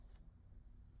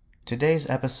Today's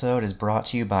episode is brought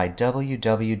to you by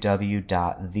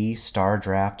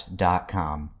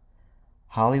www.thestardraft.com.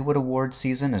 Hollywood Awards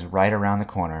season is right around the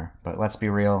corner, but let's be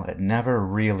real, it never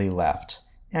really left.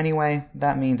 Anyway,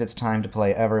 that means it's time to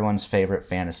play everyone's favorite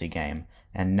fantasy game.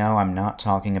 And no, I'm not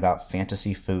talking about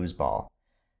fantasy foosball.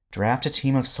 Draft a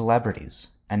team of celebrities,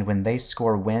 and when they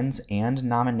score wins and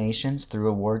nominations through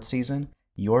award season,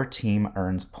 your team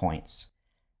earns points.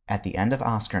 At the end of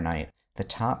Oscar night, the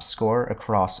top scorer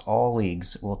across all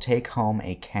leagues will take home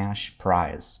a cash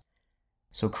prize.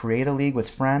 So create a league with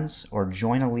friends or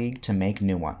join a league to make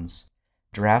new ones.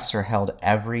 Drafts are held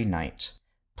every night.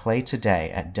 Play today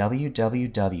at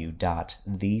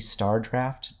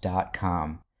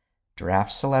www.thestardraft.com.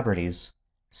 Draft celebrities,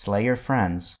 slay your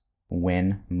friends,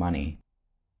 win money.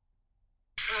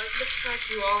 Well, it looks like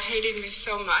you all hated me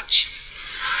so much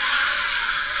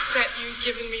that you've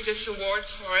given me this award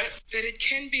for it. That it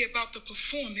can be about the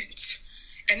performance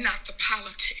and not the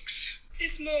politics.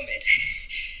 This moment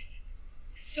is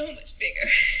so much bigger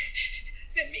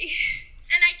than me.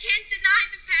 And I can't deny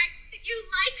the fact that you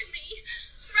like me.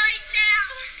 Right now,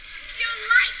 you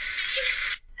like me.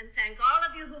 And thank all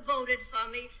of you who voted for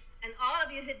me, and all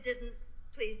of you who didn't,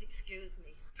 please excuse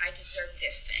me. I deserve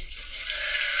this, thank you.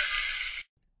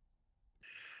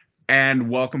 And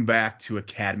welcome back to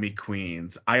Academy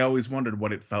Queens. I always wondered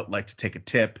what it felt like to take a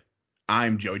tip.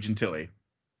 I'm Joey Gentili.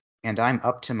 And I'm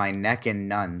up to my neck in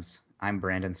nuns. I'm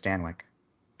Brandon Stanwyck.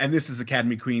 And this is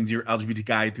Academy Queens, your LGBT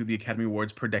guide through the Academy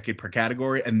Awards per decade per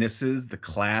category. And this is the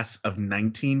class of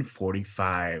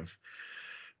 1945.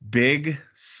 Big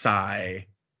sigh.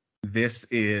 This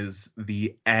is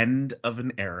the end of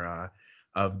an era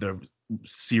of the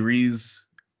series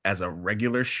as a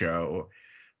regular show.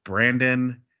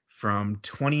 Brandon, from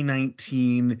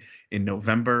 2019 in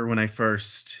November when I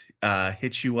first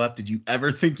hit you up, did you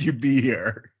ever think you'd be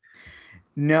here?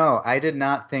 No, I did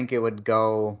not think it would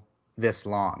go this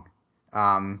long.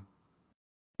 I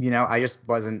just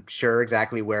wasn't sure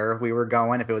exactly where we were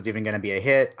going, if it was even going to be a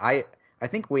hit. I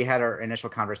think we had our initial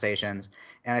conversations,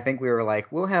 and I think we were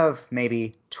like, we'll have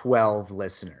maybe 12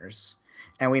 listeners.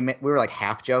 And we were like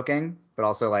half joking, but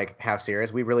also like half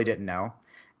serious. We really didn't know.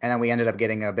 And then we ended up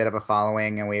getting a bit of a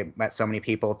following, and we met so many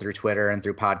people through Twitter and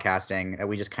through podcasting that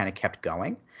we just kind of kept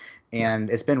going.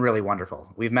 And it's been really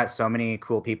wonderful. We've met so many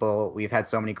cool people. We've had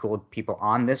so many cool people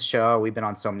on this show. We've been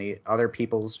on so many other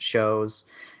people's shows.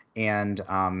 And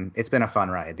it's been a fun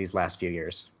ride these last few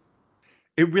years.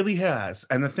 It really has.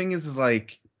 And the thing is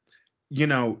like,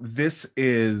 this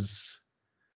is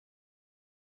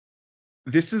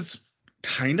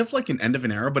kind of like an end of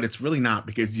an era, but it's really not,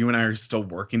 because you and I are still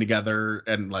working together,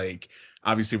 and like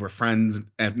obviously we're friends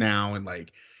now, and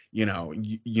like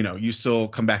you still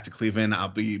come back to Cleveland, I'll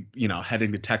be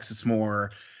heading to Texas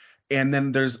more, and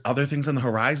then there's other things on the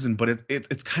horizon. But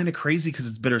it's kind of crazy because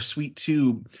it's bittersweet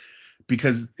too,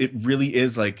 because it really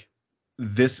is like,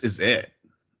 this is it.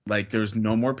 Like, there's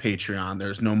no more Patreon,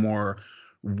 there's no more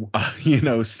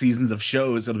seasons of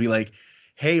shows. It'll be like,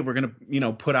 hey, we're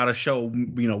gonna put out a show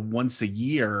once a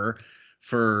year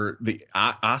for the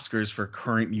Oscars for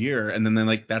current year, and then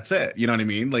like that's it. You know what I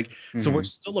mean? Like, So we're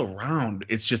still around.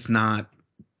 It's just not.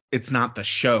 It's not the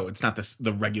show. It's not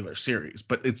the regular series.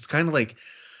 But it's kind of like,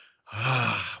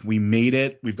 we made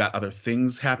it. We've got other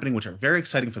things happening, which are very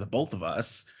exciting for the both of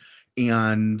us.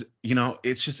 And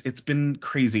it's been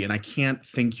crazy, and I can't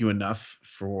thank you enough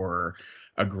for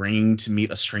agreeing to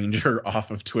meet a stranger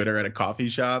off of Twitter at a coffee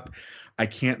shop. I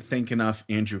can't thank enough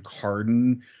Andrew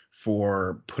Carden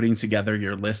for putting together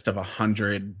your list of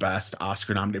 100 best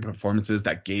Oscar nominated performances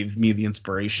that gave me the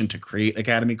inspiration to create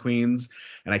Academy Queens.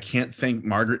 And I can't thank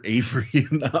Margaret Avery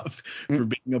enough for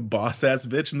being a boss ass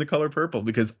bitch in The Color Purple,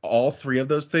 because all three of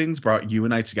those things brought you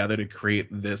and I together to create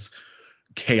this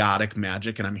chaotic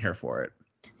magic, and I'm here for it.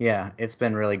 Yeah, it's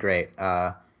been really great.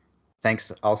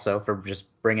 Thanks also for just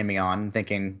bringing me on,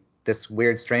 thinking this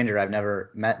weird stranger I've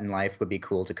never met in life would be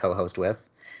cool to co-host with.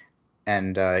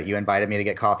 And you invited me to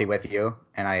get coffee with you,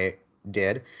 and I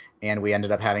did. And we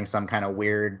ended up having some kind of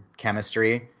weird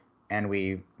chemistry, and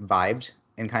we vibed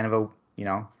in kind of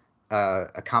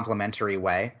a complimentary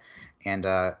way. And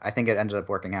I think it ended up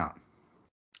working out.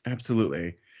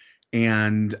 Absolutely.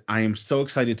 And I am so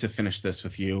excited to finish this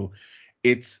with you.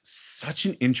 It's such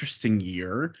an interesting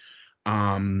year,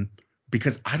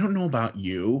 because I don't know about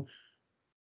you.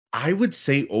 I would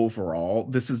say overall,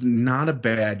 this is not a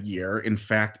bad year. In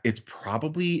fact, it's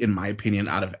probably, in my opinion,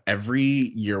 out of every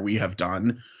year we have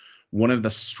done, one of the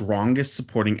strongest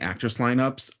supporting actress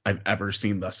lineups I've ever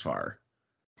seen thus far.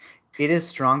 It is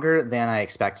stronger than I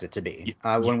expected it to be.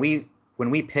 When we when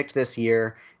we picked this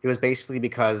year, it was basically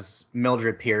because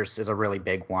Mildred Pierce is a really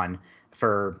big one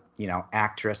for,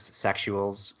 actress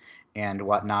sexuals and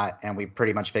whatnot. And we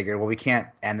pretty much figured, well, we can't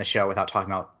end the show without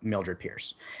talking about Mildred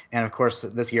Pierce. And of course,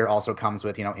 this year also comes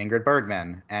with, Ingrid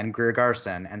Bergman and Greer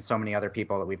Garson and so many other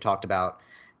people that we've talked about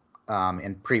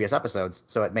in previous episodes.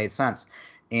 So it made sense.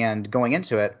 And going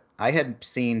into it, I had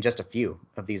seen just a few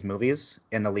of these movies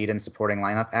in the lead and supporting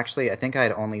lineup. Actually, I think I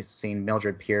had only seen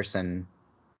Mildred Pierce and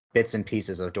bits and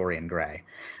pieces of Dorian Gray.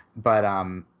 But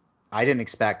I didn't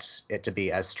expect it to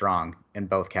be as strong in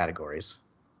both categories.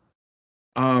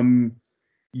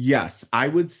 Yes, I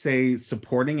would say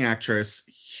supporting actress,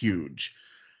 huge.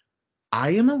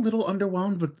 I am a little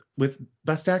underwhelmed with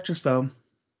Best Actress, though.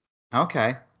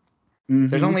 Okay.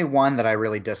 There's Mm-hmm. only one that I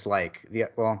really dislike.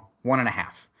 One and a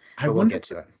half. But we'll get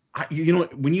to it.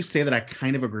 When you say that, I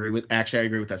kind of agree with. Actually, I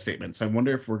agree with that statement. So I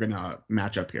wonder if we're gonna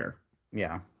match up here.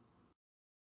 Yeah.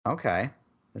 Okay.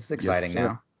 This is exciting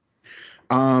now.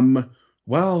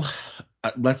 Well,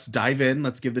 let's dive in.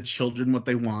 Let's give the children what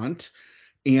they want.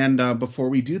 And before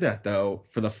we do that, though,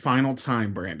 for the final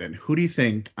time, Brandon, who do you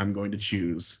think I'm going to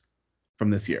choose from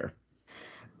this year?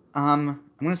 I'm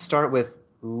going to start with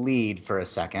lead for a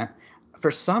second.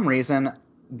 For some reason,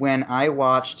 when I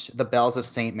watched The Bells of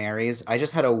St. Mary's, I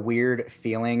just had a weird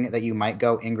feeling that you might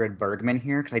go Ingrid Bergman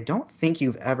here, because I don't think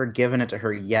you've ever given it to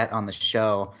her yet on the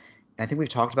show. And I think we've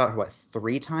talked about her,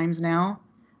 3 times now?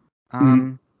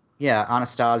 Yeah,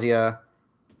 Anastasia,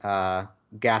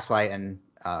 Gaslight, and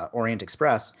Orient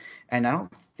Express. And I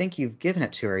don't think you've given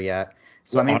it to her yet.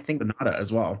 So I think Sonata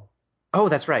as well. Oh,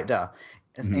 that's right, duh.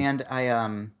 Mm-hmm.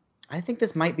 And I think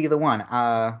this might be the one.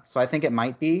 So I think it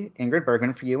might be Ingrid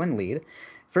Bergman for you in lead.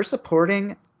 For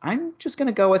supporting, I'm just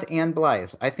gonna go with Anne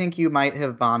Blythe. I think you might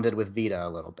have bonded with Vita a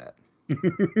little bit.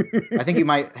 I think you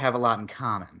might have a lot in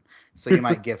common, so you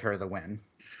might give her the win.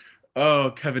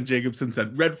 Oh, Kevin Jacobson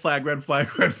said, red flag, red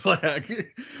flag, red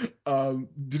flag.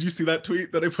 Did you see that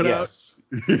tweet that I put out?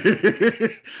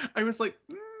 I was like,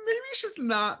 maybe she's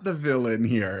not the villain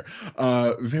here.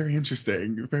 Very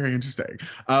interesting. Very interesting.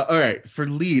 All right. For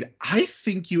lead, I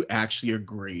think you actually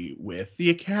agree with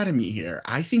the Academy here.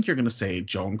 I think you're going to say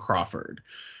Joan Crawford.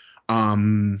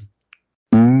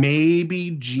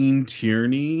 Maybe Gene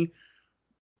Tierney,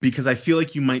 because I feel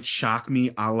like you might shock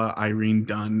me a la Irene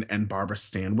Dunne and Barbara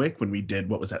Stanwyck when we did,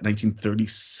 what was that,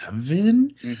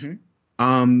 1937?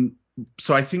 Mm-hmm.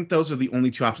 So I think those are the only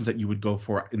 2 options that you would go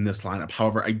for in this lineup.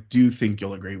 However, I do think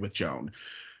you'll agree with Joan.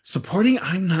 Supporting,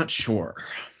 I'm not sure.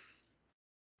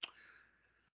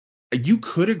 You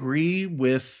could agree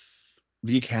with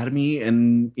the Academy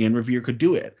and Anne Revere could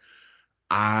do it.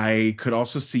 I could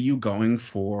also see you going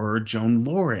for Joan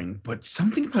Loring, but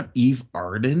something about Eve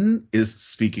Arden is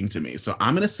speaking to me. So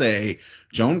I'm going to say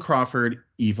Joan Crawford,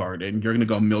 Eve Arden. You're going to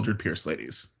go Mildred Pierce,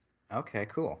 ladies. Okay,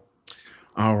 cool.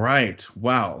 All right.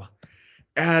 Well,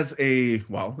 the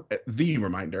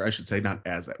reminder, I should say, not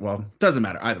as a, well, doesn't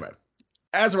matter either way.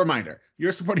 As a reminder,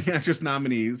 your supporting actress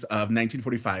nominees of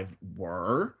 1945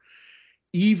 were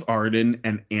Eve Arden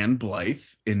and Anne Blythe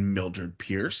in Mildred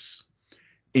Pierce,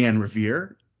 Anne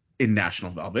Revere in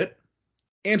National Velvet,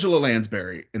 Angela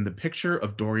Lansbury in The Picture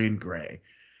of Dorian Gray,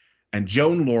 and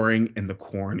Joan Loring in The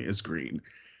Corn is Green.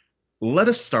 Let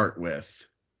us start with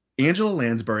Angela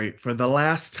Lansbury. For the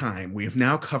last time, we have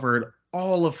now covered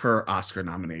all of her Oscar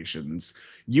nominations.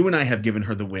 You and I have given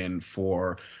her the win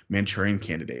for Manchurian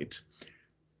Candidate.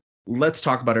 Let's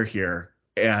talk about her here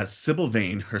as Sybil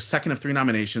Vane, her second of 3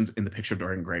 nominations in The Picture of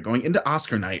Dorian Gray. Going into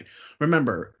Oscar night,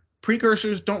 remember,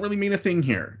 precursors don't really mean a thing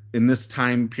here in this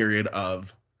time period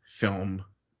of film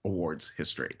awards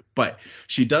history. But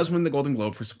she does win the Golden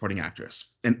Globe for supporting actress.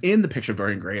 And in The Picture of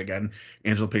Dorian Gray, again,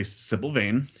 Angela plays Sybil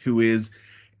Vane, who is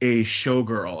a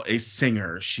showgirl, a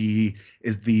singer. She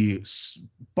is the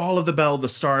ball of the bell, the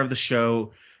star of the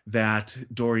show that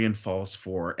Dorian falls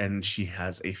for, and she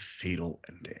has a fatal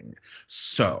ending.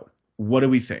 So, what do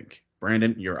we think?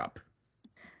 Brandon, you're up.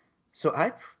 So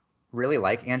I really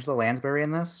like Angela Lansbury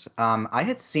in this. I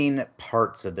had seen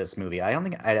parts of this movie. I don't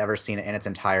think I'd ever seen it in its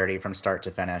entirety from start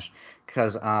to finish,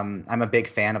 because I'm a big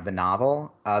fan of the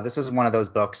novel. This is one of those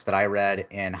books that I read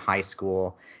in high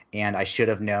school, and I should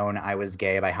have known I was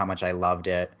gay by how much I loved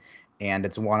it. And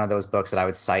it's one of those books that I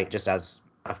would cite just as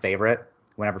a favorite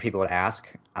whenever people would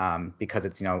ask, because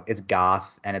it's it's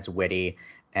goth and it's witty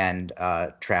and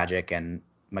tragic and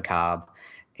macabre,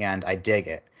 and I dig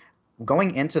it.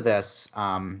 Going into this,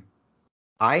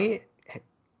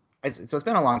 it's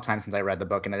been a long time since I read the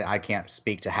book, and I can't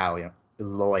speak to how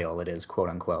loyal it is, quote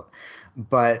unquote.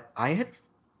 But I had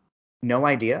no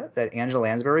idea that Angela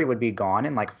Lansbury would be gone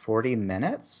in like 40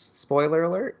 minutes. Spoiler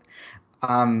alert.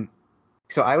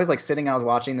 So I was like sitting, I was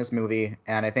watching this movie,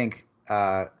 and I think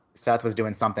Seth was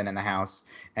doing something in the house,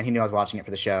 and he knew I was watching it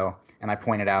for the show, and I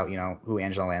pointed out, who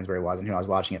Angela Lansbury was and who I was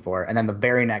watching it for, and then the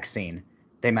very next scene,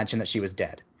 they mentioned that she was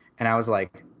dead, and I was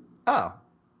like, oh,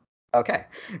 okay.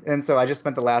 And so I just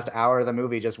spent the last hour of the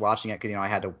movie just watching it because, I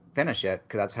had to finish it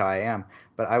because that's how I am,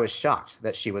 but I was shocked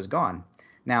that she was gone.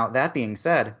 Now, that being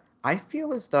said, I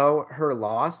feel as though her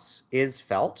loss is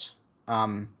felt.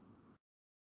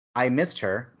 I missed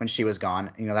her when she was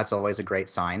gone. That's always a great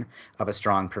sign of a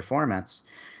strong performance.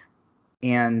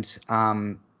 And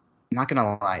I'm not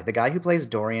gonna lie, the guy who plays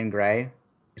Dorian Gray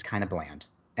is kind of bland,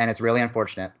 and it's really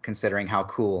unfortunate considering how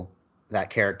cool that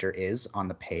character is on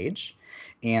the page.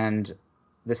 And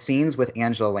the scenes with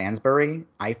Angela Lansbury,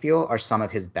 I feel, are some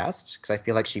of his best because I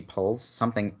feel like she pulls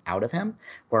something out of him,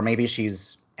 or maybe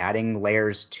she's adding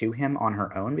layers to him on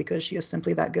her own because she is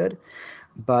simply that good.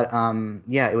 But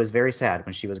yeah, it was very sad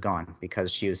when she was gone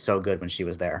because she was so good when she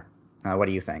was there. What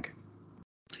do you think?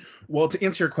 Well, to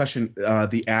answer your question,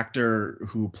 the actor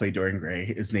who played Dorian Gray,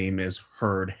 his name is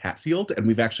Hurd Hatfield, and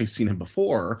we've actually seen him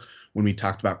before when we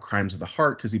talked about Crimes of the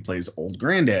Heart because he plays Old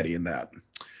Granddaddy in that.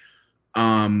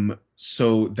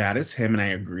 So that is him, and I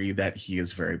agree that he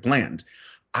is very bland.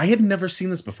 I had never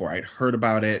seen this before. I'd heard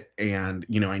about it, and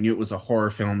I knew it was a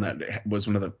horror film that was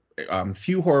one of the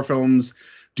few horror films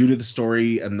due to the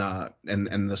story and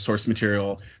the source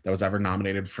material that was ever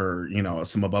nominated for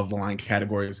some above the line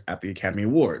categories at the Academy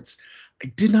Awards. I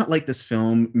did not like this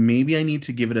film. Maybe I need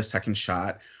to give it a second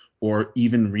shot or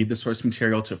even read the source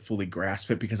material to fully grasp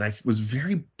it because I was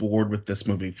very bored with this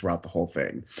movie throughout the whole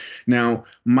thing. Now,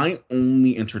 my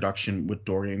only introduction with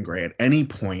Dorian Gray at any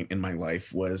point in my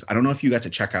life was, I don't know if you got to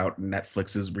check out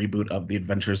Netflix's reboot of The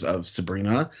Adventures of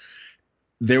Sabrina.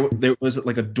 There was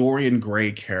like a Dorian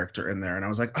Gray character in there, and I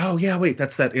was like, oh yeah, wait,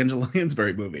 that's that Angela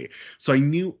Lansbury movie. So I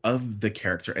knew of the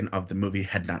character and of the movie,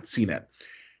 had not seen it.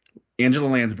 Angela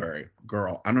Lansbury,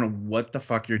 girl, I don't know what the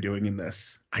fuck you're doing in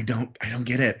this. I don't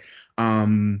get it.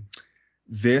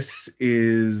 This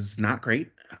is not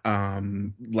great.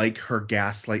 Like her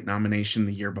Gaslight nomination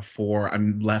the year before,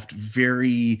 I'm left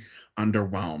very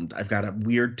underwhelmed. I've got a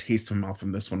weird taste in my mouth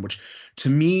from this one, which to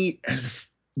me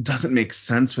doesn't make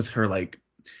sense with her like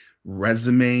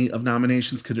resume of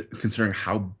nominations, considering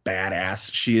how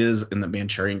badass she is in The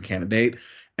Manchurian Candidate.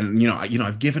 And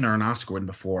I've given her an Oscar win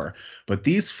before, but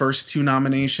these first two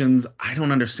nominations, I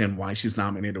don't understand why she's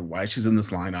nominated, why she's in this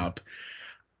lineup.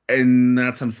 And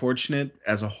that's unfortunate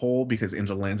as a whole because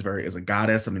Angela Lansbury is a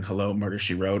goddess. I mean, hello, Murder,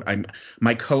 She Wrote.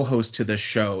 My co-host to this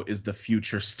show is the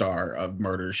future star of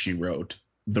Murder, She Wrote,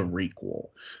 the requel.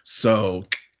 So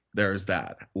there's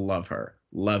that. Love her.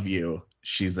 Love you.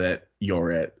 She's it.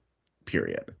 You're it.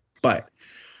 Period. But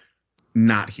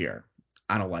not here.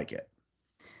 I don't like it.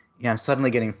 Yeah, I'm suddenly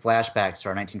getting flashbacks to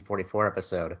our 1944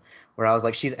 episode where I was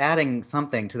like, she's adding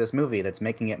something to this movie that's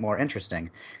making it more interesting.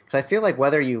 Because I feel like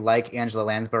whether you like Angela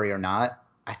Lansbury or not,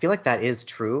 I feel like that is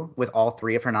true with all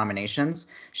three of her nominations.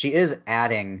 She is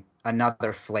adding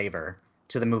another flavor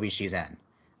to the movie she's in.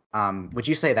 Would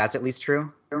you say that's at least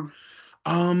true?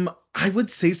 I would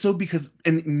say so because,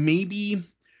 and maybe,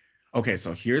 okay,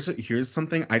 so here's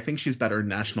something. I think she's better in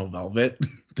National Velvet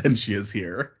than she is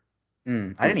here.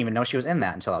 I didn't even know she was in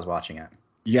that until I was watching it.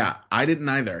 Yeah, I didn't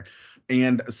either.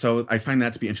 And so I find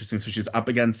that to be interesting. So she's up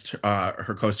against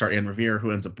her co-star Anne Revere,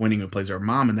 who ends up winning, who plays her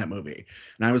mom in that movie.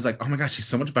 And I was like, oh my gosh, she's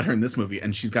so much better in this movie.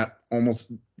 And she's got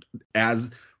almost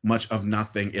as much of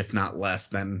nothing, if not less,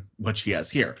 than what she has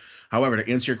here. However, to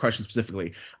answer your question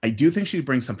specifically, I do think she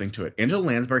brings something to it. Angela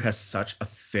Lansbury has such a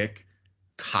thick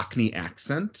Cockney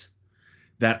accent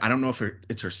that I don't know if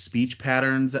it's her speech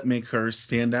patterns that make her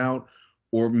stand out,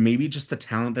 or maybe just the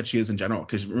talent that she is in general.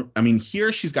 Because, I mean,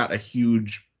 here she's got a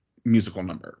huge musical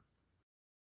number.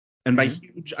 And by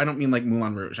huge, I don't mean like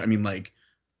Moulin Rouge. I mean like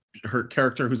her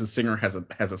character, who's a singer, has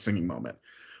a singing moment.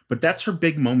 But that's her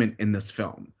big moment in this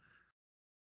film.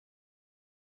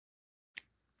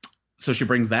 So she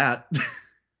brings that.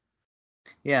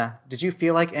 Yeah. Did you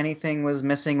feel like anything was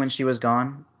missing when she was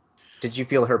gone? Did you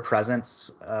feel her presence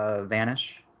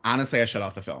vanish? Honestly, I shut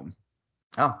off the film.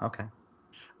 Oh, okay.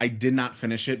 I did not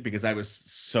finish it because I was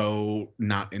so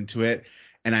not into it.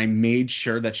 And I made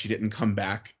sure that she didn't come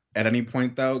back at any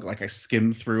point, though. Like, I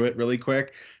skimmed through it really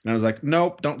quick. And I was like,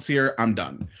 nope, don't see her. I'm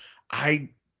done. I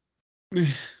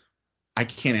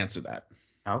can't answer that.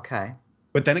 Okay.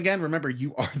 But then again, remember,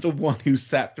 you are the one who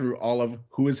sat through all of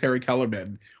Who is Harry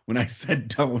Kellerman when I said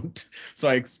don't. So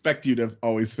I expect you to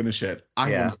always finish it. I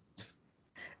will not.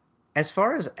 As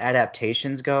far as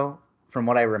adaptations go, from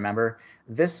what I remember,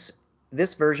 this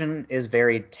version is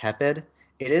very tepid.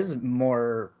 It is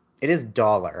more it is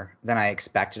duller than I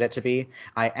expected it to be.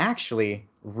 I actually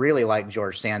really like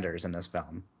George Sanders in this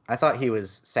film. I thought he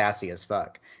was sassy as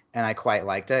fuck, and I quite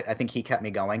liked it. I think he kept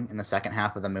me going in the second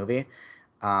half of the movie,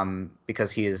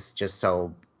 because he is just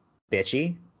so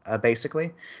bitchy,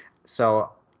 basically.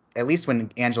 So at least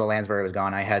when Angela Lansbury was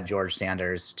gone, I had George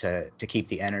Sanders to keep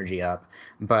the energy up.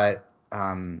 But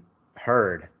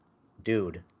Heard,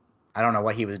 dude, I don't know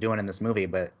what he was doing in this movie,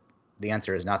 but the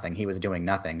answer is nothing. He was doing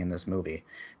nothing in this movie,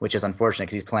 which is unfortunate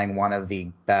because he's playing one of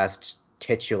the best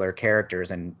titular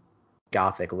characters in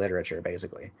Gothic literature,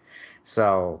 basically.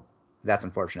 So that's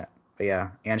unfortunate. But yeah,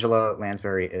 Angela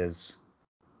Lansbury is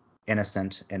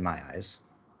innocent in my eyes.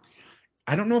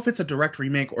 I don't know if it's a direct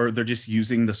remake or they're just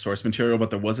using the source material, but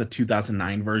there was a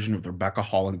 2009 version with Rebecca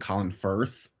Hall and Colin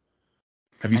Firth.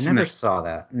 Have you I seen never that? saw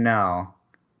that. No.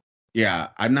 Yeah,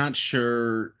 I'm not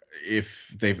sure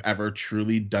if they've ever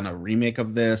truly done a remake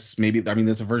of this. Maybe, I mean,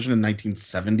 there's a version in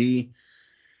 1970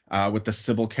 with the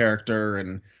Sybil character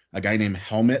and a guy named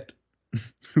Helmet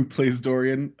who plays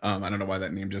Dorian. I don't know why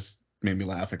that name just made me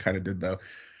laugh. It kind of did though.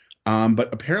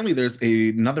 But apparently there's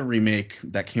another remake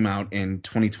that came out in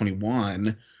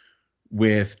 2021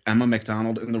 with Emma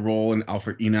McDonald in the role and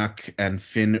Alfred Enoch and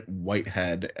Finn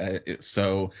Whitehead.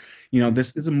 So,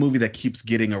 this is a movie that keeps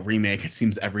getting a remake, it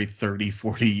seems, every 30,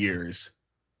 40 years.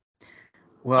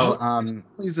 Well,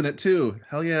 He's in it too.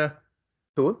 Hell yeah.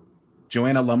 who?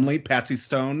 Joanna Lumley, Patsy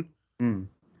Stone. Hmm.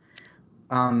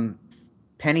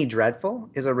 Penny Dreadful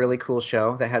is a really cool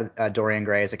show that had Dorian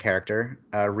Gray as a character.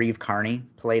 Reeve Carney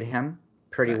played him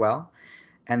pretty well.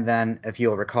 And then, if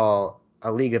you'll recall,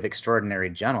 A League of Extraordinary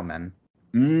Gentlemen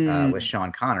with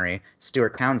Sean Connery,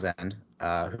 Stuart Townsend,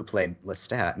 who played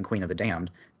Lestat in Queen of the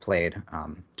Damned, played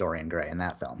Dorian Gray in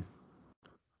that film.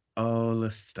 Oh,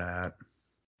 Lestat.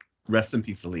 Rest in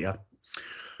peace, Aaliyah.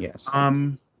 Yes.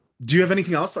 Do you have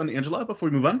anything else on Angela before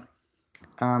we move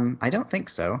on? I don't think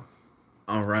so.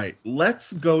 All right,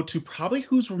 let's go to probably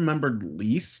who's remembered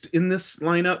least in this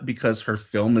lineup because her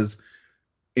film is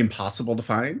impossible to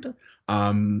find.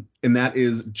 And that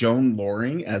is Joan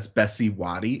Loring as Bessie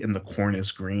Waddy in The Corn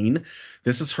is Green.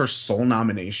 This is her sole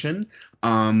nomination.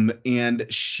 And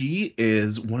she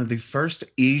is one of the first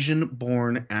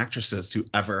Asian-born actresses to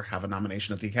ever have a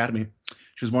nomination at the Academy.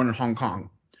 She was born in Hong Kong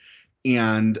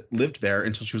and lived there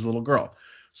until she was a little girl.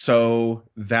 So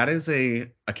that is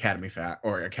a Academy fact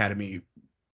or Academy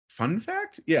fun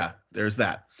fact. Yeah, there's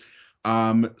that.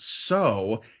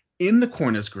 So in The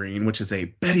Corn is Green, which is a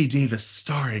Betty Davis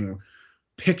starring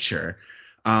picture,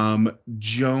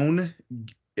 Joan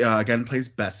again plays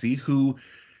Bessie, who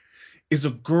is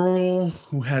a girl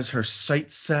who has her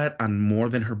sights set on more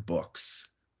than her books,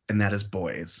 and that is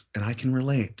boys. And I can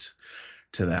relate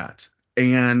to that.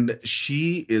 And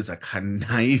she is a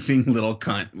conniving little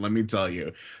cunt, let me tell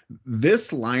you.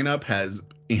 This lineup has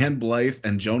Anne Blythe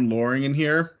and Joan Loring in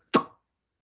here.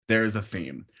 There's a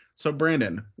theme. So,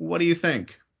 Brandon, what do you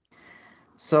think?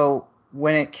 So,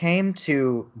 when it came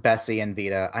to Bessie and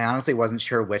Vita, I honestly wasn't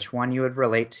sure which one you would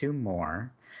relate to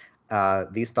more.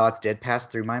 These thoughts did pass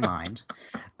through my mind.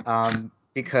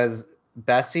 Because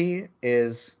Bessie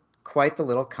is quite the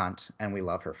little cunt, and we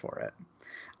love her for it.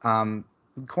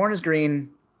 Corn is Green,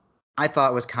 I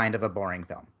thought was kind of a boring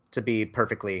film, to be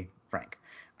perfectly frank.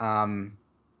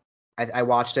 I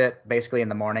watched it basically in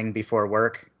the morning before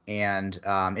work, and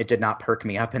it did not perk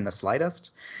me up in the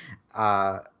slightest.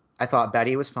 I thought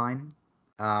Betty was fine.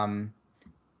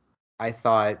 I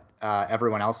thought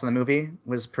everyone else in the movie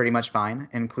was pretty much fine,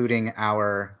 including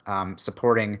our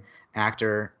supporting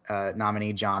actor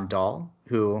nominee John Dahl,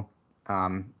 who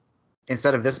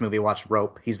instead of this movie watched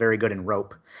Rope. He's very good in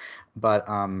Rope. But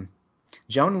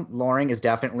Joan Loring is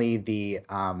definitely the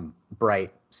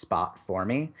bright spot for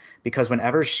me because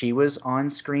whenever she was on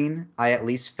screen, I at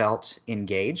least felt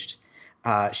engaged.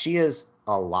 She is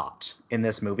a lot in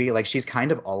this movie. Like, she's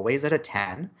kind of always at a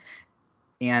 10,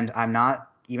 and I'm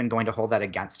not even going to hold that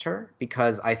against her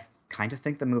because I kind of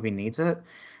think the movie needs it.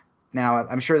 Now,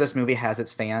 I'm sure this movie has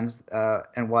its fans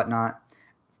and whatnot.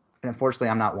 Unfortunately,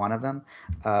 I'm not one of them.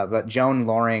 But Joan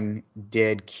Loring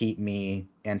did keep me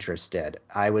interested.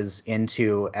 I was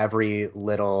into every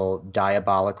little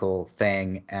diabolical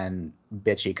thing and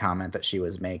bitchy comment that she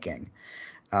was making.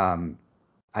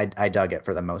 I dug it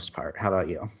for the most part. How about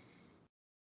you?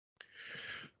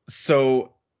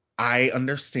 So I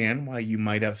understand why you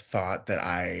might have thought that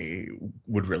I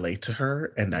would relate to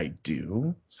her, and I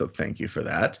do. So thank you for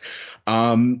that.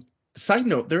 Side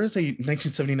note, there is a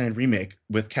 1979 remake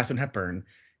with Katharine Hepburn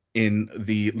in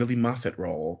the Lily Moffat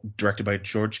role, directed by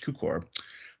George Cukor.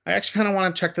 I actually kind of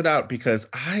want to check that out because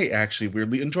I actually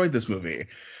weirdly enjoyed this movie.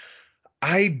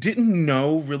 I didn't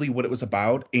know really what it was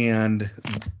about, and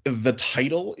the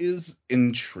title is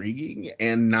intriguing.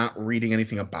 And not reading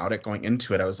anything about it going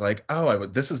into it, I was like, oh,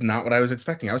 this is not what I was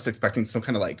expecting. I was expecting some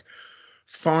kind of like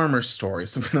farmer story,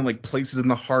 some kind of like Places in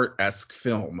the Heart-esque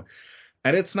film,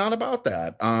 and it's not about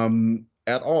that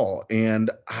at all.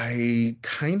 And I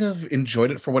kind of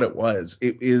enjoyed it for what it was.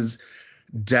 It is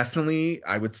definitely,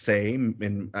 I would say,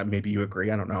 and maybe you agree,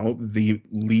 I don't know, the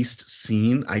least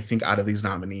seen, I think, out of these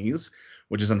nominees,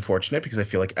 which is unfortunate because I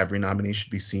feel like every nominee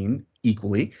should be seen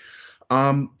equally.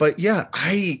 But yeah,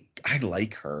 I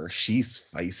like her. She's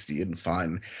feisty and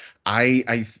fun.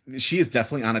 She is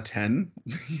definitely on a 10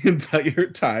 the entire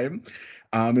time.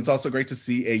 It's also great to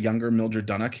see a younger Mildred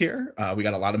Dunnock here. We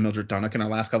got a lot of Mildred Dunnock in our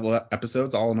last couple of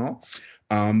episodes, all in all.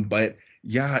 But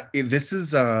yeah, this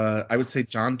is I would say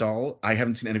John Dahl. I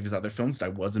haven't seen any of his other films, but I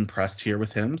was impressed here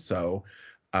with him. So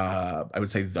I would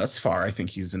say thus far, I think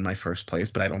he's in my first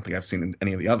place, but I don't think I've seen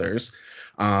any of the others.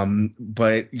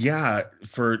 But yeah,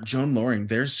 for Joan Loring,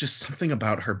 there's just something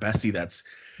about her Bessie that's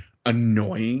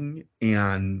annoying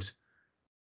and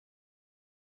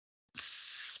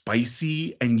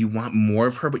spicy, and you want more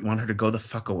of her, but you want her to go the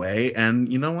fuck away.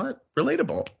 And you know what?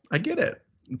 Relatable. I get it.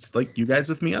 It's like, you guys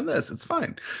with me on this. It's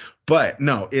fine. But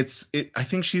no, I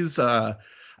think she's a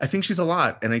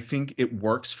lot, and I think it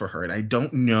works for her. And I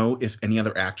don't know if any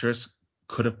other actress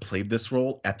could have played this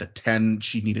role at the 10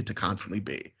 she needed to constantly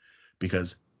be,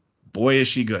 because boy is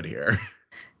she good here.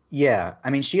 Yeah, I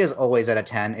mean, she is always at a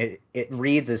 10. It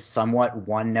reads as somewhat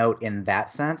one note in that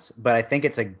sense, but I think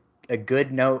it's a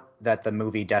good note that the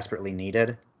movie desperately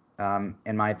needed,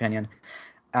 in my opinion.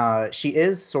 She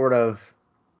is sort of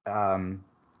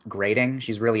grating.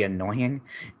 She's really annoying,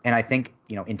 and I think,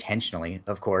 intentionally,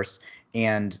 of course.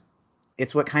 And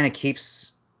it's what kind of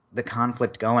keeps the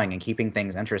conflict going and keeping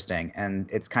things interesting. And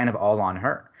it's kind of all on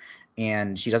her,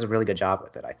 and she does a really good job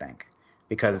with it, I think.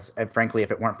 Because frankly,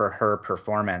 if it weren't for her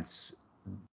performance,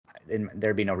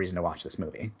 there'd be no reason to watch this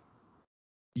movie.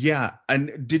 Yeah,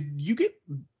 and did you get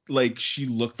like she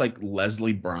looked like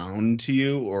Leslie Brown to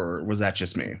you, or was that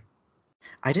just me?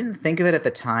 I didn't think of it at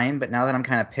the time, but now that I'm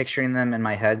kind of picturing them in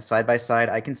my head side by side,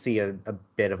 I can see a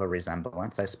bit of a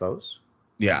resemblance, I suppose.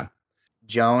 Yeah.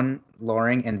 Joan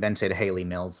Loring invented Haley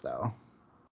Mills, though.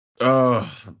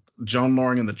 Oh, Joan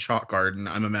Loring in the Chalk Garden.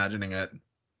 I'm imagining it.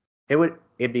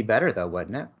 It'd be better though,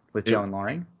 wouldn't it, with It Joan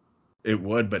Loring? it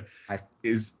would, but I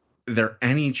is there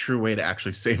any true way to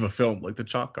actually save a film like the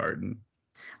Chalk Garden?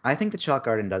 I think the Chalk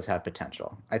Garden does have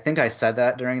potential. I think I said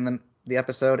that during the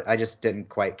episode. I just didn't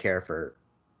quite care for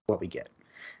what we get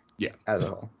Yeah, as a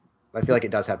whole. I feel like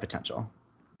it does have potential.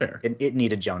 fair, It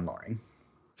needed Joan Loring.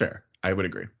 fair. I would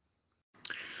agree.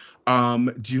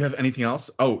 Do you have anything else?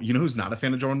 Oh, you know who's not a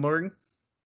fan of Joan Loring?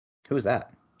 Who's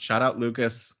that? Shout out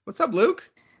Lucas. What's up, Luke?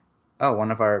 Oh,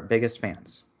 one of our biggest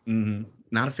fans.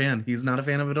 Not a fan. He's not a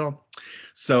fan of it all.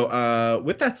 So,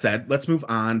 with that said, let's move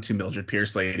on to Mildred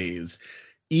Pierce, ladies.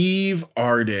 Eve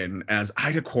Arden as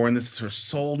Ida Corn. This is her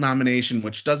sole nomination,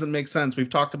 which doesn't make sense. We've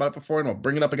talked about it before, and I'll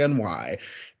bring it up again. Why?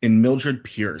 In Mildred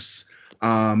Pierce,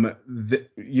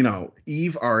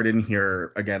 Eve Arden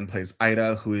here again plays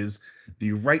Ida, who is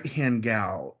the right hand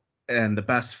gal and the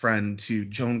best friend to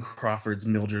Joan Crawford's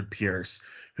Mildred Pierce,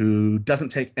 who doesn't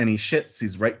take any shit,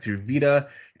 sees right through Vita,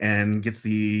 and gets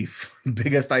the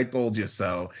biggest "I told you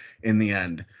so" in the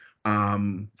end.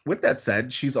 With that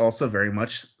said, she's also very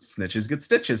much snitches get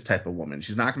stitches type of woman.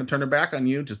 She's not going to turn her back on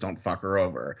you. Just don't fuck her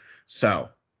over. So,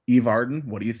 Eve Arden,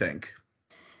 what do you think?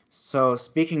 So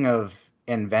speaking of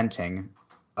inventing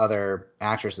other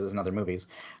actresses in other movies,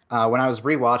 when I was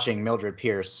rewatching Mildred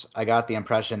Pierce, I got the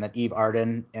impression that Eve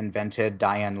Arden invented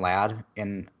Diane Ladd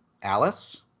in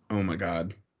Alice. Oh my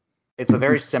God. It's a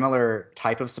very similar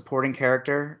type of supporting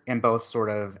character in both sort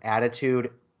of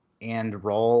attitude and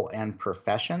role and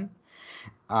profession,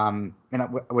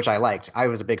 which I liked. I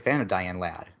was a big fan of Diane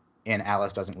Ladd in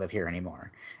Alice Doesn't Live Here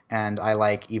Anymore, and I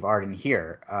like Eve Arden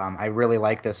here. I really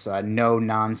like this no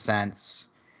nonsense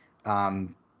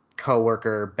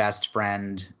coworker, best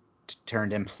friend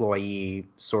turned employee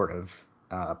sort of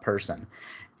person.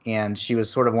 And she was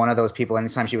sort of one of those people.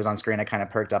 Anytime she was on screen, I kind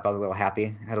of perked up. I was a little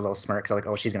happy, had a little smirk. So like,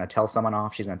 oh, she's gonna tell someone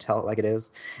off. She's gonna tell it like it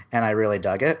is, and I really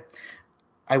dug it.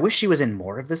 I wish she was in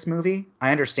more of this movie.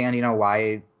 I understand,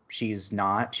 why she's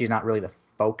not. She's not really the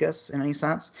focus in any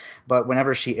sense. But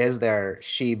whenever she is there,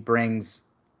 she brings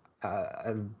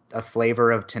a flavor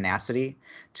of tenacity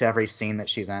to every scene that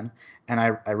she's in, and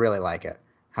I really like it.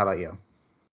 How about you?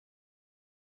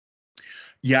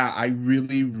 Yeah, I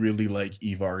really, really like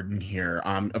Eve Arden here.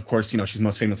 Of course, she's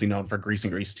most famously known for Grease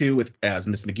and Grease 2 with as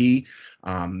Miss McGee.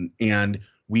 And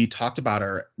we talked about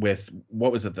her with,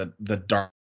 what was it, the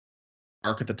dark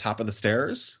at the top of the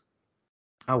stairs,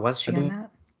 Oh, was she I in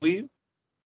that? believe.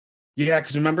 Yeah,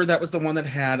 because remember that was the one that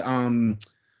had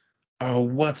oh,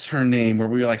 what's her name? Where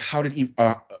we were like, how did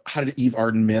Eve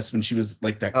Arden miss when she was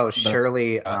like that? Oh,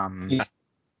 Shirley. Yes,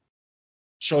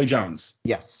 Shirley Jones.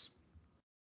 Yes.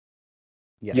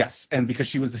 Yes. Yes, and because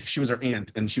she was her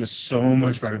aunt, and she was so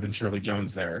much better than Shirley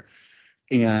Jones there.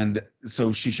 And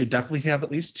so she should definitely have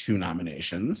at least 2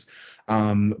 nominations.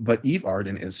 But Eve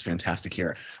Arden is fantastic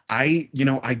here. I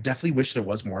definitely wish there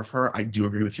was more of her. I do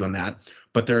agree with you on that.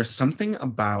 But there's something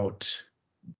about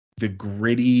the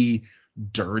gritty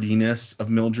dirtiness of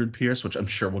Mildred Pierce, which I'm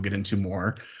sure we'll get into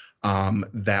more,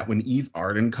 that when Eve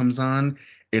Arden comes on,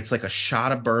 it's like a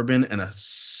shot of bourbon and a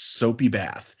soapy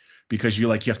bath. Because you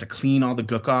have to clean all the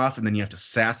gook off, and then you have to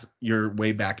sass your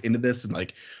way back into this and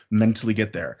like mentally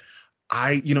get there.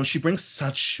 She brings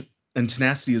such, and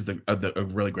tenacity is a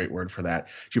really great word for that.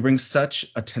 She brings such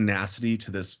a tenacity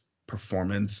to this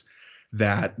performance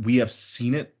that we have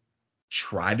seen it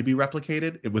try to be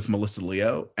replicated with Melissa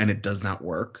Leo, and it does not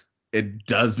work. It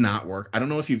does not work. I don't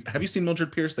know if have you seen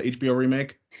Mildred Pierce, the HBO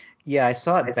remake? Yeah, I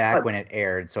saw it back when it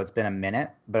aired, so it's been a minute,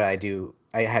 but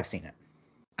I have seen it.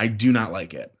 I do not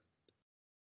like it.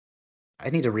 I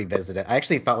need to revisit it. I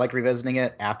actually felt like revisiting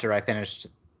it after I finished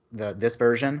this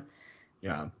version.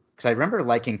 Yeah. Because I remember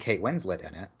liking Kate Winslet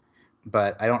in it,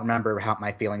 but I don't remember how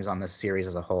my feelings on this series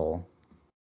as a whole.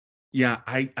 Yeah,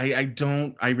 I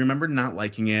don't. I remember not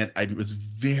liking it. I was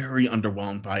very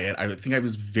underwhelmed by it. I think I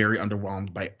was very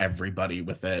underwhelmed by everybody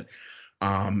with it.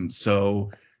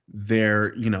 So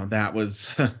there, that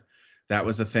was that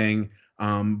was a thing.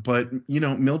 But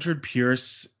Mildred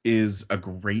Pierce is a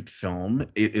great film.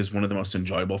 It is one of the most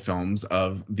enjoyable films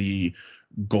of the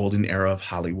golden era of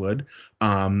Hollywood.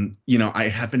 I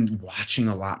have been watching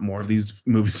a lot more of these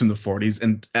movies from the 40s,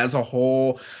 and as a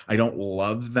whole, I don't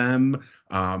love them.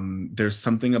 There's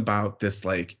something about this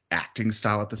like acting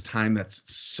style at this time that's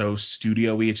so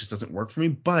studio-y, it just doesn't work for me.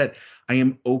 But I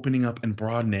am opening up and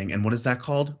broadening, and what is that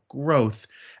called? Growth.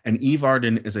 And Eve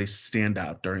Arden is a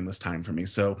standout during this time for me.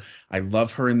 So I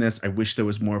love her in this. I wish there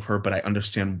was more of her, but I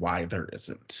understand why there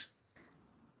isn't.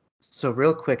 So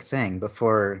real quick thing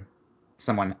before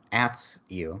someone ats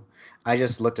you, I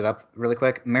just looked it up really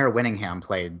quick. Mare Winningham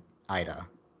played Ida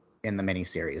in the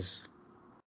miniseries.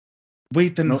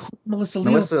 Wait, then who Melissa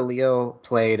Leo? Melissa Leo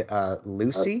played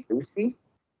Lucy,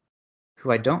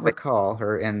 who I don't recall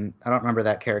her in. I don't remember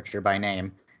that character by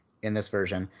name in this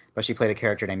version, but she played a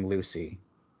character named Lucy.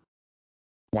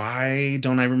 Why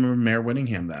don't I remember Mare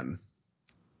Winningham then?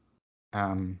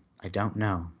 I don't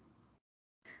know,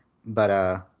 but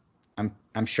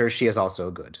I'm sure she is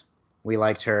also good. We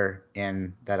liked her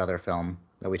in that other film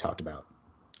that we talked about.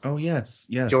 Oh yes,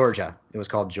 yes. Georgia. It was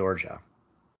called Georgia,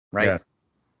 right? Yes.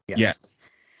 Yes.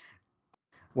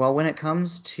 Well, when it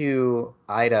comes to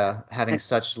Ida having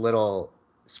such little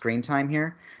screen time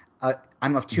here,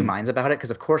 I'm of two minds about it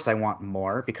because, of course, I want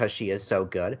more because she is so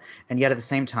good. And yet at the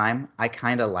same time, I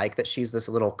kind of like that she's this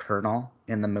little colonel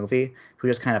in the movie who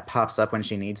just kind of pops up when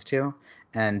she needs to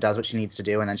and does what she needs to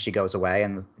do, and then she goes away,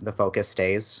 and the focus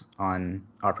stays on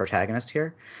our protagonist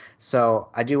here. So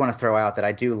I do want to throw out that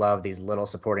I do love these little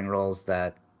supporting roles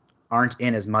that aren't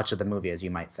in as much of the movie as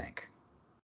you might think.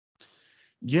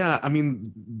 Yeah, I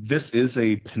mean, this is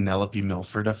a Penelope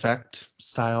Milford effect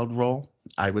styled role,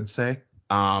 I would say.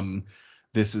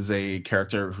 This is a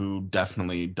character who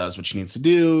definitely does what she needs to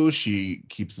do. She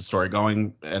keeps the story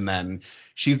going, and then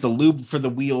she's the lube for the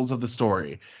wheels of the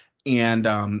story. And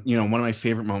one of my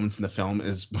favorite moments in the film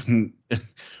is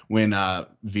when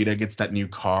Vita gets that new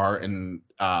car, and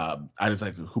I was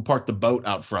like, who parked the boat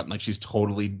out front? Like she's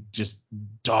totally just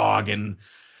dogging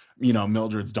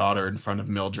Mildred's daughter in front of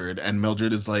Mildred, and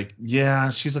Mildred is like,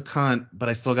 yeah, she's a cunt, but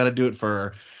I still got to do it for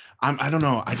her. I don't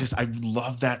know. I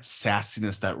love that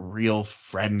sassiness, that real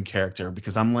friend character,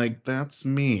 because I'm like, that's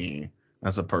me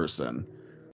as a person.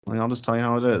 Like, I'll just tell you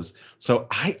how it is. So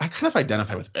I kind of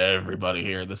identify with everybody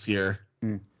here this year.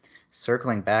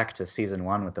 Circling back to season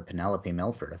 1 with the Penelope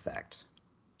Milford effect.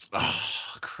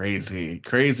 Oh, crazy.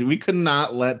 We could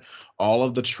not let all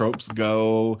of the tropes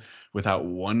go without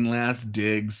one last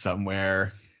dig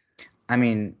somewhere. I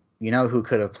mean, you know who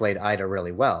could have played Ida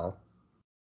really well?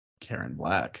 Karen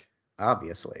Black.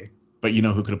 Obviously. But you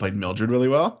know who could have played Mildred really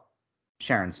well?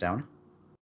 Sharon Stone.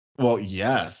 Well,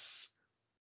 yes.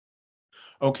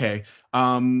 Okay.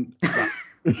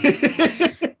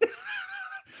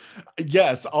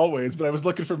 Yes, always, but I was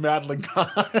looking for Madeline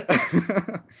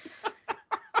Kahn.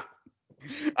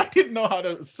 I didn't know how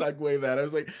to segue that. I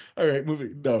was like, all right,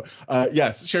 moving. No.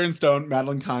 Yes, Sharon Stone,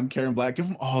 Madeline Kahn, Karen Black. Give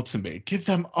them all to me. Give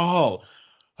them all.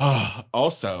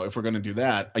 Also, if we're going to do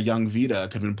that, a young Vita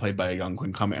could have been played by a young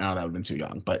Quinn Cumming. Oh, that would have been too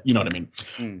young, but you know what I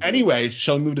mean. Anyway,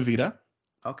 shall we move to Vita?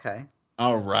 Okay.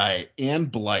 All right. Anne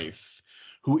Blythe,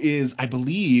 who is, I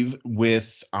believe,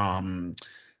 with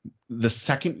the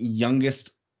second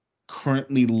youngest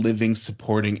currently living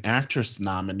supporting actress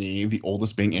nominee, the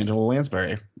oldest being Angela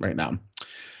Lansbury right now.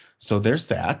 So there's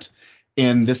that.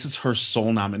 And this is her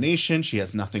sole nomination. She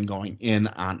has nothing going in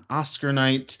on Oscar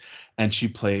night. And she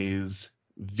plays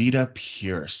Vita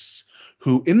Pierce,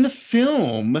 who in the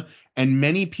film, and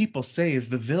many people say is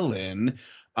the villain,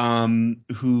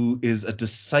 who is a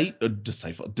deceitful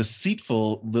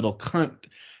little cunt,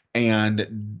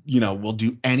 and will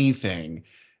do anything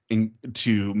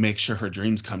to make sure her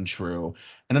dreams come true.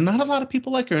 And not a lot of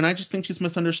people like her, and I just think she's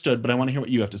misunderstood. But I want to hear what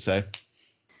you have to say.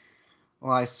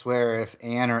 Well, I swear, if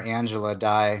Anne or Angela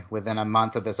die within a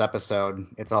month of this episode,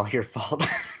 it's all your fault.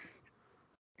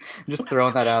 Just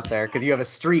throwing that out there, because you have a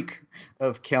streak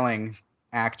of killing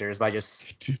actors by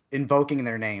just invoking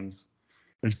their names.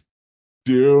 I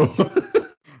do.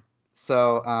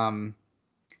 So,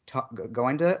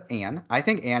 going to Anne, I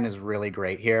think Anne is really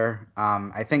great here.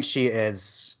 I think she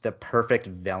is the perfect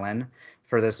villain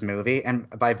for this movie, and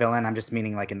by villain, I'm just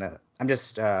meaning like in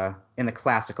the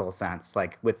classical sense,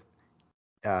 like with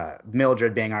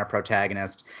Mildred being our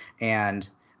protagonist and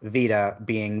Vita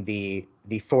being the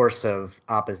force of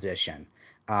opposition,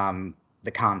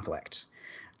 the conflict.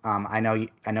 I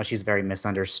know she's very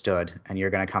misunderstood, and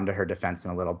you're going to come to her defense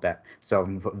in a little bit.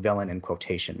 So villain in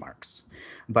quotation marks.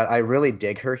 But I really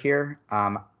dig her here.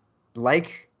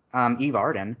 Like Eve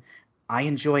Arden, I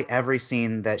enjoy every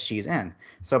scene that she's in.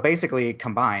 So basically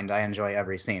combined, I enjoy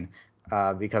every scene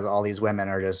because all these women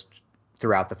are just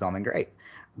throughout the film and great.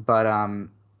 But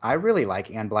I really like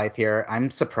Anne Blythe here.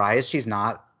 I'm surprised she's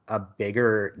not a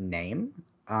bigger name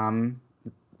among,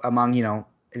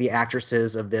 the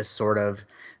actresses of this sort of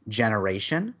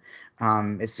generation.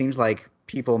 It seems like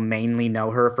people mainly know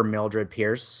her for Mildred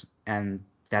Pierce, and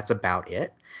that's about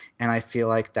it. And I feel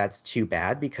like that's too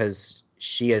bad because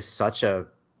she is such a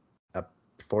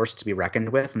force to be reckoned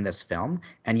with in this film.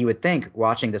 And you would think,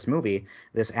 watching this movie,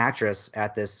 this actress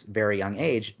at this very young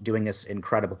age doing this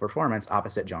incredible performance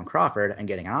opposite Joan Crawford and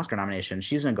getting an Oscar nomination,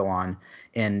 she's going to go on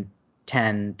in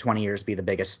 10, 20 years be the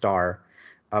biggest star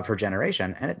of her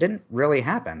generation. And it didn't really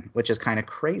happen, which is kind of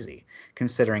crazy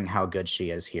considering how good she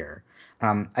is here.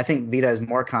 I think Vita is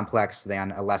more complex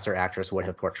than a lesser actress would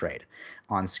have portrayed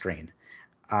on screen.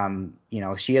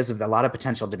 She has a lot of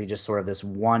potential to be just sort of this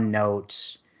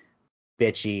one-note,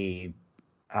 bitchy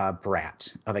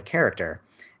brat of a character.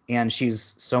 And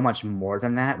she's so much more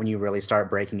than that when you really start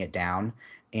breaking it down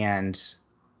and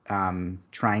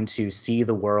trying to see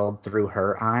the world through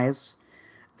her eyes.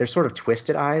 They're sort of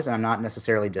twisted eyes, and I'm not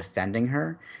necessarily defending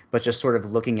her, but just sort of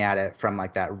looking at it from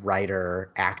like that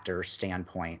writer-actor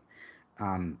standpoint.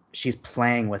 She's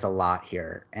playing with a lot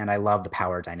here, and I love the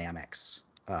power dynamics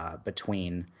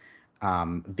between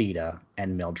Vita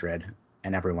and Mildred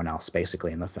and everyone else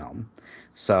basically in the film.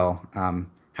 So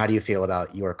how do you feel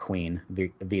about your queen,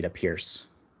 Vita Pierce?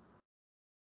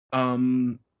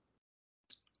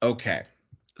 Okay.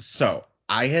 So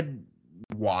I had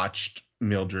watched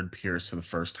Mildred Pierce for the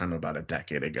first time about a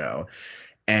decade ago,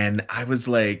 and I was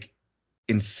like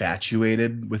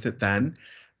infatuated with it then.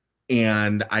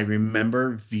 And I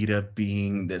remember Vita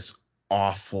being this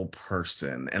awful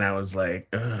person, and I was like,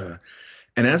 ugh.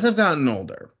 And as I've gotten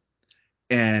older,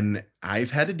 and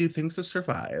I've had to do things to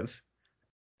survive,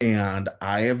 and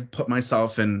I have put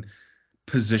myself in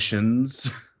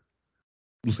positions,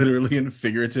 literally and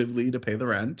figuratively, to pay the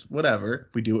rent, whatever.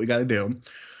 We do what we got to do.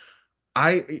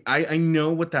 I know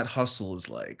what that hustle is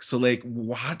like. So like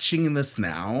watching this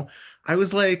now, I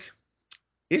was like,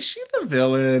 is she the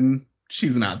villain?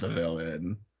 She's not the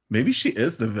villain. Maybe she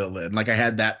is the villain. Like I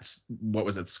had that, what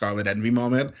was it, Scarlet Envy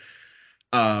moment.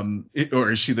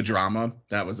 Or is she the drama?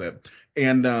 That was it.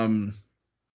 And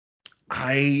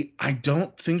I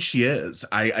don't think she is.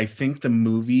 I think the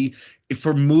movie,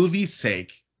 for movie's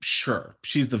sake, sure,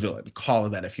 she's the villain. Call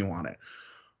it that if you want it.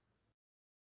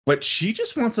 But she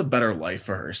just wants a better life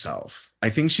for herself.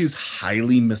 I think she's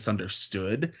highly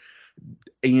misunderstood.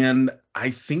 And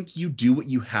I think you do what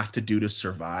you have to do to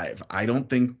survive. I don't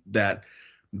think that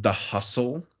the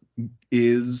hustle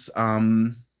is a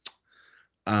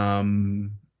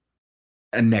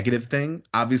negative thing.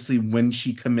 Obviously, when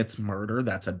she commits murder,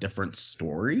 that's a different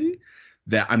story.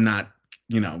 That I'm not,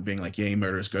 being like, yay,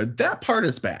 murder is good. That part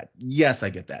is bad. Yes, I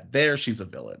get that. There, she's a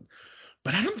villain.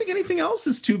 But I don't think anything else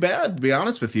is too bad, to be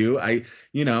honest with you.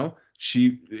 You know,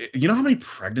 you know how many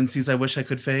pregnancies I wish I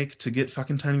could fake to get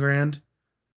fucking 10 grand?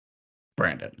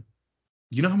 Brandon,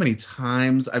 you know how many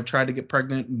times I've tried to get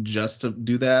pregnant just to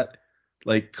do that?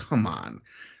 Like, come on.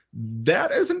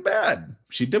 That isn't bad.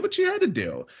 She did what she had to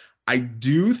do. I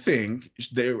do think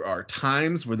there are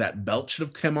times where that belt should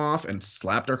have come off and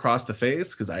slapped her across the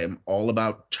face, because I am all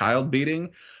about child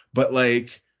beating. But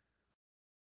like,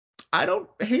 I don't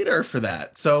hate her for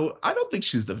that. So I don't think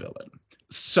she's the villain.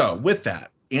 So with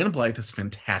that, Anna Blythe is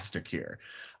fantastic here.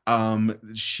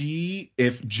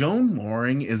 If Joan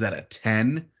Loring is at a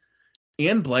 10,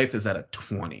 Anne Blythe is at a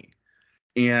 20.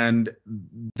 And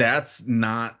that's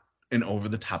not an over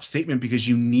the top statement, because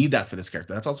you need that for this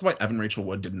character. That's also why Evan Rachel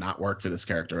Wood did not work for this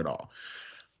character at all.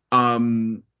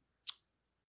 Um,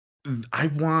 I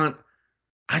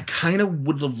kind of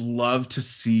would have loved to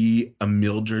see a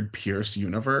Mildred Pierce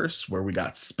universe where we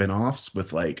got spin-offs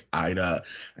with like Ida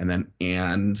and then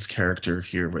Anne's character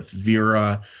here with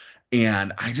Vera.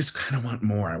 And I just kind of want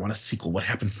more. I want a sequel. What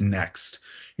happens next?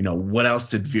 You know, what else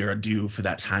did Vera do for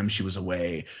that time she was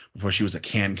away before she was a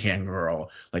can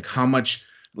girl? Like how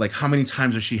many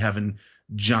times is she having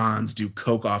Johns do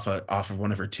coke off of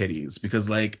one of her titties? Because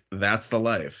like that's the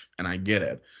life, and I get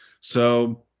it.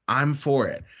 So I'm for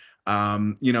it.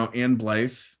 You know, Anne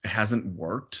Blythe hasn't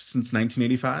worked since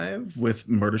 1985 with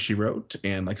Murder, She Wrote,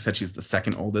 and like I said, she's the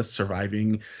second oldest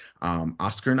surviving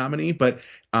Oscar nominee. But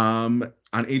on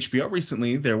HBO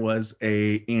recently, there was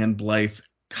a Anne Blythe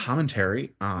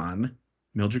commentary on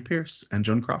Mildred Pierce and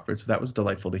Joan Crawford, so that was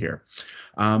delightful to hear.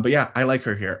 But yeah, I like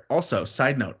her here. Also,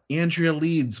 side note, Andrea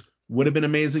Leeds would have been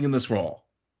amazing in this role.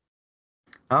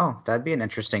 Oh, that'd be an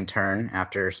interesting turn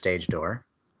after Stage Door.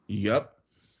 Yep.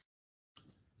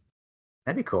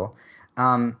 That'd be cool.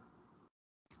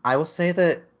 I will say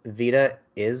that Vita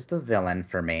is the villain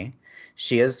for me.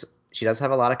 She does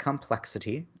have a lot of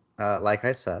complexity, like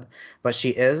I said, but she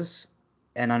is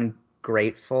an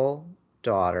ungrateful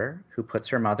daughter who puts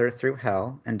her mother through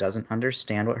hell and doesn't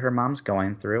understand what her mom's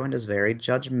going through and is very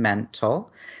judgmental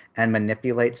and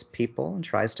manipulates people and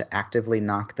tries to actively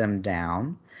knock them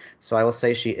down. So I will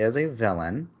say she is a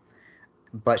villain,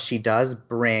 but she does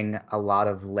bring a lot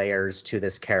of layers to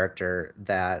this character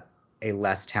that a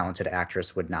less talented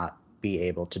actress would not be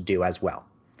able to do as well.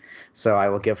 So I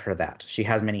will give her that. She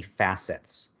has many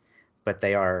facets, but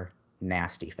they are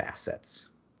nasty facets.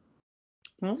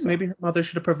 Well, maybe her mother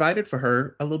should have provided for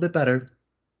her a little bit better.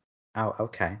 Oh,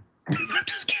 okay. I'm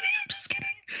just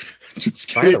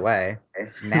kidding. By the way,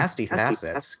 Nasty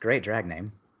Facets, great drag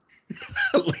name.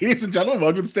 Ladies and gentlemen,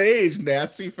 welcome to the stage.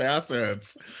 Nasty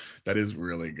Facets. That is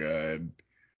really good.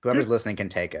 Whoever's listening can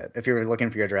take it. If you're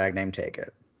looking for your drag name, take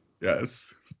it.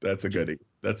 Yes, that's a goodie.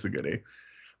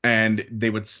 And they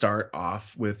would start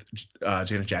off with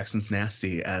Janet Jackson's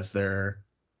Nasty as their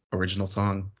original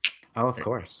song. Oh, of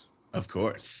course. Of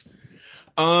course.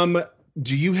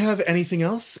 Do you have anything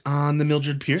else on the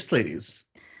Mildred Pierce ladies?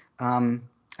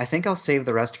 I think I'll save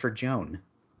the rest for Joan.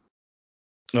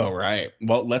 All right.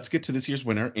 Well, let's get to this year's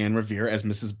winner, Anne Revere as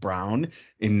Mrs. Brown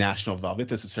in National Velvet.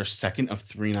 This is her second of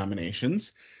 3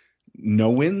 nominations.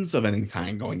 No wins of any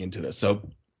kind going into this. So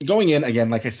going in, again,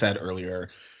 like I said earlier,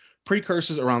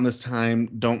 precursors around this time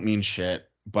don't mean shit,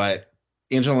 but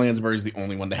Angela Lansbury is the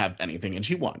only one to have anything, and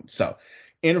she won. So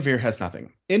Anne Revere has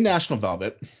nothing. In National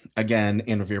Velvet, again,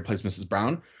 Anne Revere plays Mrs.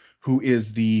 Brown, who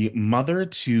is the mother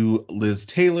to Liz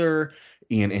Taylor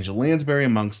and Angela Lansbury,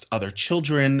 amongst other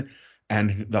children,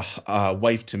 and the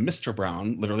wife to Mr.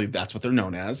 Brown. Literally, that's what they're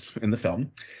known as in the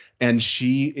film. And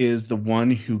she is the one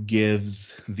who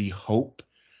gives the hope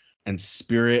and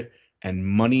spirit and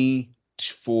money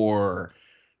for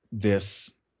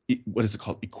this, what is it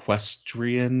called?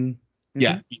 Equestrian? Mm-hmm.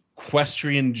 Yeah,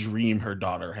 equestrian dream her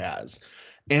daughter has.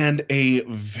 And a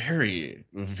very,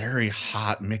 very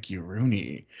hot Mickey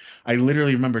Rooney. I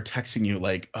literally remember texting you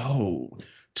like, oh,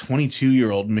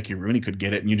 22-year-old Mickey Rooney could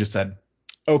get it. And you just said,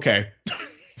 okay.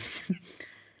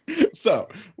 So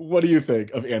what do you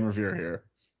think of Anne Revere here?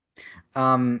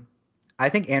 I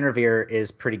think Anne Revere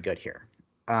is pretty good here.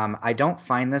 I don't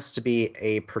find this to be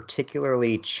a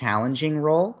particularly challenging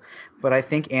role, but I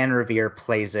think Anne Revere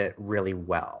plays it really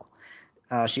well.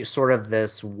 She's sort of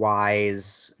this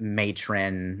wise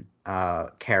matron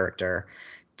character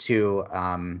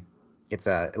to it's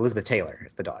Elizabeth Taylor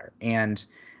is the daughter, and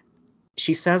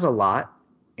she says a lot.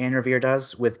 Anne Revere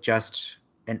does with just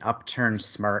an upturned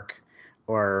smirk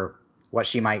or what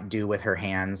she might do with her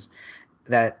hands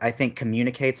that I think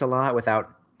communicates a lot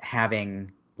without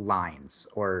having lines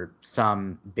or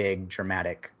some big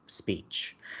dramatic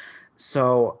speech.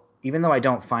 So even though I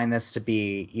don't find this to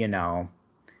be,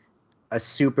 a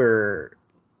super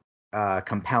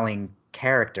compelling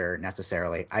character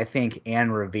necessarily. I think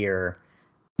Anne Revere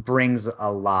brings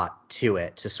a lot to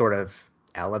it to sort of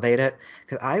elevate it,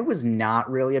 because I was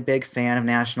not really a big fan of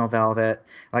National Velvet.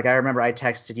 Like, I remember I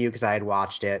texted you because I had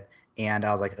watched it and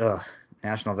I was like, ugh,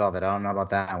 National Velvet, I don't know about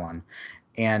that one.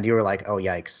 And you were like, oh,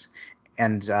 yikes.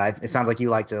 And it sounds like you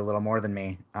liked it a little more than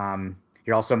me.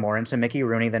 You're also more into Mickey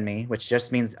Rooney than me, which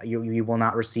just means you will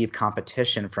not receive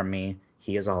competition from me.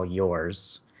 He is all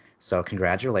yours. So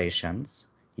congratulations.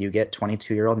 You get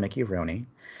 22-year-old Mickey Rooney.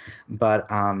 But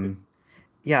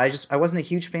yeah, I wasn't a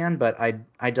huge fan, but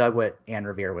I dug what Anne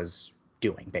Revere was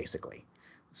doing, basically.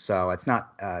 So it's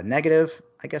not negative.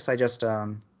 I guess I just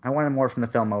I wanted more from the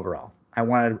film overall. I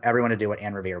wanted everyone to do what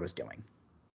Anne Revere was doing.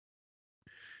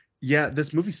 Yeah,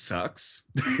 this movie sucks.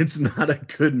 It's not a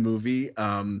good movie.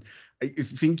 I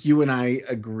think you and I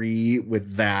agree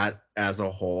with that as a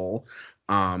whole.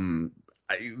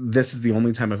 This is the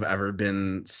only time I've ever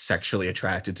been sexually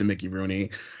attracted to Mickey Rooney.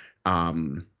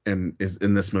 And is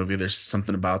in this movie, there's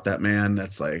something about that man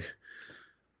that's like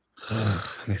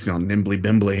makes me all nimbly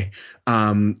bimbly.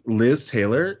 Liz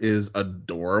Taylor is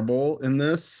adorable in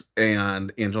this,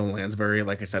 and Angela Lansbury,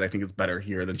 like I said, I think is better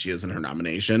here than she is in her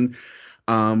nomination.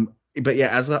 But yeah,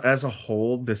 as a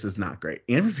whole, this is not great.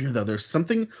 Anne Revere, though, there's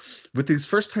something with these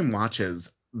first time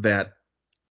watches that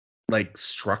like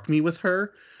struck me with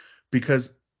her,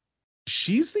 because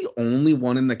she's the only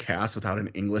one in the cast without an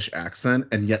English accent,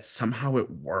 and yet somehow it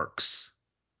works.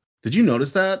 Did you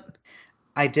notice that?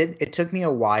 I did. It took me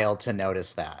a while to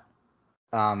notice that,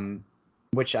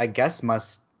 which I guess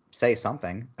must say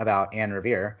something about Anne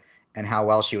Revere and how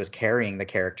well she was carrying the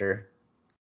character,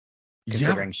 Yeah,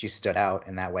 considering she stood out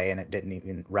in that way and it didn't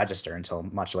even register until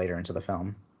much later into the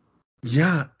film.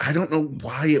 yeah. I don't know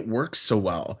why it works so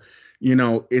well. You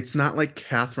know, it's not like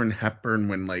Katharine Hepburn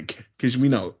when like, because we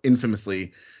know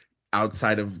infamously,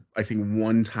 outside of I think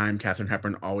one time, Katharine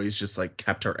Hepburn always just like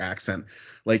kept her accent.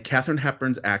 Like Katharine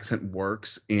Hepburn's accent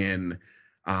works in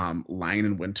Lion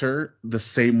in Winter the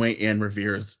same way Anne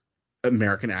Revere's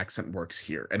American accent works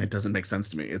here, and it doesn't make sense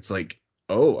to me. It's like,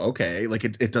 oh, okay, like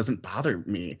it doesn't bother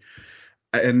me,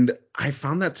 and I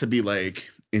found that to be like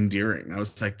endearing. I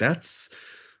was like, that's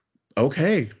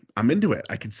okay. I'm into it.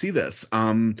 I could see this.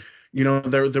 You know,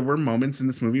 there were moments in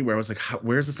this movie where I was like,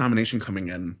 where's this nomination coming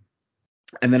in?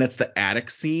 And then it's the attic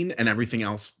scene and everything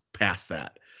else past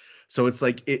that. So it's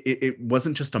like it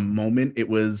wasn't just a moment, it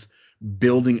was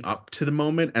building up to the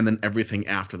moment and then everything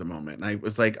after the moment. And I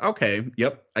was like, okay,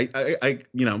 yep, I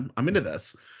you know, I'm into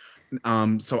this.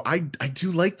 So I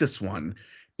do like this one.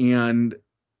 And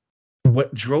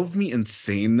what drove me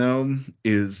insane though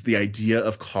is the idea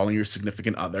of calling your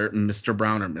significant other Mr.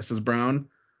 Brown or Mrs. Brown.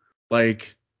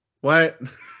 Like, what?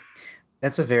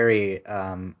 That's a very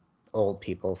old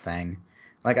people thing.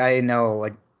 Like, I know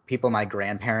like people my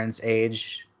grandparents'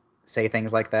 age say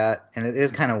things like that, and it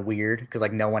is kind of weird because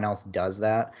like no one else does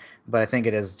that. But I think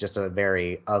it is just a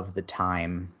very of the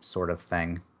time sort of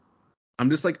thing. I'm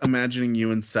just like imagining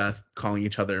you and Seth calling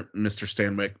each other Mr.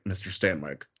 Stanwyck, Mr.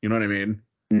 Stanwyck. You know what I mean?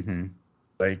 Hmm.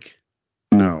 Like,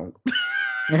 no.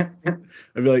 I'd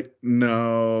be like,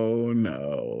 no,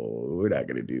 we're not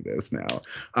gonna do this now.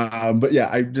 But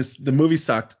yeah, the movie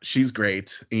sucked. She's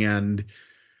great, and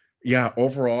yeah,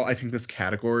 overall, I think this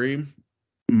category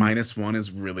 -1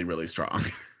 is really, really strong.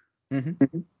 Hmm.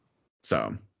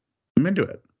 So I'm into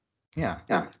it. Yeah.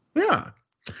 Yeah.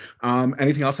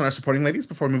 Anything else on our supporting ladies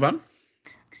before we move on?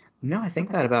 No, I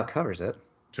think that about covers it.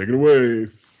 Take it away.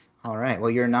 All right. Well,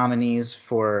 your nominees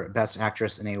for Best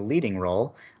Actress in a Leading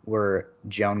Role were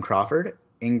Joan Crawford,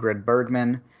 Ingrid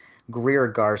Bergman, Greer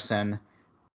Garson,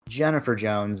 Jennifer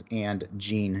Jones, and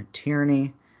Gene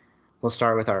Tierney. We'll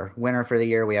start with our winner for the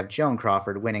year. We have Joan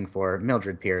Crawford winning for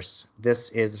Mildred Pierce.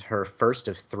 This is her first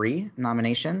of 3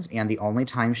 nominations and the only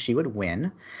time she would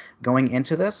win. Going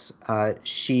into this,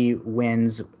 she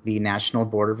wins the National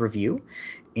Board of Review,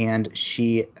 and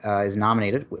she is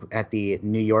nominated at the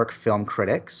New York Film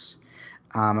Critics,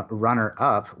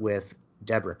 runner-up with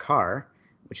Deborah Kerr,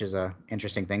 which is an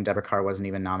interesting thing. Deborah Kerr wasn't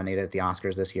even nominated at the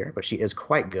Oscars this year, but she is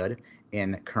quite good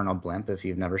in Colonel Blimp if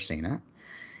you've never seen it.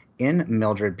 In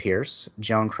Mildred Pierce,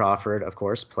 Joan Crawford, of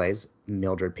course, plays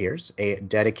Mildred Pierce, a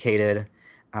dedicated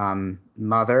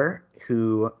mother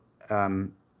who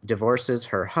divorces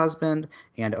her husband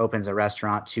and opens a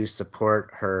restaurant to support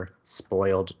her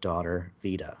spoiled daughter,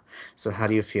 Vida. So how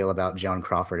do you feel about Joan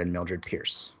Crawford and Mildred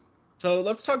Pierce? So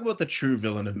let's talk about the true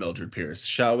villain of Mildred Pierce,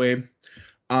 shall we?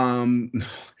 Um,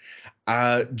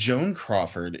 Joan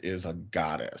Crawford is a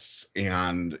goddess,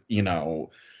 and you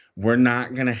know, we're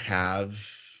not gonna have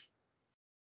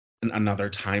another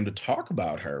time to talk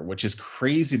about her, which is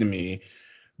crazy to me.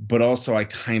 But also, I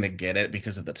kind of get it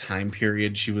because of the time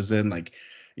period she was in. Like,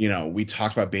 we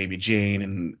talked about Baby Jane,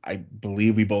 and I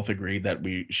believe we both agreed that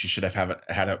she should have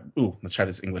had a. Ooh, let's try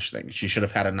this English thing. She should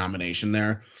have had a nomination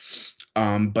there.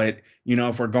 But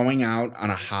if we're going out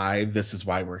on a high, this is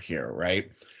why we're here,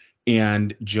 right?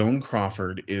 And Joan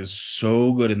Crawford is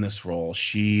so good in this role.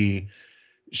 She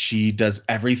does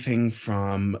everything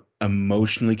from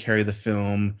emotionally carry the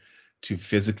film to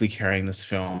physically carrying this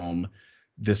film.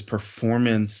 This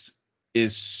performance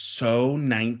is so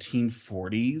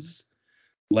 1940s.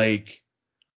 Like,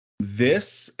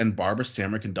 this and Barbara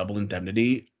Stanwyck in Double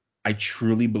Indemnity, I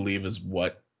truly believe is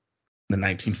what the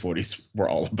 1940s were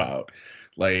all about,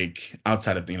 like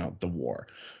outside of the war.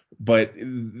 But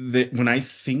when I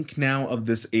think now of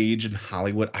this age in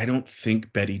Hollywood, I don't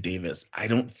think Betty Davis, I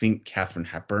don't think Katharine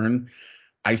Hepburn.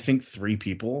 I think three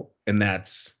people, and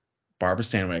that's Barbara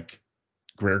Stanwyck,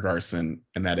 Greer Garson,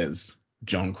 and that is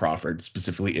Joan Crawford,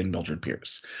 specifically in Mildred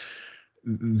Pierce.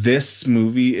 This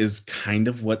movie is kind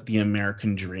of what the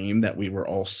American dream that we were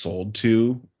all sold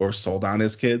to or sold on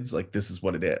as kids. Like, this is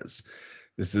what it is.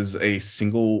 This is a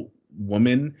single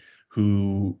woman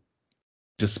who,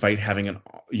 despite having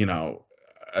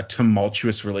a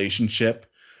tumultuous relationship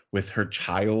with her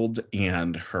child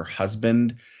and her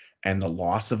husband and the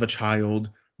loss of a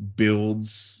child,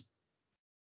 builds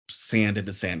sand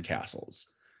into sand castles.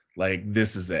 Like,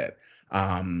 this is it.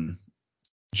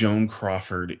 Joan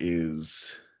Crawford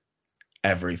is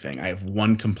everything. I have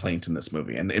one complaint in this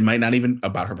movie, and it might not even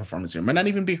about her performance here. It might not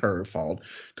even be her fault.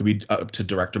 Could be up to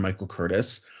director Michael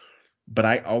Curtis. But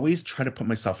I always try to put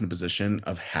myself in a position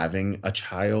of having a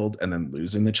child and then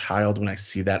losing the child when I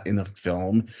see that in the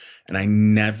film. And I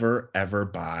never, ever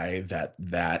buy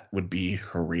that would be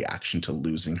her reaction to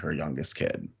losing her youngest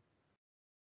kid.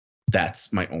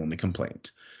 That's my only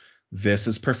complaint. This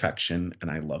is perfection, and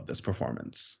I love this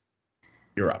performance.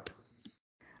 You're up.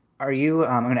 Are you,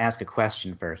 I'm going to ask a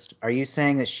question first. Are you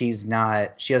saying that she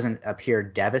doesn't appear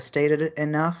devastated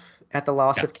enough at the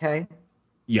loss of Kay?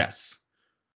 Yes.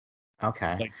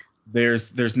 Okay. Like,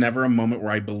 there's never a moment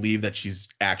where I believe that she's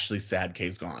actually sad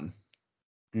Kay's gone.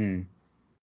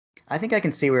 I think I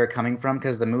can see where you're coming from,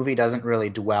 because the movie doesn't really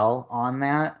dwell on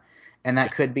that. And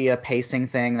that could be a pacing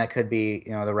thing. That could be,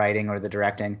 the writing or the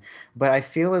directing. But I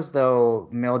feel as though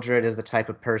Mildred is the type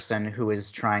of person who is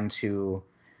trying to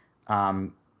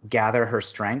gather her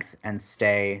strength and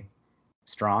stay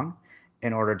strong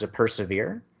in order to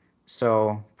persevere.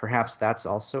 So perhaps that's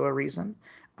also a reason.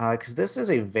 Because this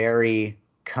is a very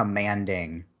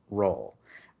commanding role.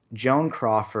 Joan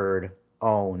Crawford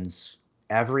owns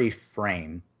every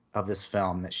frame of this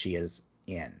film that she is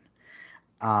in.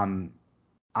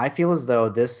 I feel as though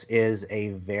this is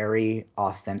a very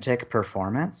authentic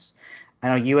performance. I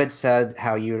know you had said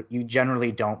how you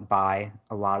generally don't buy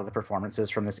a lot of the performances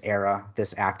from this era,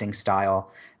 this acting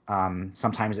style.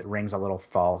 Sometimes it rings a little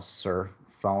false or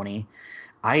phony.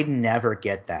 I never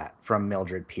get that from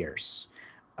Mildred Pierce.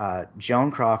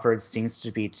 Joan Crawford seems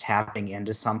to be tapping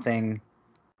into something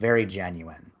very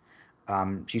genuine.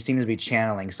 She seems to be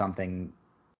channeling something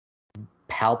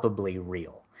palpably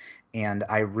real, and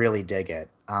I really dig it.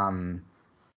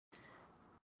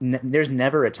 There's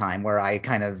never a time where I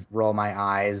kind of roll my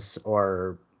eyes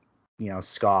or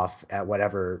scoff at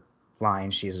whatever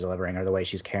line she's delivering or the way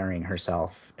she's carrying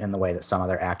herself, in the way that some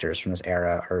other actors from this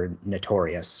era are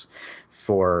notorious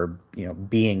for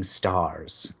being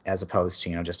stars as opposed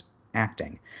to just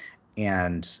acting.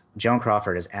 And Joan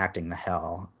Crawford is acting the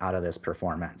hell out of this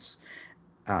performance.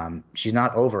 She's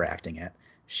not overacting it.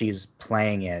 She's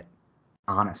playing it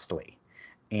honestly.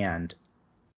 And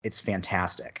it's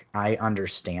fantastic. I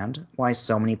understand why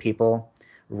so many people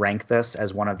rank this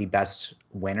as one of the best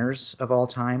winners of all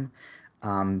time,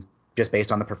 just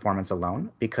based on the performance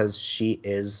alone, because she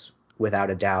is, without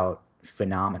a doubt,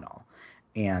 phenomenal.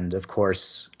 And, of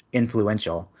course,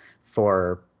 influential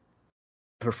for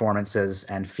performances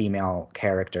and female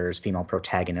characters, female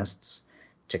protagonists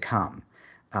to come,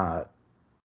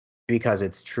 because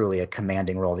it's truly a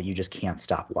commanding role that you just can't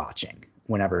stop watching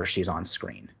whenever she's on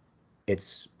screen.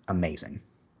 It's amazing.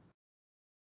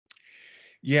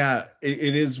 Yeah,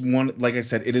 it is one, like I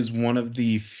said, it is one of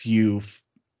the few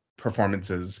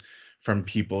performances from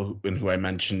people who I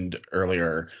mentioned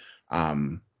earlier,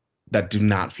 that do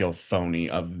not feel phony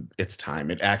of its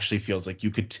time. It actually feels like you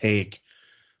could take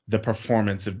the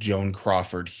performance of Joan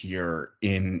Crawford here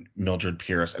in Mildred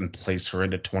Pierce and place her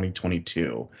into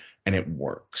 2022, and it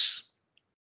works.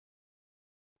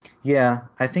 Yeah,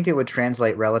 I think it would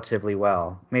translate relatively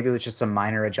well. Maybe with just some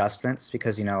minor adjustments,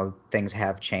 because things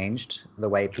have changed the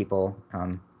way people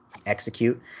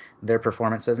execute their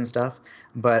performances and stuff.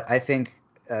 But I think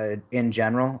in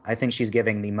general, I think she's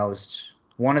giving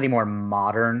one of the more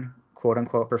modern quote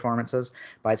unquote performances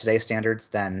by today's standards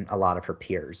than a lot of her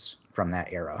peers from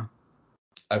that era.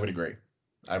 I would agree.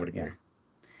 Yeah.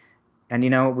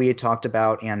 And, we had talked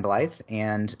about Anne Blythe,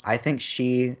 and I think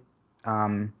she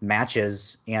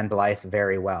matches Anne Blythe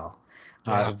very well.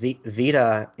 Yeah.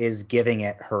 Vita is giving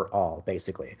it her all,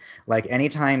 basically. Like,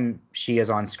 anytime she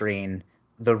is on screen,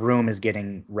 the room is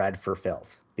getting read for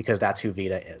filth, because that's who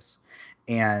Vita is.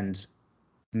 And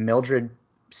Mildred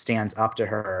stands up to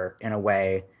her in a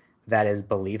way that is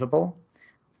believable,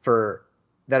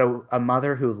 that a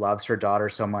mother who loves her daughter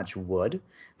so much would,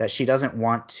 that she doesn't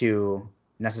want to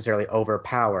necessarily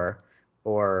overpower,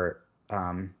 or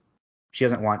she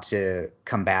doesn't want to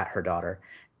combat her daughter,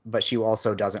 but she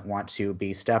also doesn't want to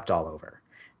be stepped all over.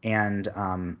 And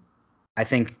I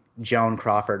think Joan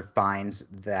Crawford finds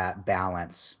that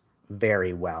balance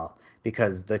very well,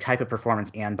 because the type of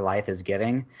performance Anne Blythe is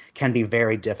giving can be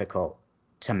very difficult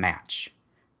to match,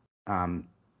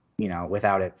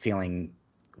 without it feeling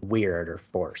weird or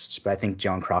forced. But I think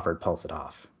Joan Crawford pulls it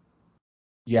off.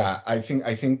 Yeah, I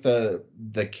think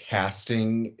the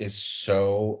casting is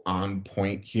so on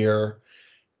point here.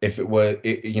 If it was,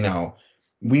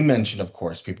 we mentioned, of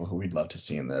course, people who we'd love to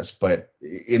see in this, but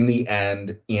in the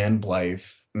end, Anne Blythe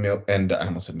and I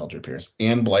almost said Mildred Pierce,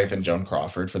 Anne Blythe and Joan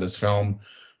Crawford for this film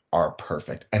are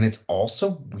perfect. And it's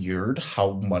also weird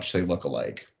how much they look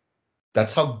alike.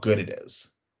 That's how good it is.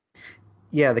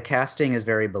 Yeah, the casting is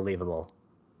very believable.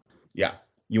 Yeah.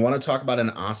 You want to talk about an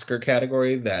Oscar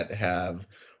category that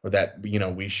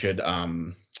we should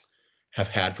have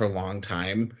had for a long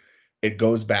time? It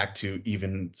goes back to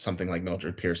even something like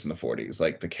Mildred Pierce in the 40s.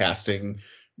 Like, the casting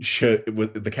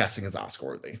is Oscar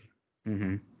worthy.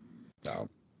 Mm-hmm. So.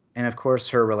 And of course,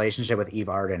 her relationship with Eve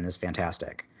Arden is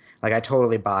fantastic. Like, I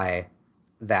totally buy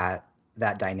that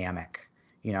dynamic.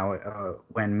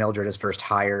 When Mildred is first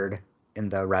hired in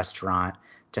the restaurant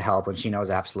to help, when she knows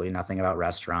absolutely nothing about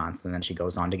restaurants, and then she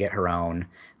goes on to get her own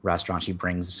restaurant. She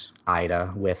brings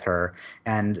Ida with her,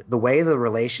 and the way the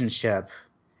relationship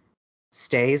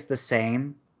stays the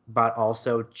same but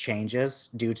also changes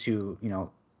due to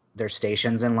their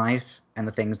stations in life and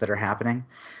the things that are happening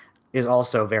is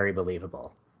also very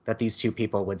believable, that these two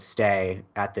people would stay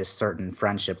at this certain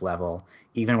friendship level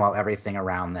even while everything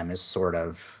around them is sort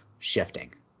of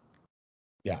shifting.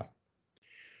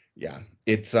 Yeah,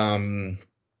 it's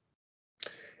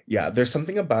there's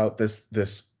something about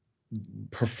this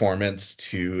performance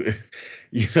to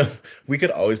we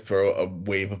could always throw a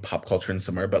wave of pop culture in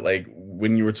somewhere, but like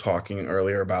when you were talking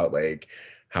earlier about like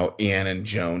how Anne and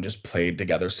Joan just played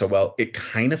together so well, it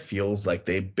kind of feels like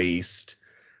they based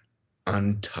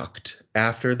Untucked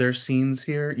after their scenes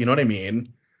here. You know what I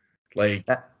mean? Like,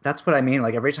 that's what I mean.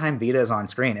 Like, every time Vita is on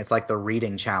screen, it's like the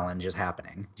reading challenge is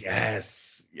happening.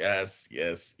 yes.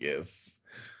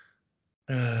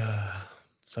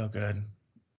 So good.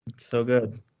 It's so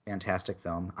good. Fantastic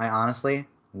film. I honestly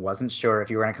wasn't sure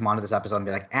if you were going to come onto this episode and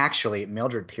be like, actually,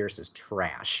 Mildred Pierce is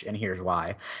trash, and here's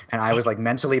why. And I was like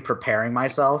mentally preparing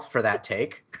myself for that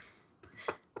take.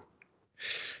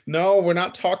 No, we're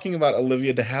not talking about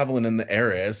Olivia de Havilland and the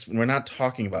Heiress. We're not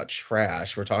talking about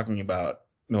trash. We're talking about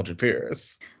Mildred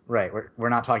Pierce. Right. We're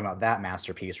not talking about that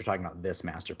masterpiece. We're talking about this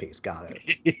masterpiece. Got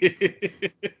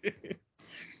it.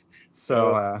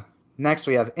 So next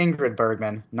we have Ingrid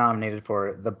Bergman, nominated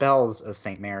for The Bells of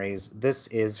St. Mary's. This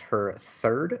is her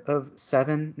third of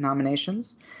 7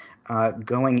 nominations.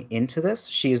 Going into this,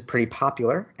 she's pretty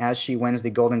popular as she wins the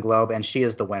Golden Globe, and she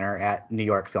is the winner at New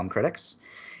York Film Critics.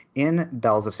 In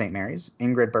Bells of St. Mary's,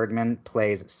 Ingrid Bergman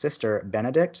plays Sister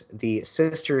Benedict, the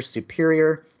sister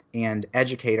superior and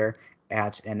educator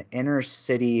at an inner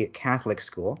city Catholic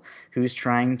school, who's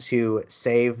trying to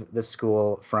save the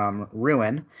school from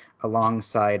ruin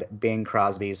alongside Bing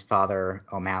Crosby's father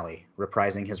O'Malley,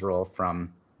 reprising his role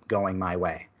from Going My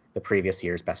Way, the previous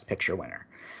year's Best Picture winner.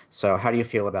 So how do you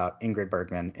feel about Ingrid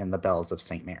Bergman in The Bells of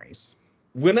St. Mary's?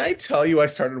 When I tell you I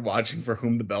started watching For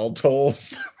Whom the Bell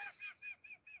Tolls...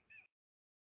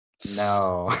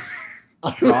 No.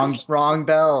 Wrong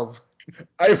bells.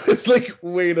 I was like,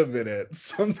 wait a minute,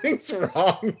 something's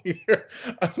wrong here.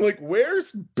 I'm like,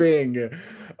 where's Bing?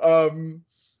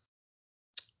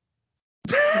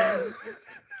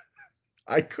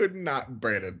 I could not,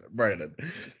 Brandon.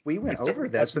 We went over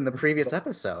this in the previous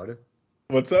episode.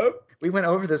 What's up? We went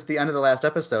over this at the end of the last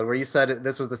episode where you said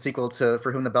this was the sequel to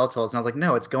For Whom the Bell Tolls, and I was like,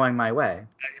 no, it's Going My Way.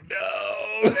 I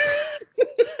know.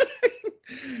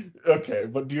 Okay,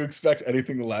 but do you expect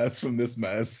anything less from this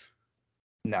mess?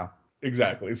 No.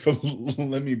 Exactly. So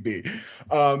let me be.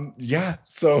 Yeah.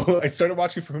 So I started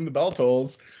watching For Whom the Bell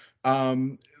Tolls.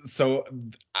 Um, so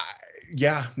I,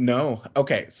 yeah, no.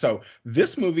 Okay. So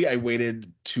this movie I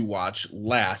waited to watch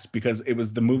last because it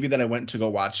was the movie that I went to go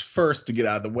watch first to get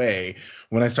out of the way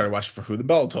when I started watching For Who the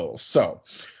Bell Tolls. So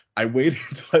I waited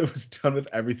until I was done with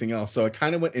everything else. So I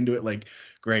kind of went into it like,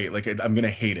 great, like I'm gonna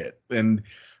hate it. And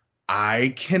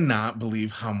I cannot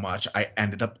believe how much I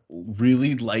ended up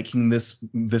really liking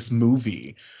this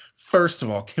movie. First of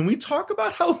all, can we talk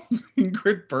about how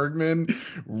Ingrid Bergman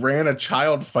ran a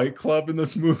child fight club in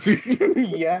this movie?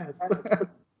 Yes.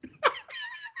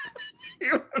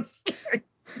 It was like,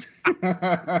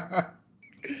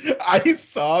 I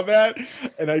saw that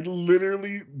and I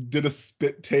literally did a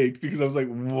spit take because I was like,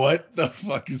 what the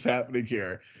fuck is happening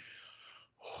here?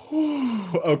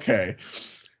 Okay.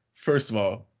 First of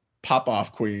all, pop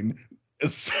off, queen.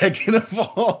 Second of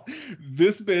all,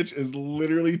 this bitch is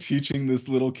literally teaching this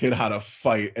little kid how to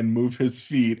fight and move his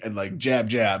feet and like jab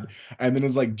jab, and then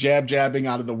is like jabbing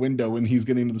out of the window when he's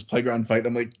getting into this playground fight.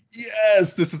 I'm like,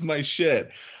 yes, this is my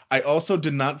shit. I also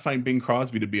did not find Bing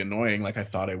Crosby to be annoying like I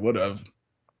thought I would have.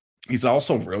 He's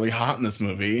also really hot in this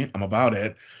movie. I'm about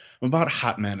it. I'm about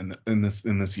hot men in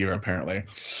this year apparently.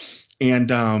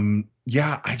 And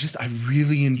yeah, I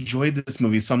really enjoyed this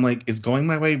movie. So I'm like, is Going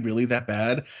My Way really that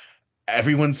bad?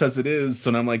 Everyone says it is,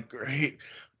 so I'm like, great.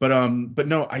 But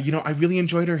no, I really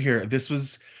enjoyed her here. This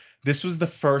was the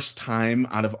first time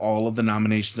out of all of the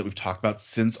nominations that we've talked about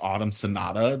since Autumn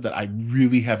Sonata that I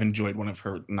really have enjoyed one of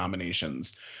her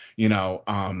nominations.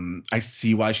 I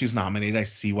see why she's nominated. I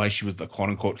see why she was the quote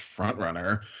unquote front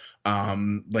runner.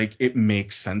 Like it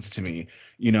makes sense to me.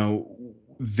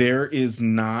 There is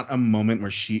not a moment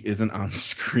where she isn't on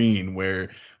screen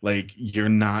where like you're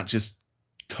not just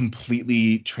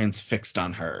completely transfixed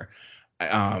on her.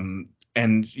 And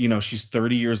she's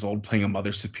 30 years old playing a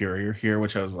mother superior here,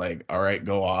 which I was like, all right,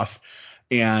 go off.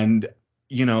 And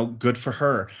good for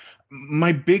her.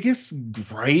 My biggest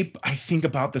gripe I think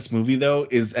about this movie though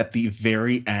is at the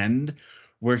very end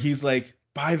where he's like,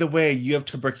 by the way, you have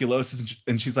tuberculosis,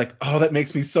 and she's like, oh, that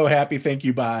makes me so happy, thank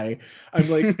you, bye. I'm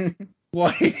like,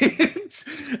 what?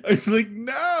 I'm like,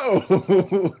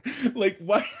 no. Like,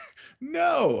 what?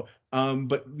 No.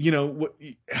 But what,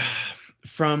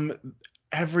 from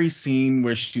every scene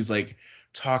where she's like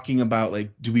talking about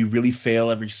like, do we really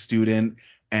fail every student?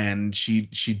 And she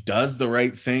does the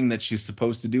right thing that she's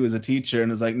supposed to do as a teacher,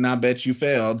 and is like, nah, bitch, you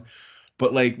failed.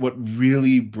 But like, what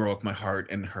really broke my heart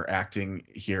in her acting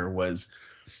here was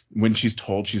when she's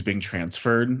told she's being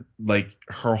transferred, like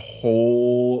her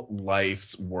whole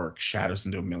life's work shatters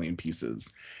into a million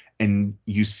pieces. And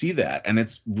you see that, and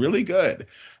it's really good.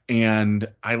 And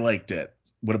I liked it.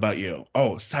 What about you?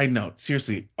 Oh, side note,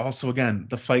 seriously, also again,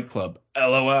 The Fight Club.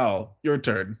 LOL. Your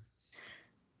turn.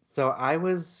 So I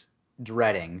was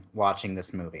dreading watching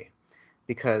this movie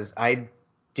because I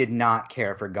did not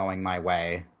care for Going My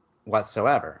Way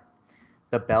whatsoever.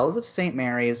 The Bells of St.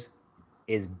 Mary's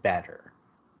is better.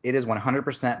 It is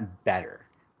 100% better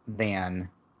than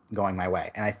Going My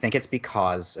Way. And I think it's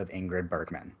because of Ingrid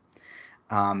Bergman.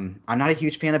 I'm not a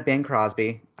huge fan of Bing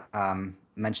Crosby.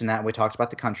 Mentioned that when we talked about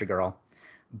The Country Girl.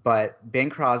 But Bing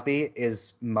Crosby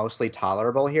is mostly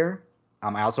tolerable here.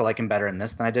 I also like him better in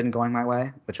this than I did in Going My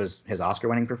Way, which was his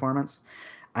Oscar-winning performance.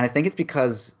 And I think it's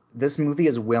because this movie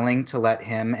is willing to let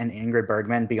him and Ingrid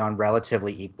Bergman be on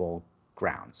relatively equal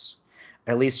grounds.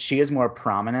 At least she is more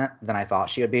prominent than I thought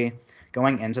she would be.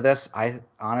 Going into this, I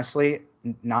honestly,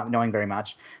 not knowing very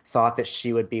much, thought that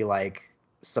she would be like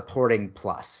supporting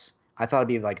plus. I thought it'd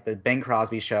be like the Bing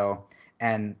Crosby show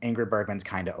and Ingrid Bergman's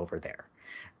kind of over there.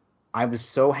 I was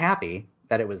so happy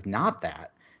that it was not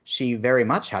that. She very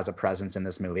much has a presence in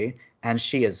this movie, and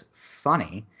she is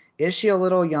funny. Is she a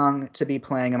little young to be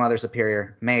playing a mother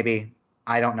superior? Maybe.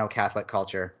 I don't know Catholic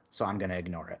culture, so I'm going to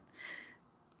ignore it.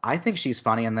 I think she's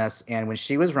funny in this, and when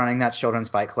she was running that children's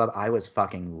fight club, I was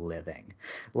fucking living.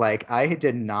 Like, I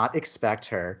did not expect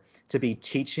her to be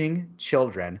teaching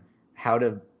children how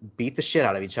to beat the shit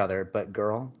out of each other, but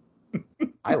girl,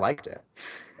 I liked it.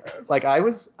 Like I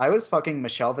was fucking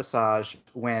Michelle Visage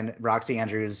when Roxy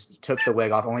Andrews took the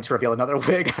wig off only to reveal another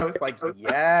wig. I was like,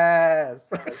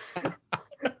 yes.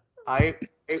 I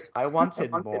I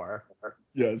wanted more.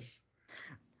 Yes.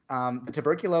 The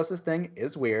tuberculosis thing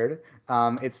is weird.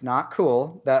 It's not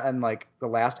cool that in like the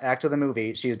last act of the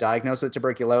movie, she's diagnosed with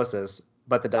tuberculosis,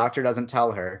 but the doctor doesn't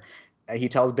tell her. He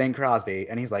tells Bing Crosby,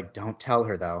 and he's like, "Don't tell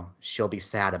her though. She'll be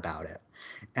sad about it."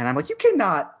 And I'm like, you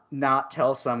cannot not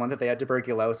tell someone that they had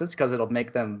tuberculosis because it'll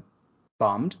make them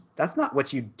bummed. That's not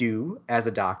what you do as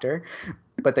a doctor.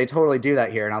 But they totally do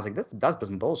that here, and I was like, this does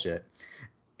some bullshit.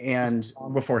 And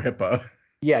Long before HIPAA.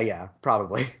 yeah,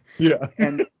 probably. Yeah.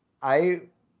 And I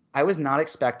I was not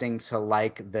expecting to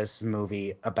like this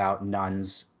movie about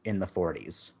nuns in the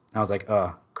 40s. I was like,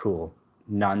 oh, cool.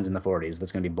 Nuns in the 40s.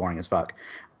 That's going to be boring as fuck.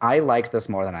 I liked this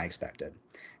more than I expected.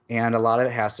 And a lot of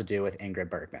it has to do with Ingrid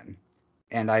Bergman.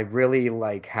 And I really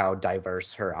like how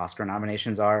diverse her Oscar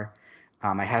nominations are.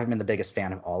 I haven't been the biggest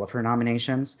fan of all of her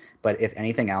nominations, but if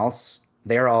anything else,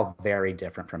 they're all very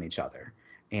different from each other.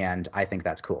 And I think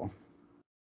that's cool.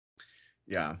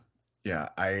 Yeah. Yeah.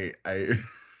 I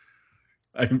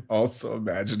I'm also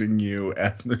imagining you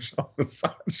as Michelle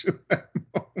Visage in that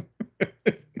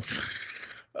moment.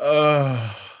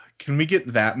 Uh, can we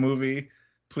get that movie,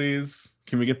 please?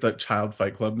 Can we get the Child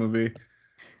Fight Club movie?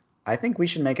 I think we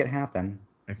should make it happen.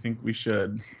 I think we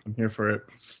should. I'm here for it.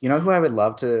 You know who I would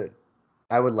love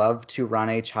to run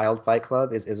a child fight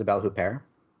club is Isabelle Huppert.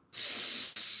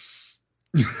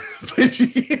 But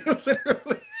you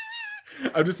literally,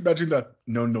 I'm just imagining the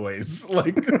no noise.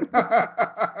 Like,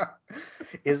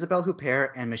 Isabelle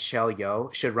Huppert and Michelle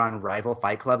Yeoh should run rival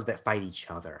fight clubs that fight each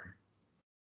other.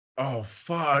 oh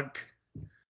fuck.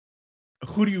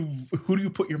 Who do you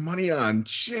put your money on?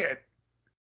 Shit.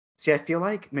 See, I feel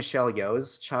like Michelle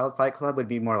Yeoh's child fight club would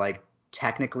be more like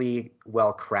technically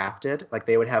well crafted. Like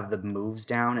they would have the moves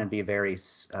down and be very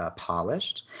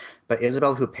polished. But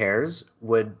Isabelle Huppert's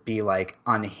would be like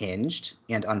unhinged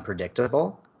and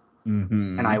unpredictable.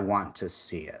 And I Mm-hmm. want to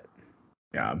see it.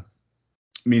 Yeah.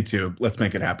 Me too. Let's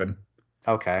make it happen.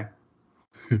 Okay.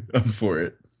 I'm for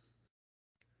it.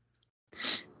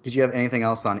 Did you have anything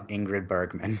else on Ingrid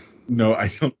Bergman? No, I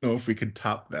don't know if we could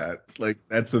top that. Like,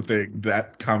 that's the thing.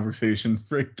 That conversation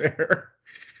right there.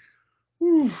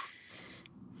 Whew.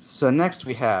 So next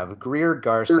we have Greer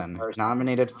Garson,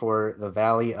 nominated for The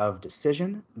Valley of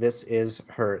Decision. This is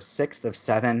her 6th of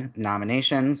 7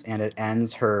 nominations, and it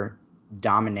ends her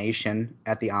domination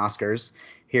at the Oscars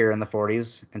here in the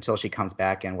 40s until she comes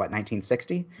back in,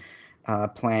 1960,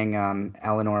 playing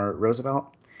Eleanor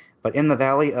Roosevelt. But in The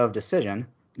Valley of Decision,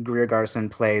 Greer Garson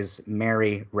plays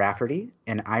Mary Rafferty,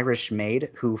 an Irish maid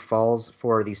who falls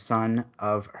for the son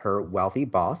of her wealthy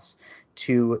boss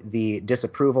to the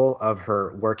disapproval of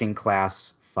her working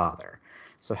class father.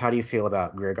 So how do you feel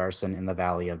about Greer Garson in The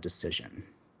Valley of Decision?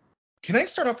 Can I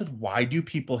start off with why do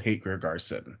people hate Greer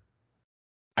Garson?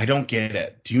 I don't get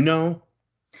it. Do you know?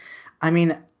 I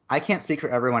mean, I can't speak for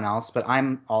everyone else, but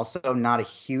I'm also not a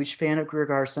huge fan of Greer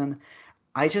Garson.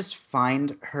 I just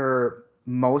find her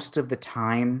most of the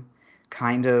time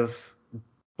kind of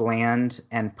bland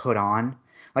and put on.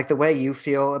 Like the way you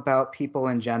feel about people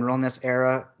in general in this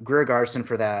era, Greer Garson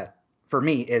for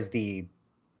me is the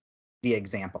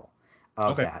example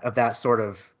Okay. of that sort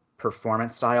of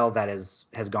performance style that has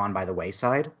gone by the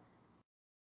wayside.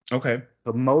 Okay.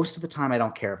 But most of the time I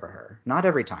don't care for her. Not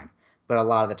every time, but a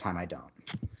lot of the time I don't.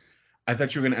 I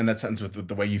thought you were going to end that sentence with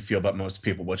the way you feel about most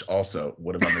people, which also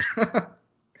would have understood.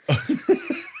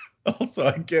 Also,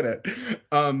 I get it.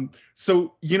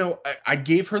 So, I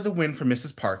gave her the win for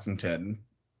Mrs. Parkington.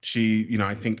 She,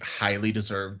 I think highly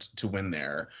deserved to win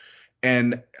there.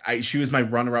 And she was my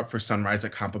runner-up for Sunrise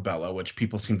at Campobello, which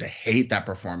people seem to hate that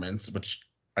performance, which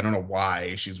I don't know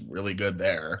why. She's really good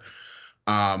there.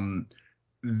 Um,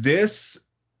 this,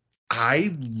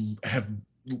 I have,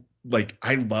 like,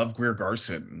 I love Greer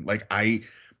Garson. Like, I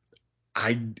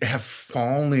have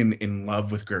fallen in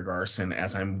love with Greer Garson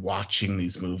as I'm watching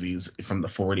these movies from the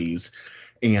 40s,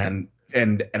 and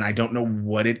I don't know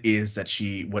what it is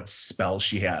what spell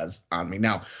she has on me.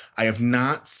 Now, I have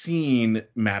not seen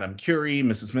Madame Curie,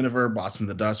 Mrs. Miniver, Blossom in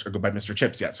the Dust, or Goodbye Mr.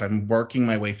 Chips yet, so I'm working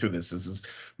my way through this. This is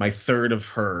my third of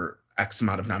her X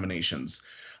amount of nominations.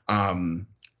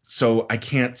 So I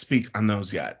can't speak on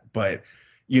those yet, but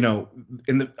in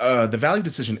the Valley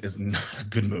Decision is not a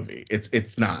good movie.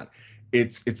 It's not.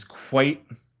 It's quite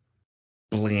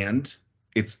bland.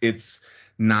 It's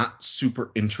not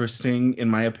super interesting in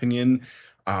my opinion.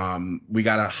 We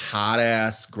got a hot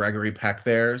ass Gregory Peck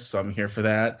there, so I'm here for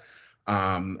that.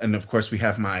 And of course we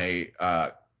have my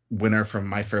winner from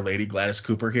My Fair Lady, Gladys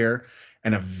Cooper here,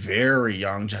 and a very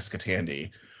young Jessica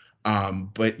Tandy.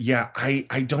 But yeah,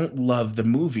 I don't love the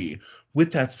movie.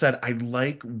 With that said, I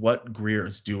like what Greer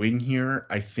is doing here.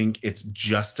 I think it's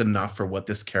just enough for what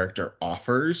this character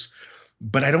offers,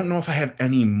 but I don't know if I have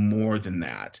any more than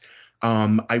that.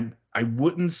 I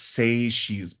wouldn't say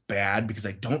she's bad because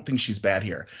I don't think she's bad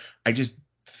here. I just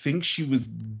think she was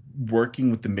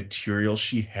working with the material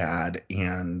she had,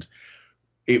 and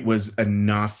it was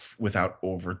enough without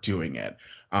overdoing it.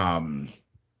 I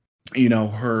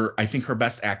think her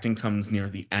best acting comes near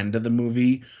the end of the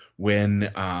movie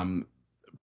when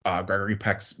Gregory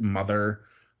Peck's mother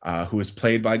who is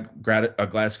played by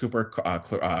Gladys Cooper,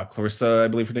 Clarissa, I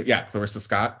believe her name. Yeah, Clarissa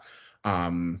Scott,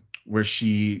 where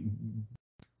she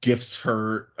gifts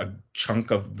her a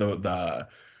chunk of the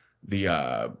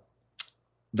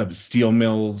steel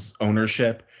mill's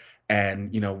ownership,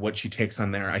 and what she takes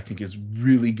on there I think is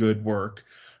really good work.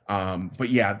 But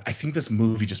yeah, I think this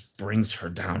movie just brings her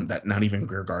down that not even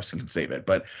Greer Garson can save it.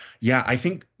 But yeah, I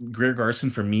think Greer Garson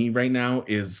for me right now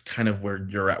is kind of where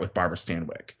you're at with Barbara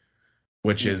Stanwyck,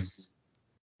 which is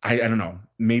I don't know,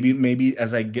 maybe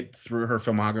as I get through her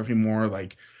filmography more,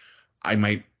 like I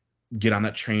might get on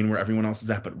that train where everyone else is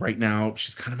at. But right now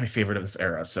she's kind of my favorite of this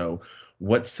era. So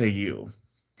what say you?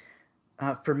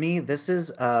 For me, this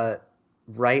is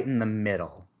right in the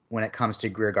middle when it comes to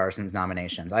Greer Garson's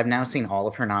nominations. I've now seen all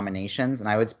of her nominations, and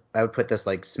I would put this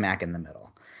like smack in the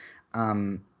middle.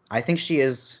 I think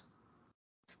she's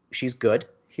good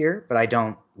here, but I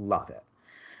don't love it.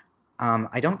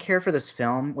 I don't care for this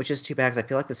film, which is too bad because I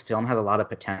feel like this film has a lot of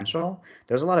potential.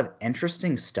 There's a lot of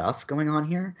interesting stuff going on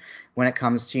here when it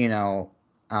comes to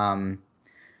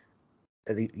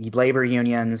the labor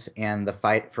unions and the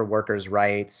fight for workers'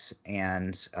 rights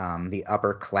and the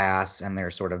upper class and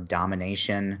their sort of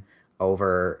domination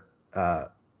over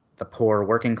the poor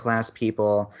working class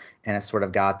people. And it's sort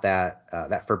of got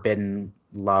that forbidden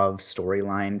love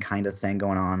storyline kind of thing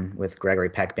going on with Gregory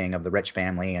Peck being of the rich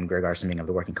family and Greer Garson being of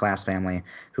the working class family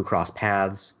who cross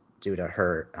paths due to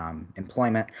her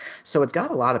employment. So it's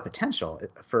got a lot of potential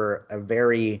for a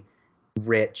very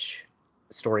rich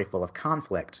story full of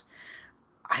conflict.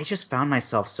 I just found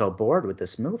myself so bored with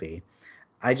this movie.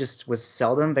 I just was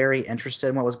seldom very interested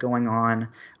in what was going on.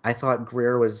 I thought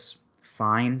Greer was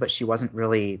fine, but she wasn't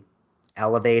really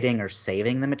elevating or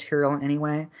saving the material in any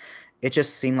way. It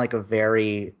just seemed like a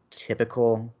very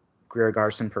typical Greer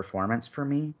Garson performance for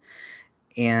me.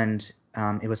 And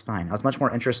it was fine. I was much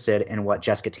more interested in what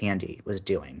Jessica Tandy was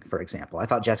doing, for example. I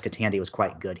thought Jessica Tandy was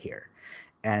quite good here.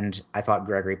 And I thought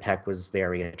Gregory Peck was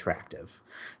very attractive.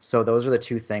 So those are the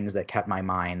two things that kept my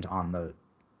eyes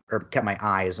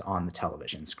on the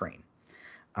television screen.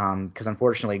 Because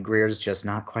unfortunately, Greer's just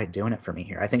not quite doing it for me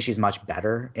here. I think she's much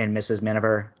better in Mrs.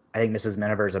 Miniver. I think Mrs.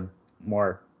 Miniver is a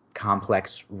more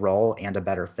complex role and a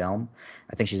better film.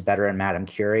 I think she's better in Madame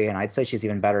Curie, and I'd say she's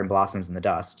even better in Blossoms in the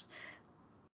Dust.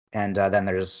 And then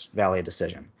there's Valley of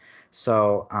Decision.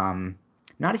 So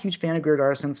not a huge fan of Greer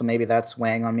Garson, so maybe that's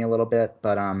weighing on me a little bit.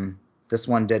 But this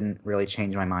one didn't really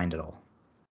change my mind at all.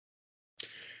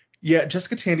 Yeah,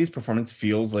 Jessica Tandy's performance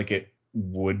feels like it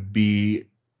would be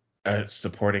a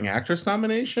supporting actress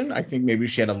nomination. I think maybe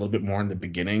she had a little bit more in the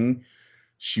beginning.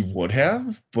 She would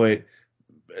have, but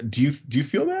do you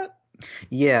feel that?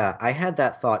 Yeah, I had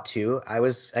that thought too. I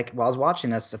was while I was watching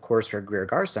this, of course, for Greer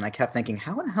Garson, I kept thinking,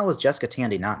 how in the hell is Jessica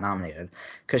Tandy not nominated?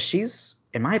 Because she's,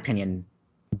 in my opinion,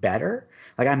 better.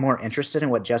 Like, I'm more interested in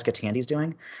what Jessica Tandy's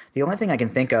doing. The only thing I can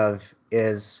think of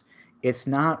is it's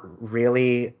not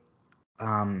really,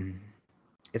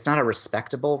 it's not a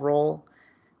respectable role.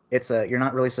 You're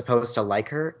not really supposed to like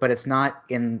her, but it's not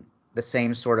in the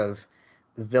same sort of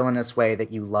villainous way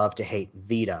that you love to hate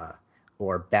Vita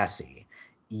or Bessie.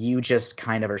 You just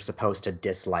kind of are supposed to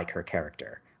dislike her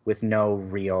character with no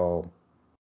real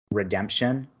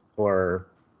redemption or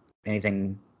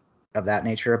anything of that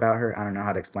nature about her. I don't know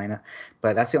how to explain it,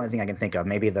 but that's the only thing I can think of.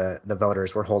 Maybe the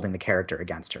voters were holding the character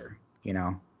against her,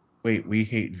 Wait, we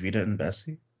hate Vita and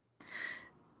Bessie?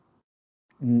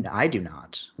 I do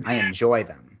not. I enjoy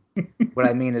them. What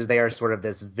I mean is they are sort of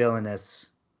this villainous,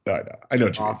 No, I know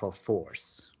what you mean. awful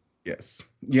force. Yes.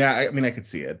 Yeah, I mean, I could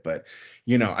see it, but,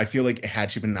 I feel like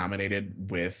had she been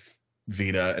nominated with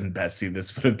Vita and Bessie,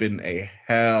 this would have been a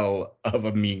hell of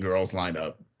a Mean Girls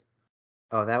lineup.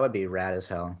 Oh, that would be rad as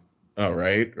hell. Oh,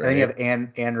 right. I think you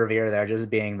have Anne Revere there just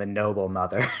being the noble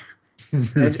mother. and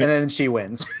then she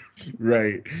wins.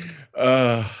 Right.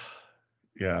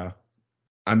 Yeah.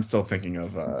 I'm still thinking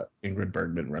of Ingrid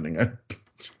Bergman running a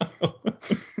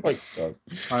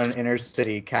on an inner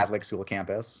city Catholic school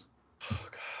campus. Oh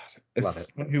God. As Love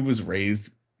it. someone who was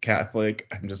raised Catholic,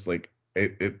 I'm just like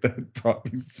it that brought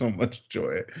me so much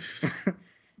joy.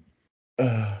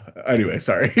 Anyway,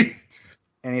 sorry.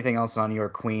 Anything else on your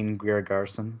Queen Greer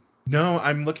Garson? No,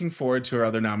 I'm looking forward to her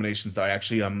other nominations though. I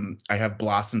actually I have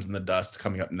Blossoms in the Dust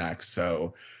coming up next,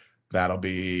 so that'll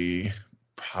be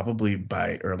probably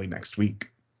by early next week.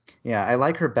 Yeah, I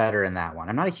like her better in that one.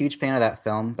 I'm not a huge fan of that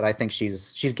film, but I think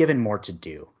she's given more to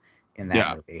do in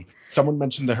that movie. Someone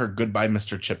mentioned that her Goodbye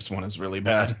Mr. Chips one is really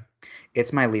bad.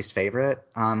 It's my least favorite.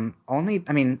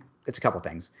 It's a couple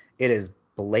things. It is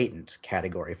blatant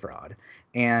category fraud,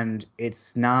 and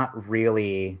it's not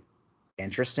really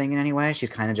interesting in any way.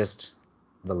 She's kind of just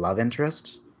the love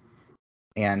interest.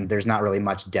 and there's not really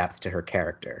much depth to her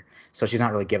character. So she's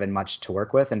not really given much to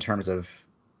work with in terms of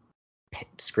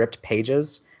script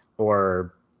pages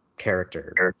or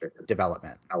character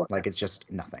development. Like, it's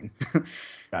just nothing.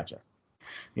 Gotcha.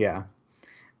 Yeah.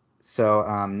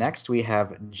 So next we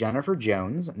have Jennifer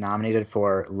Jones, nominated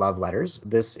for Love Letters.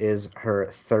 This is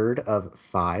her third of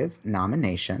 5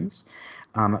 nominations.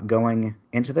 Going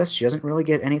into this, she doesn't really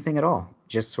get anything at all,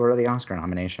 just sort of the Oscar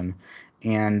nomination.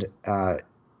 And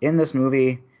in this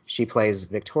movie, she plays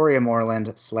Victoria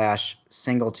Moreland /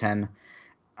 Singleton,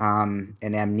 an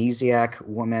amnesiac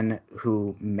woman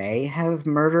who may have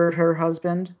murdered her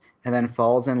husband and then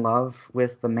falls in love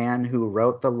with the man who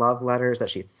wrote the love letters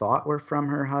that she thought were from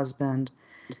her husband.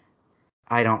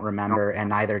 I don't remember, and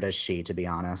neither does she, to be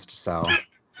honest. So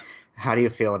how do you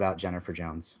feel about Jennifer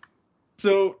Jones?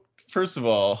 So, first of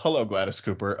all, hello, Gladys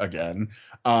Cooper again.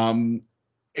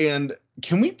 And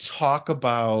can we talk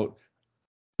about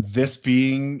this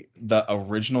being the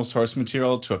original source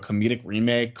material to a comedic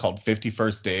remake called 50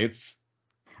 First Dates?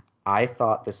 I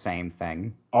thought the same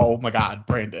thing. Oh my God,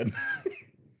 Brandon.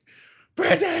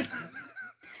 Brandon!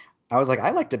 I was like,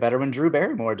 I liked it better when Drew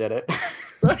Barrymore did it.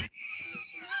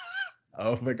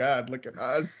 Oh my God, look at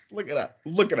us. Look at us.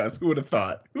 Look at us. Who would have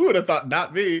thought? Who would have thought?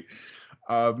 Not me.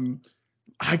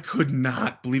 I could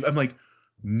not believe. I'm like,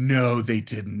 no, they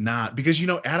did not. Because,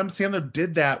 Adam Sandler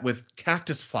did that with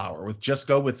Cactus Flower, with Just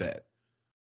Go With It.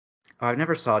 Oh, I've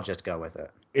never saw Just Go With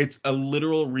It. It's a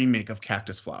literal remake of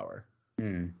Cactus Flower.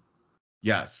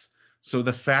 Yes. So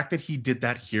the fact that he did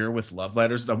that here with Love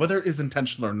Letters, now whether it is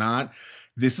intentional or not,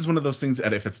 this is one of those things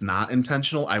that if it's not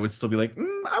intentional, I would still be like, I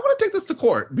want to take this to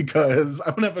court because I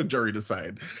want to have a jury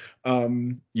decide.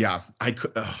 Yeah, I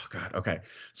could. Oh God. Okay.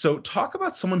 So talk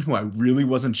about someone who I really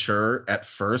wasn't sure at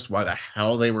first why the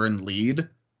hell they were in lead.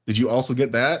 Did you also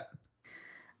get that?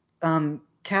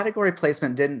 Category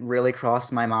placement didn't really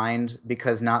cross my mind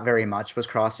because not very much was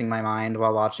crossing my mind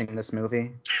while watching this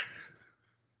movie.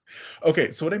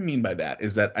 Okay, so what I mean by that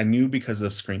is that I knew because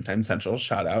of Screen Time Central,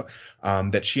 shout out,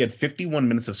 that she had 51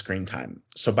 minutes of screen time.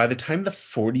 So by the time the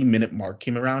 40-minute mark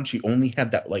came around, she only had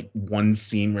that like one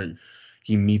scene where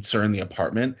he meets her in the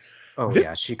apartment. Oh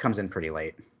yeah, she comes in pretty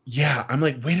late. Yeah, I'm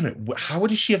like, wait a minute, how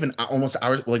would she have an almost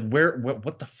hour? Like,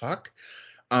 what the fuck?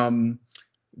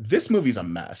 This movie's a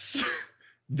mess.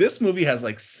 This movie has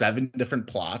like 7 different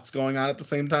plots going on at the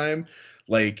same time.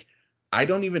 Like, I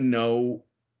don't even know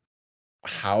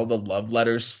how the love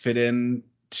letters fit in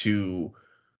to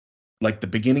like the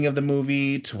beginning of the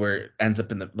movie to where it ends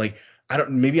up in the like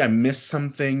maybe I missed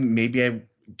something, maybe I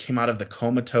came out of the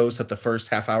comatose at the first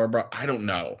half hour, bro. I don't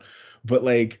know. But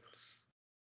like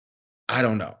I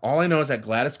don't know. All I know is that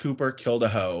Gladys Cooper killed a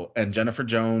hoe and Jennifer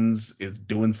Jones is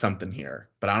doing something here,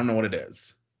 but I don't know what it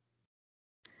is.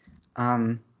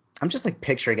 I'm just like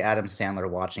picturing Adam Sandler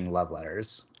watching Love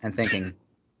Letters and thinking,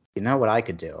 you know what I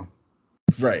could do?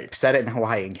 Right. Set it in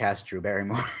Hawaii and cast Drew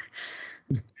Barrymore.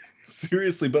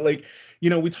 Seriously, but like,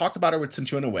 we talked about her with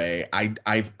Sent You in a Way. I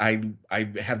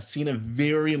have seen a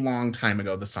very long time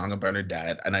ago the Song of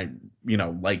Bernadette, and I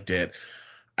liked it.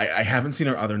 I haven't seen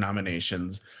her other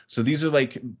nominations, so these are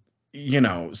like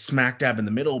smack dab in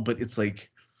the middle. But it's like,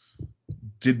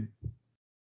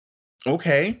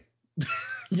 okay,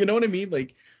 you know what I mean?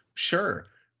 Like, sure,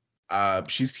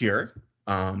 she's here.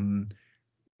 I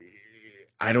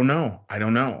don't know.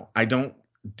 I don't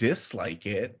dislike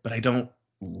it, but I don't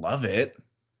love it.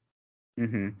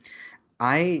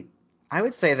 I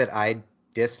would say that I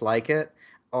dislike it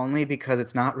only because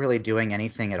it's not really doing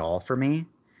anything at all for me.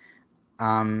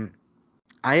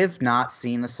 I have not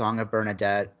seen the Song of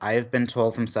Bernadette. I have been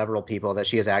told from several people that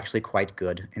she is actually quite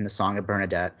good in the Song of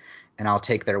Bernadette, and I'll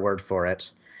take their word for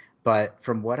it. But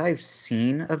from what I've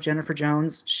seen of Jennifer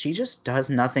Jones, she just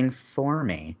does nothing for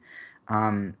me.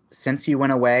 Since You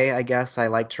Went Away, I guess I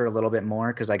liked her a little bit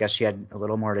more because I guess she had a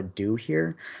little more to do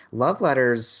here. Love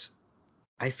Letters,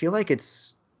 I feel like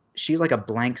she's like a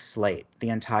blank slate the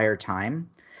entire time,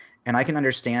 and I can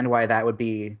understand why that would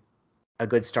be a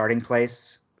good starting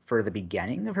place for the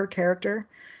beginning of her character,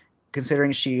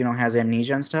 considering she has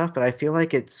amnesia and stuff. But I feel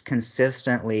like it's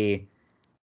consistently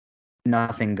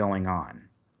nothing going on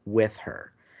with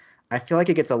her. I feel like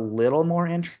it gets a little more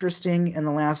interesting in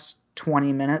the last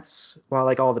 20 minutes while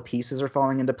like all the pieces are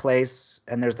falling into place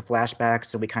and there's the flashbacks,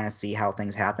 so we kind of see how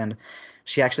things happened.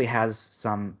 She actually has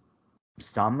some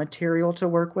material to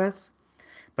work with,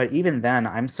 but even then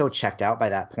I'm so checked out by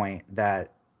that point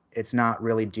that it's not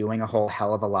really doing a whole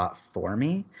hell of a lot for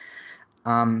me.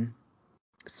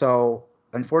 So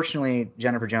unfortunately,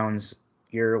 Jennifer Jones,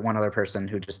 you're one other person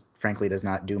who just frankly does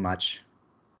not do much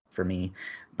for me.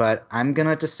 But I'm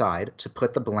gonna decide to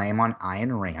put the blame on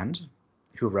Ayn Rand.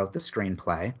 who wrote the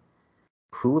screenplay.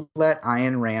 Who let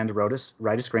Ayn Rand write a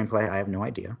screenplay? I have no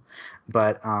idea,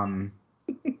 but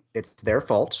it's their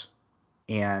fault.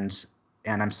 And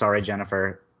I'm sorry,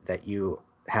 Jennifer, that you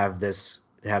have this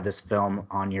film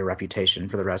on your reputation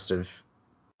for the rest of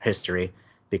history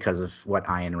because of what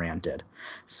Ayn Rand did.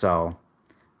 So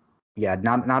yeah,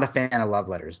 not a fan of Love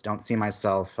Letters. Don't see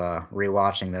myself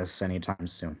rewatching this anytime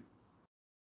soon.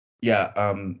 Yeah,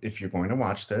 if you're going to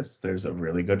watch this, there's a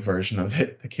really good version of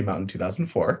it that came out in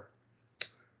 2004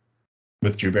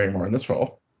 with Drew Barrymore in this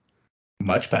role.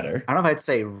 Much better. I don't know if I'd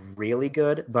say really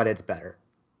good, but it's better.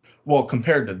 Well,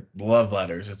 compared to Love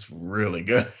Letters, it's really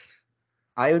good.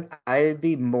 I'd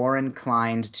be more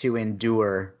inclined to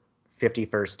endure 50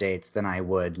 First Dates than I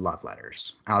would Love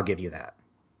Letters. I'll give you that.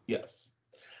 Yes.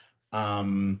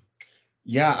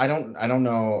 Yeah, I don't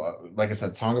know. Like I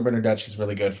said, Song of Bernadette, she's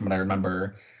really good from what I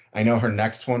remember. I know her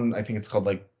next one, I think it's called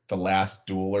like The Last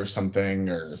Duel or something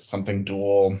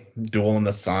duel, Duel in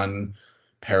the Sun,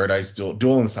 Paradise Duel,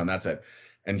 Duel in the Sun, that's it.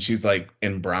 And she's like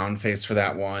in brown face for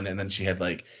that one. And then she had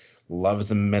like Love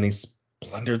is a Many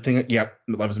Splendid Thing. Yep,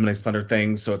 Love is a Many Splendid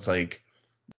Thing. So it's like,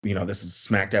 this is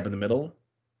smack dab in the middle.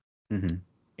 Mm-hmm.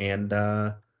 And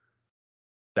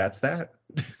that's that.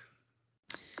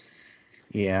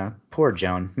 Yeah, poor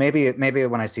Joan. Maybe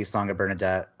when I see Song of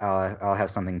Bernadette, I'll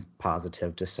have something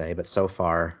positive to say. But so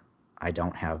far, I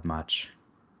don't have much.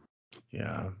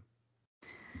 Yeah.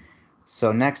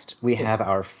 So next we have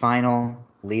our final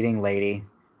leading lady.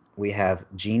 We have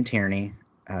Jean Tierney,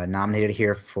 nominated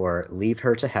here for Leave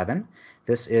Her to Heaven.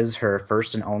 This is her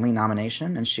first and only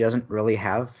nomination, and she doesn't really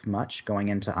have much going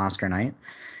into Oscar night.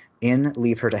 In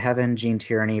Leave Her to Heaven, Jean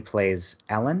Tierney plays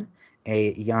Ellen,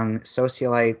 a young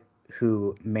socialite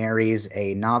who marries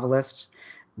a novelist,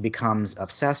 becomes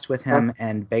obsessed with him,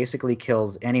 and basically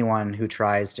kills anyone who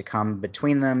tries to come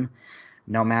between them,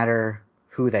 no matter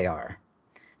who they are.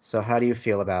 So how do you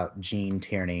feel about Jean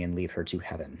Tierney and Leave Her to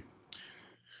Heaven?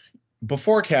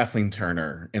 Before Kathleen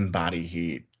Turner in Body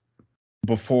Heat,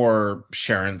 before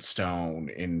Sharon Stone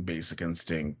in Basic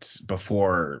Instinct,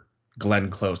 before Glenn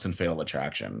Close in Fatal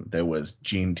Attraction, there was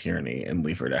Jean Tierney in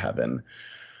Leave Her to Heaven.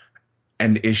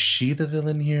 And is she the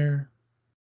villain here?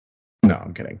 No,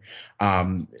 I'm kidding.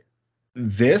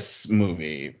 This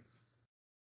movie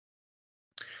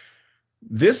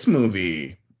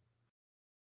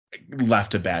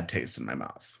left a bad taste in my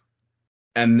mouth.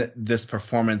 And this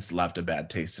performance left a bad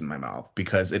taste in my mouth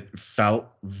because it felt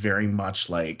very much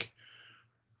like,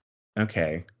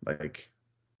 okay, like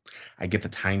I get the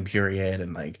time period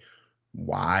and like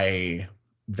why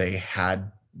they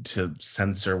had to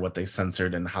censor what they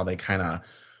censored and how they kind of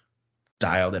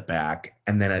dialed it back.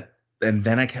 And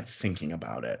then I kept thinking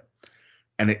about it,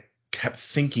 and it kept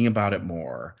thinking about it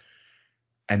more.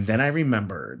 And then I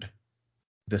remembered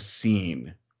the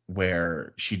scene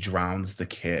where she drowns the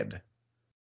kid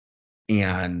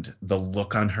and the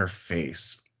look on her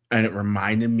face. And it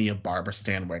reminded me of Barbara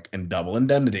Stanwyck in Double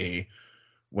Indemnity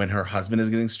when her husband is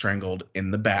getting strangled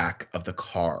in the back of the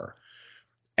car.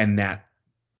 And that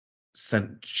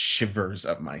sent shivers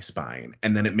up my spine.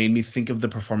 And then it made me think of the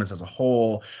performance as a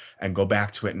whole and go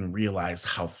back to it and realize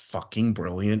how fucking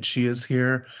brilliant she is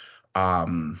here.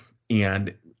 And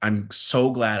I'm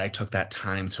so glad I took that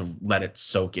time to let it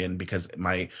soak in because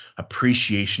my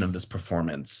appreciation of this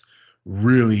performance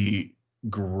really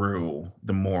grew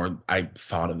the more I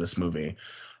thought of this movie.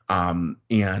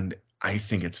 And I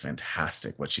think it's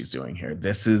fantastic what she's doing here.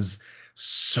 This is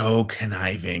so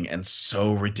conniving and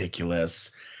so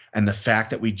ridiculous. And the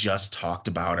fact that we just talked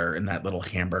about her in that little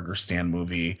hamburger stand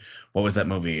movie. What was that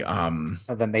movie?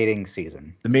 The Mating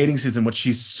Season. The Mating Season, which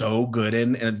she's so good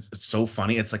in, and it's so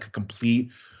funny. It's like a complete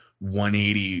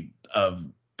 180 of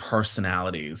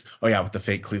personalities. Oh yeah, with the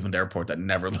fake Cleveland airport that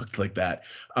never looked like that.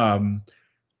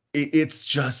 It's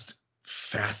just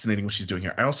fascinating what she's doing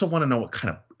here. I also want to know what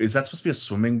kind of, is that supposed to be a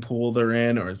swimming pool they're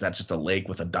in, or is that just a lake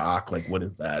with a dock? Like, what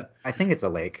is that? I think it's a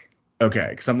lake. Okay,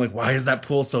 because I'm like, why is that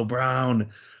pool so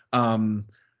brown?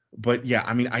 But yeah,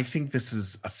 I mean, I think this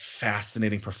is a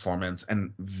fascinating performance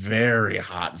and very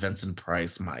hot Vincent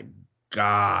Price. My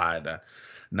God,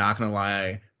 not gonna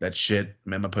lie, that shit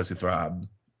made my pussy throb.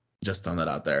 Just throwing that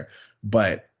out there.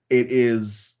 But it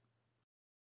is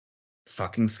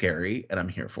fucking scary, and I'm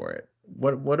here for it.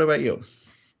 What about you?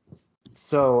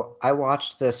 So I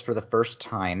watched this for the first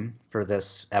time for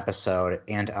this episode,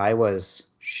 and I was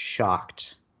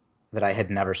shocked that I had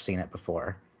never seen it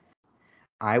before.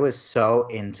 I was so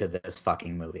into this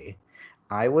fucking movie.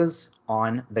 I was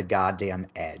on the goddamn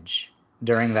edge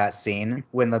during that scene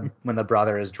when the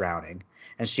brother is drowning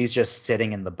and she's just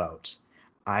sitting in the boat.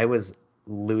 I was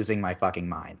losing my fucking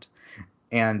mind.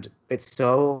 And it's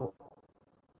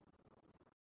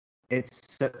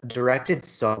directed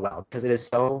so well because it is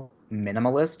so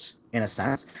minimalist in a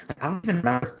sense. Like, I don't even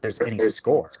remember if there's any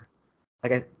score.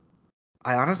 Like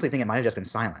I honestly think it might have just been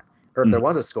silent. Or if there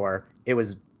was a score, it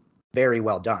was very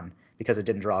well done because it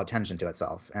didn't draw attention to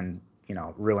itself and,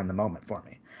 ruin the moment for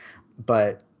me.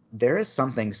 But there is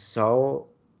something so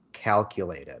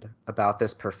calculated about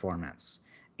this performance,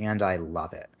 and I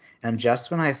love it. And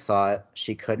just when I thought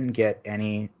she couldn't get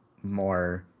any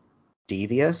more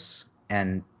devious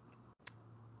and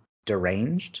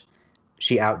deranged,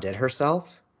 she outdid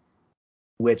herself,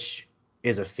 which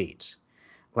is a feat.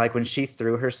 Like when she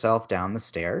threw herself down the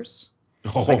stairs,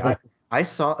 like I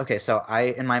saw. Okay, so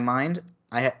in my mind,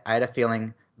 I had a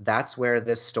feeling that's where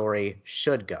this story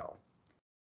should go.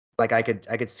 Like I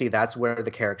could see that's where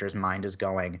the character's mind is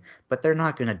going, but they're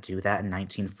not gonna do that in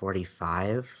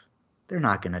 1945. They're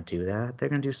not gonna do that. They're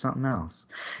gonna do something else.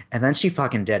 And then she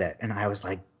fucking did it, and I was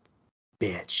like,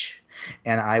 bitch,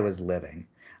 and I was living.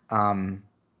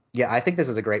 Yeah, I think this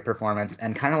is a great performance,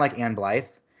 and kind of like Anne Blythe,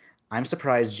 I'm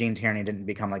surprised Jean Tierney didn't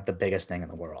become like the biggest thing in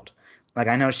the world. Like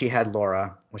I know she had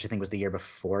Laura, which I think was the year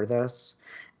before this,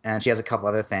 and she has a couple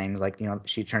other things. Like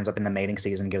she turns up in the mating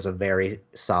season, gives a very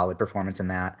solid performance in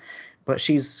that, but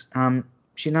she's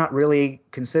not really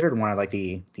considered one of like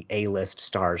the A-list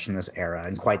stars from this era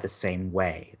in quite the same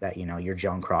way that your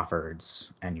Joan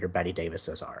Crawfords and your Betty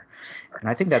Davises are. And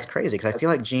I think that's crazy because I feel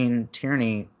like Jean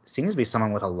Tierney seems to be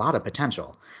someone with a lot of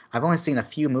potential. I've only seen a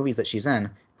few movies that she's in,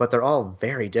 but they're all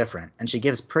very different, and she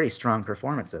gives pretty strong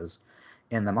performances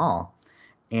in them all.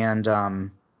 And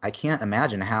I can't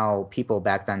imagine how people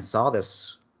back then saw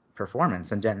this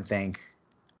performance and didn't think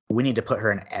we need to put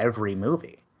her in every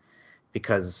movie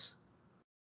because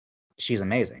she's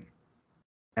amazing.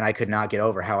 And I could not get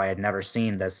over how I had never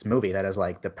seen this movie that is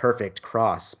like the perfect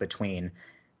cross between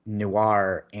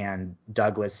noir and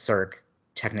Douglas Sirk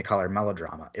Technicolor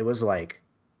melodrama. It was like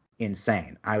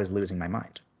insane. I was losing my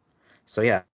mind. So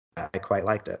yeah, I quite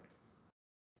liked it.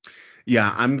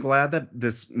 Yeah, I'm glad that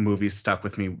this movie stuck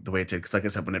with me the way it did. Because like I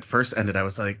said, when it first ended, I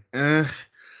was like, eh.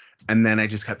 And then I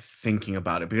just kept thinking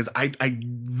about it because I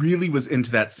really was into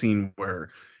that scene where,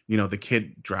 the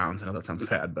kid drowns. I know that sounds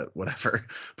bad, but whatever.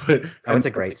 But it's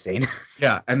a great scene.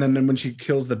 Yeah, and then when she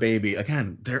kills the baby,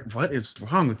 again, what is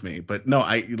wrong with me? But no,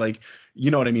 I like,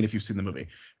 you know what I mean if you've seen the movie.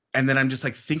 And then I'm just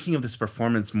like thinking of this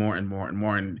performance more and more and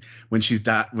more. And when she's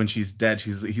dead,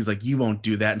 he's like, you won't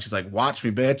do that. And she's like, watch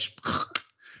me, bitch.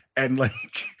 And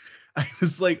like, I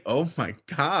was like, oh my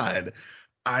God.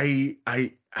 I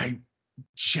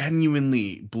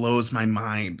genuinely blows my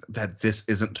mind that this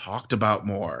isn't talked about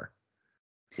more.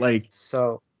 Like,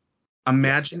 so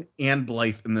imagine Anne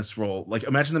Blythe in this role. Like,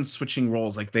 imagine them switching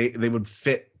roles. Like, they would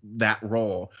fit that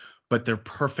role, but they're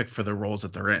perfect for the roles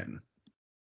that they're in.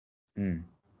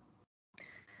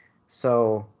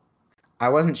 So I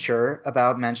wasn't sure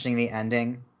about mentioning the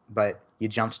ending, but you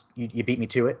beat me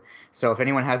to it. So if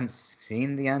anyone hasn't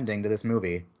seen the ending to this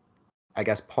movie, I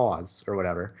guess pause or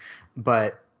whatever.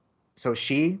 But so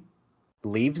she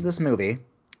leaves this movie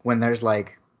when there's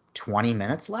like 20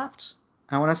 minutes left,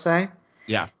 I want to say.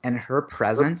 Yeah. And her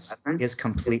presence is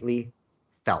completely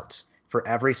felt for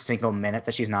every single minute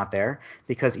that she's not there,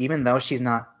 because even though she's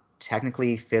not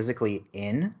technically physically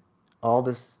in all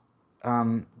this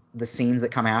the scenes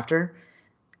that come after,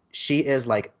 she is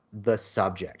like the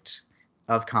subject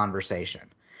of conversation,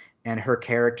 and her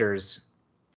character's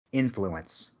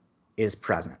influence is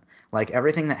present. Like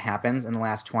everything that happens in the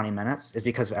last 20 minutes is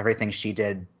because of everything she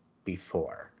did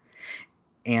before.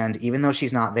 And even though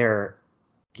she's not there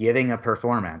giving a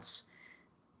performance,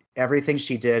 everything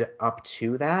she did up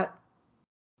to that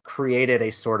created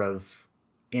a sort of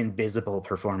invisible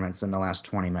performance in the last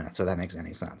 20 minutes, so that makes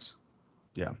any sense.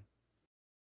 Yeah.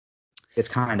 It's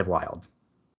kind of wild.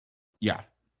 Yeah.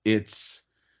 It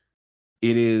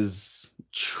is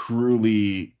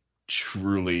truly,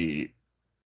 truly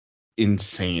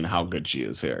insane how good she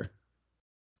is here.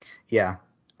 Yeah.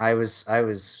 I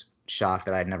was shocked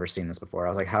that I'd never seen this before. I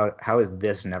was like, how has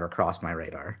this never crossed my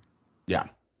radar? Yeah.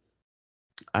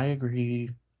 I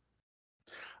agree.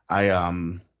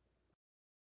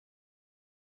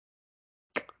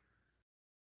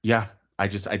 Yeah, I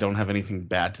don't have anything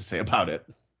bad to say about it.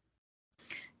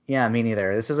 Yeah, me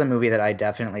neither. This is a movie that I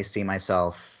definitely see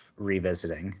myself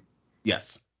revisiting.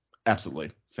 Yes,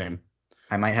 absolutely. Same.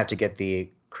 I might have to get the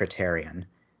Criterion.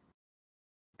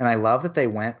 And I love that they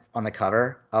went on the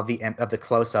cover of the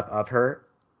close up of her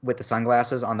with the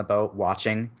sunglasses on the boat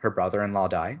watching her brother-in-law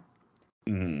die.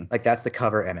 Mm-hmm. Like that's the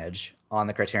cover image on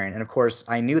the Criterion. And of course,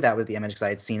 I knew that was the image because I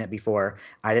had seen it before.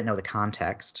 I didn't know the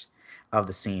context of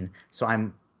the scene. So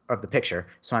I'm of the picture.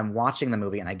 So I'm watching the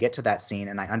movie and I get to that scene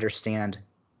and I understand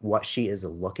what she is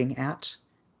looking at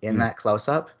in that close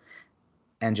up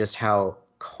and just how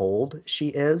cold she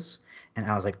is. And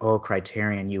I was like, oh,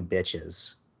 Criterion, you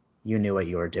bitches. You knew what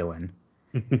you were doing.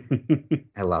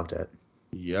 I loved it.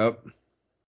 Yep.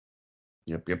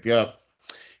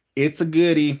 It's a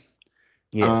goodie.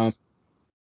 Yes.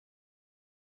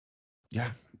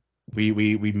 Yeah.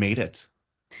 We made it.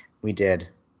 We did.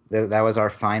 That was our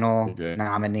We final did.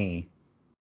 nominee.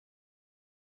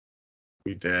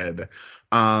 We did.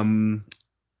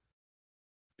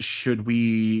 Should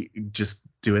we just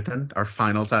do it then? Our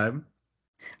final time?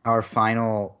 Our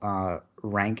final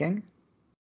ranking.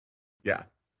 Yeah.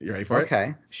 You ready for it?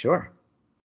 Okay, sure.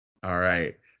 All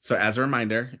right. So as a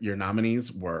reminder, your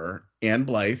nominees were Anne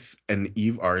Blythe and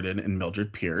Eve Arden and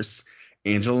Mildred Pierce,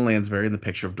 Angela Lansbury in The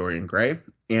Picture of Dorian Gray,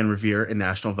 Anne Revere in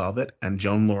National Velvet, and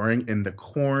Joan Loring in The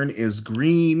Corn is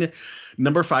Green.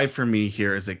 Number 5 for me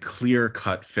here is a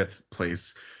clear-cut 5th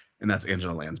place, and that's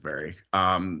Angela Lansbury.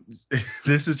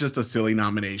 This is just a silly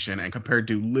nomination, and compared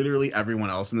to literally everyone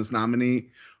else in this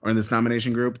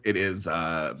nomination group, it is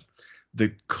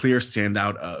the clear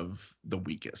standout of the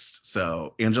weakest.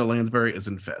 So Angela Lansbury is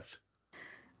in 5th.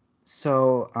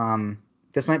 So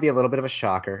this might be a little bit of a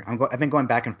shocker. I've been going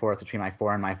back and forth between my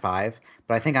 4 and my 5,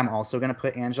 but I think I'm also going to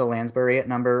put Angela Lansbury at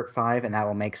number 5, and that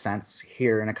will make sense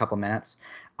here in a couple minutes.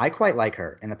 I quite like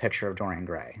her in The Picture of Dorian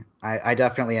Gray. I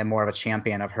definitely am more of a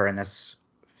champion of her in this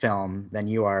film than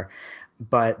you are,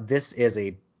 but this is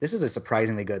a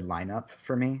surprisingly good lineup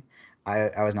for me.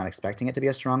 I was not expecting it to be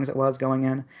as strong as it was going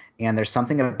in, and there's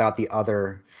something about the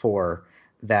other 4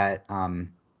 that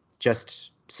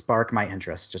just spark my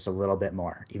interest just a little bit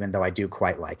more, even though I do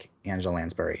quite like Angela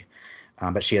Lansbury.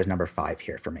 But she is number 5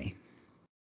 here for me.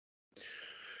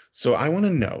 So I want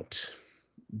to note,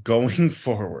 going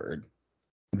forward,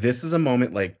 this is a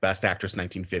moment like Best Actress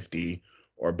 1950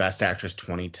 or Best Actress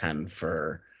 2010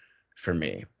 for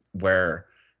me, where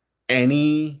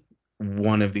any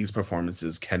one of these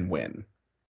performances can win.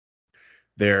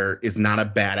 There is not a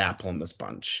bad apple in this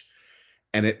bunch.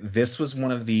 And this was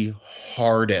one of the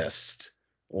hardest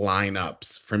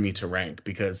lineups for me to rank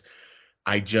because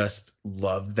I just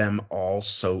love them all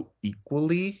so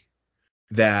equally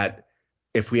that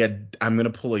I'm going to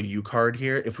pull a U card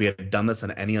here. If we had done this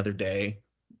on any other day,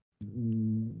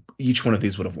 each one of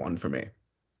these would have won for me.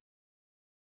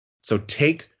 So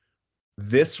take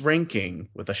this ranking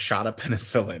with a shot of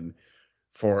penicillin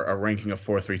for a ranking of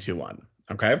 4, 3, 2, 1.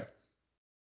 Okay?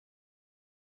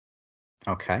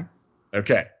 Okay.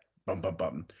 Okay. Bum, bum,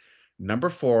 bum. Number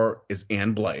 4 is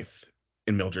Anne Blythe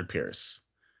in Mildred Pierce.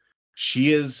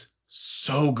 She is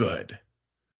so good.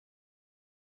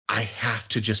 I have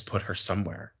to just put her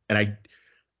somewhere. And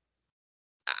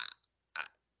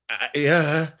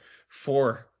yeah,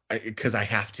 4, because I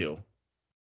have to.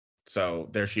 So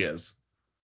there she is.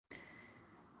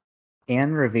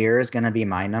 Anne Revere is going to be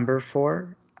my number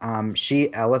 4.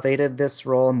 She elevated this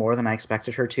role more than I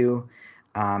expected her to.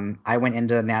 I went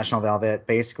into National Velvet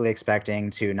basically expecting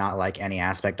to not like any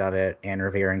aspect of it, Anne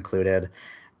Revere included.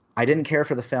 I didn't care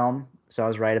for the film, so I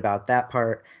was right about that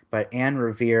part. But Anne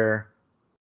Revere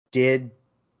did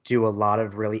do a lot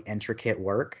of really intricate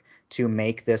work to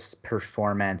make this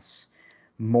performance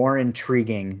more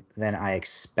intriguing than I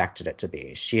expected it to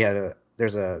be.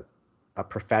 There's a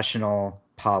professional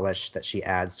polish that she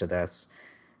adds to this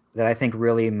that I think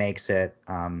really makes it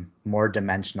more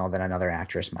dimensional than another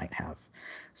actress might have.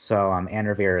 So Anne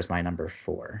Revere is my number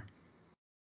 4.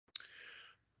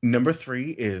 Number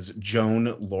 3 is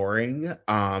Joan Loring.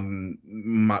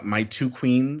 My 2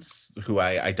 queens who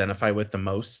I identify with the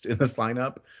most in this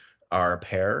lineup are a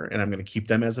pair, and I'm going to keep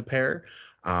them as a pair.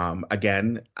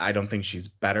 Again, I don't think she's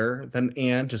better than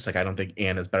Anne, just like I don't think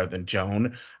Anne is better than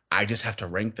Joan. I just have to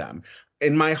rank them.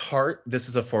 In my heart, this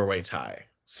is a 4-way tie.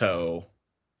 So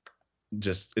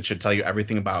just it should tell you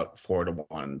everything about 4 to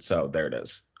 1. So there it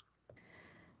is.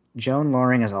 Joan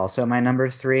Loring is also my number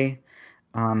 3.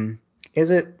 Is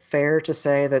it fair to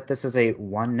say that this is a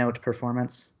one-note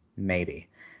performance? Maybe.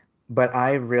 But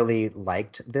I really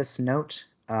liked this note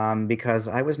because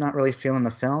I was not really feeling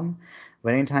the film.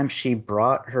 But anytime she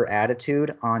brought her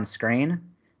attitude on screen,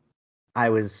 I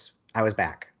was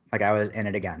back. Like I was in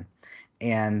it again.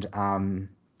 And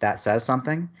that says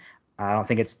something. I don't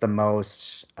think it's the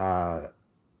most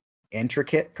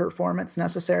intricate performance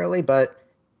necessarily, but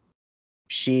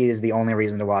she is the only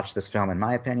reason to watch this film in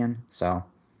my opinion. So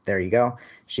there you go.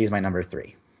 She's my number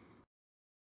 3.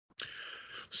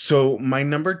 So my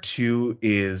number 2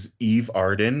 is Eve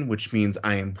Arden, which means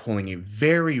I am pulling a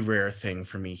very rare thing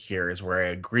for me here is where I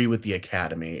agree with the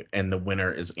Academy and the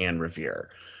winner is Anne Revere.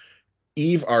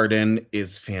 Eve Arden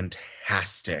is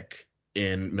fantastic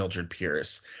in Mildred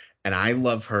Pierce, and I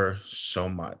love her so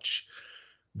much.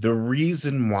 The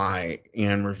reason why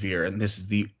Anne Revere, and this is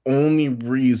the only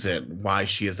reason why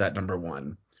she is at number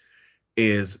one,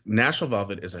 is National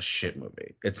Velvet is a shit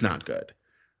movie. It's not good.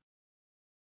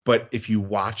 But if you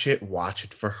watch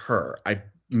it for her. I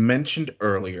mentioned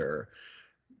earlier,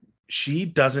 she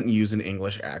doesn't use an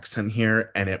English accent here,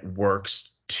 and it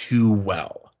works too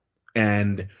well.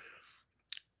 And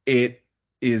it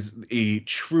is a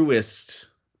truest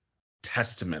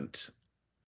testament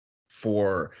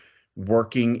for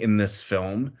working in this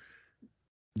film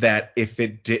that if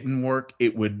it didn't work,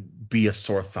 it would be a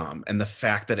sore thumb. And the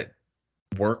fact that it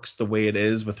works the way it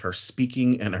is with her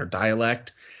speaking and her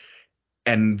dialect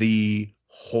and the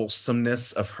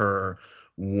wholesomeness of her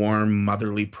warm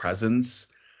motherly presence,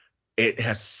 it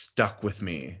has stuck with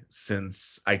me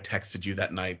since I texted you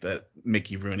that night that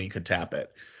Mickey Rooney could tap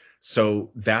it. So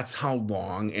that's how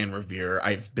long, Anne Revere,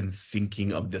 I've been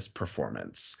thinking of this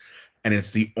performance. And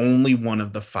it's the only one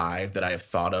of the five that I have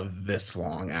thought of this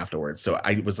long afterwards. So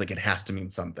I was like, it has to mean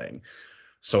something.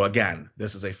 So again,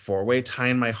 this is a four-way tie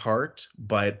in my heart,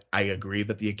 but I agree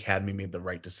that the Academy made the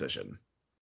right decision.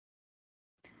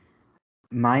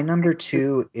 My number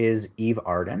two is Eve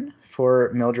Arden for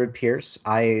Mildred Pierce.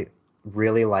 I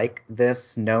really like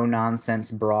this no nonsense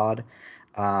broad.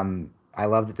 I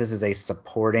love that this is a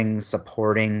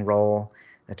supporting role,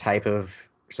 the type of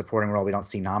supporting role we don't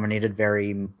see nominated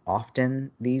very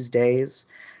often these days.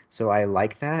 So I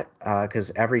like that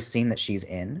because every scene that she's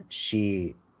in,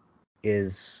 she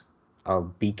is a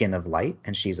beacon of light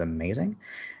and she's amazing.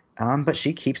 But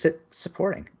she keeps it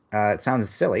supporting. It sounds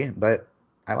silly, but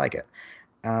I like it.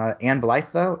 Anne Blythe,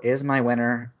 though, is my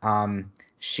winner.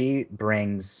 She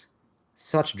brings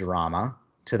such drama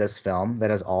to this film that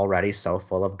is already so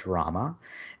full of drama,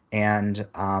 and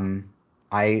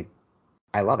I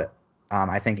love it.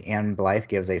 I think Anne Blythe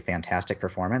gives a fantastic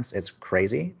performance. It's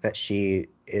crazy that she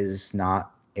is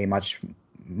not a much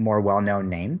more well-known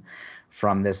name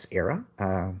from this era,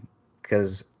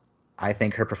 because I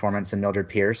think her performance in Mildred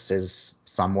Pierce is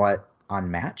somewhat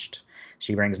unmatched.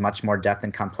 She brings much more depth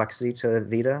and complexity to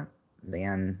Vida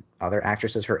than other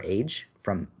actresses her age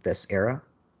from this era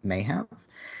may have,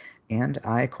 and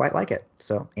I quite like it.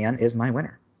 So Anne is my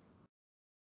winner.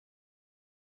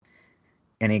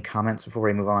 Any comments before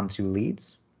we move on to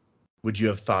leads? Would you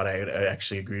have thought I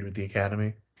actually agreed with the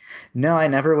Academy? No, I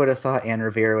never would have thought Anne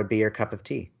Revere would be your cup of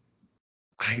tea.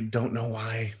 I don't know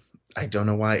why. I don't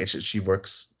know why. It's just, she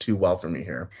works too well for me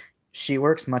here. She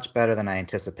works much better than I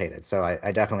anticipated, so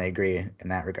I definitely agree in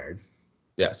that regard.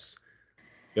 Yes.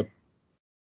 Yep.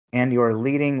 And your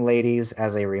leading ladies,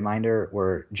 as a reminder,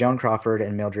 were Joan Crawford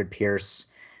and Mildred Pierce,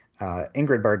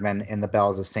 Ingrid Bergman in The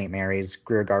Bells of St. Mary's,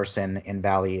 Greer Garson in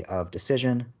Valley of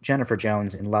Decision, Jennifer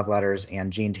Jones in Love Letters,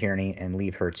 and Jean Tierney in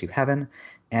Leave Her to Heaven.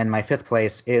 And my fifth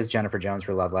place is Jennifer Jones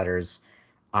for Love Letters.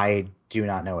 I do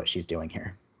not know what she's doing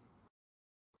here.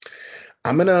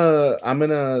 I'm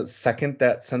gonna second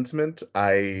that sentiment.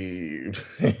 I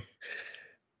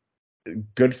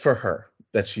good for her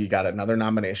that she got another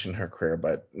nomination in her career,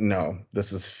 but no,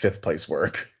 this is fifth place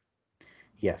work.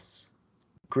 Yes.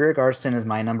 Greer Garson is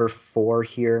my number 4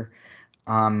 here.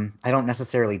 I don't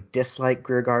necessarily dislike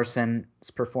Greer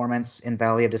Garson's performance in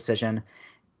Valley of Decision.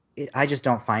 I just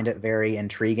don't find it very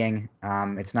intriguing.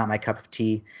 It's not my cup of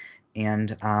tea.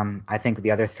 And I think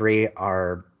the other three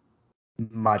are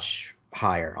much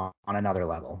higher on another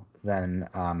level than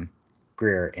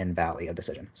Greer in Valley of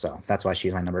Decision. So that's why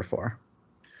she's my number 4.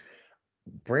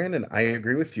 Brandon, I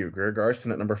agree with you. Greer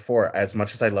Garson at number 4. As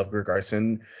much as I love Greer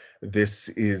Garson, this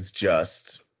is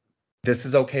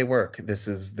okay work. This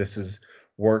is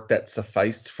work that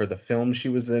sufficed for the film she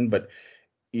was in, but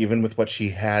even with what she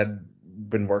had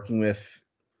been working with,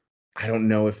 I don't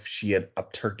know if she had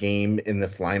upped her game in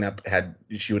this lineup, had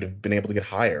she would have been able to get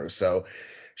higher. So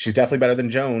she's definitely better than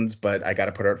Jones, but I got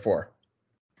to put her at 4.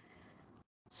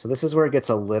 So this is where it gets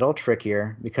a little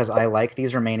trickier because I like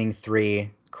these remaining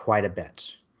 3 quite a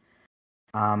bit.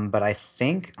 But I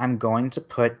think I'm going to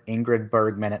put Ingrid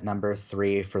Bergman at number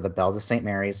 3 for The Bells of St.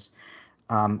 Mary's.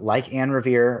 Like Anne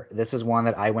Revere, this is one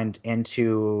that I went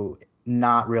into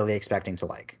not really expecting to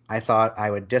like. I thought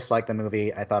I would dislike the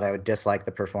movie. I thought I would dislike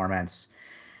the performance.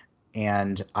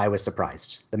 And I was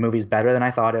surprised. The movie's better than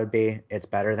I thought it would be. It's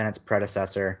better than its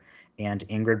predecessor. And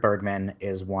Ingrid Bergman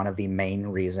is one of the main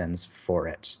reasons for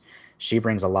it. She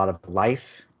brings a lot of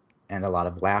life and a lot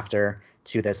of laughter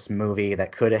to this movie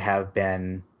that could have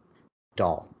been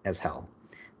dull as hell.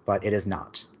 But it is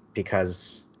not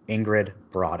because Ingrid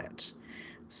brought it.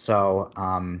 So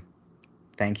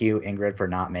thank you, Ingrid, for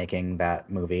not making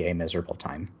that movie a miserable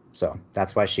time. So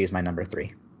that's why she's my number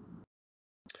 3.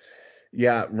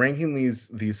 Yeah, ranking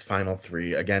these final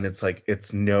 3 again,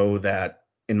 it's know that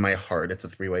in my heart it's a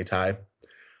 3-way tie.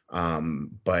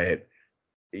 But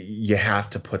you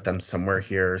have to put them somewhere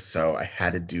here, so I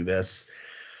had to do this.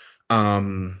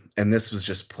 And this was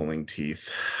just pulling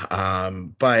teeth.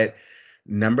 But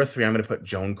number 3, I'm going to put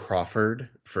Joan Crawford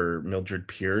for Mildred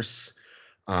Pierce.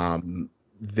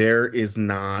 There is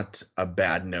not a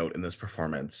bad note in this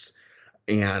performance,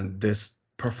 and this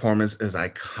performance is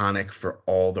iconic for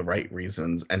all the right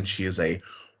reasons, and she is a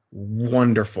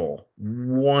wonderful,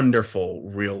 wonderful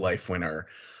real life winner.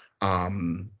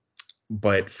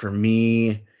 But for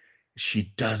me,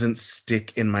 she doesn't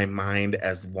stick in my mind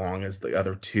as long as the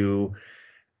other 2,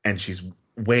 and she's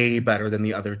way better than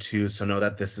the other 2. So know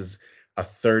that this is a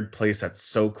 3rd place that's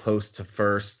so close to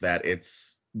 1st that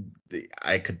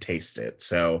I could taste it.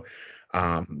 So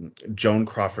Joan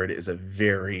Crawford is a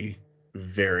very,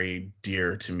 very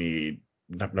dear to me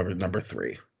number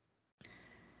 3.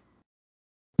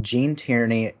 Gene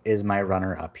Tierney is my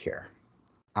runner-up here.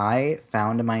 I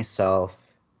found myself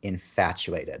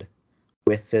infatuated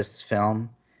with this film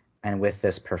and with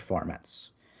this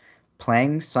performance.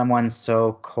 Playing someone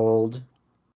so cold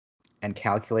and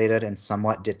calculated and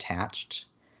somewhat detached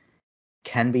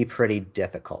can be pretty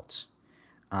difficult.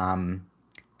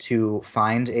 To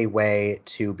find a way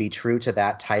to be true to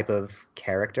that type of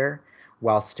character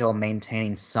while still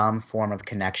maintaining some form of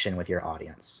connection with your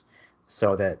audience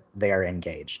so that they are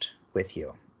engaged with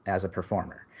you as a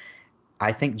performer.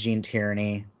 I think Gene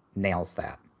Tierney nails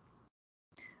that.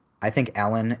 I think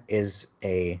Ellen is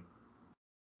a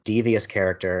devious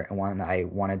character and one I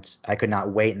could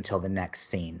not wait until the next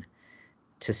scene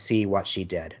to see what she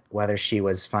did, whether she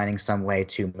was finding some way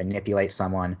to manipulate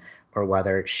someone or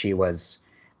whether she was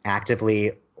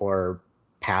actively or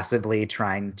passively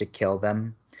trying to kill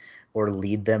them or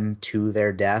lead them to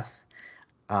their death.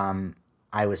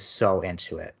 I was so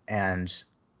into it, and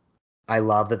I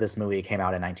love that this movie came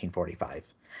out in 1945.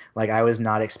 Like, I was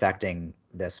not expecting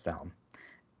this film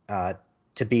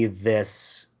to be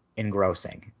this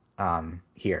engrossing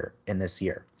here in this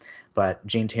year. But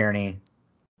Gene Tierney,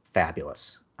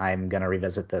 fabulous. I'm going to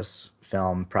revisit this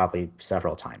film probably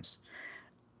several times.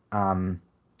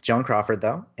 Joan Crawford,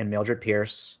 though, and Mildred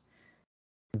Pierce,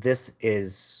 this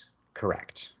is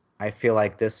correct. I feel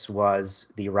like this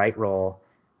was the right role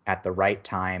at the right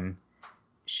time.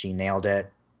 She nailed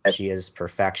it. She is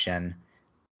perfection.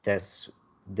 This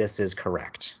is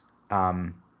correct.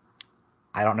 I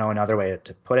don't know another way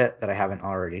to put it that I haven't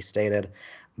already stated,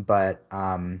 but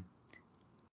I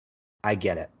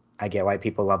get it. I get why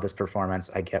people love this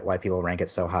performance. I get why people rank it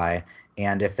so high.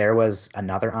 And if there was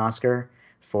another Oscar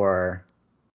for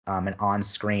an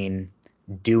on-screen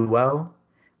duo,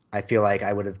 I feel like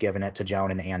I would have given it to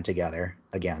Joan and Anne together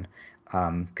again,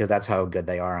 because that's how good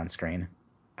they are on screen.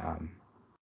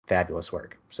 Fabulous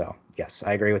work. So yes,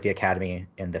 I agree with the Academy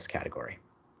in this category.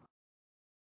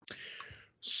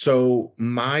 So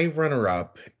my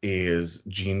runner-up is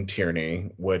Gene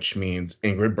Tierney, which means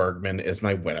Ingrid Bergman is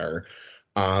my winner.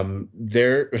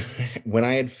 When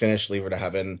I had finished Leave Her to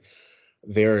Heaven,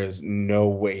 there is no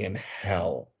way in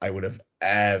hell I would have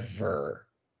ever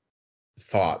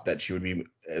thought that she would be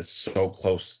so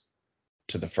close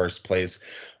to the first place,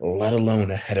 let alone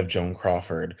ahead of Joan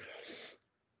Crawford.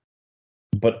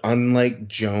 But unlike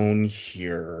Joan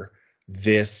here,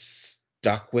 this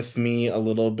stuck with me a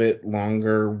little bit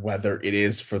longer. Whether it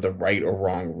is for the right or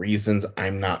wrong reasons,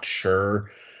 I'm not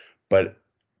sure. But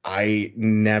I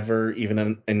never,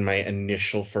 even in my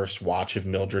initial first watch of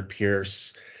Mildred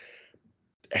Pierce,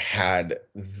 had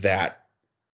that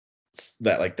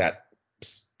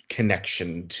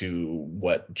connection to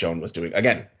what Joan was doing.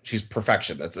 Again, she's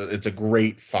perfection. It's a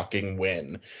great fucking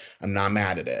win. I'm not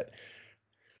mad at it.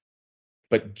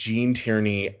 But Gene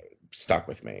Tierney stuck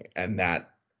with me, and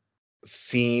that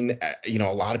scene,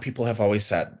 a lot of people have always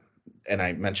said, and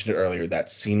I mentioned it earlier,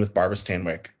 that scene with Barbara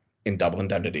Stanwyck in Double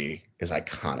Indemnity is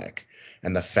iconic.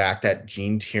 And the fact that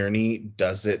Gene Tierney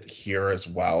does it here as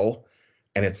well,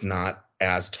 and it's not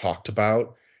as talked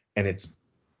about, and it's,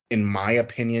 in my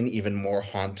opinion, even more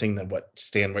haunting than what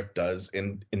Stanwyck does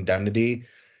in Indemnity,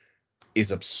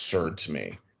 is absurd to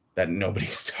me that nobody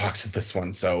talks of this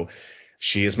one. So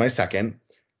she is my second.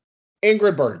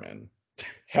 Ingrid Bergman,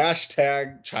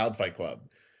 hashtag Child Fight Club,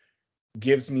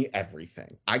 gives me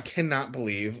everything. I cannot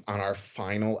believe on our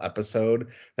final episode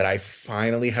that I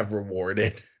finally have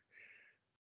rewarded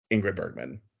Ingrid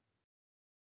Bergman.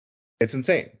 It's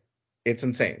insane. It's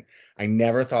insane. I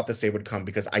never thought this day would come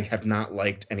because I have not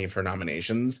liked any of her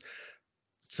nominations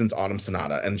since Autumn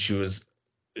Sonata, and she was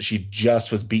She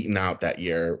just was beaten out that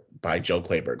year by Jill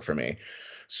Clayburgh for me.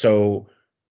 So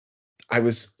I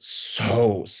was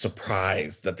so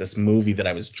surprised that this movie that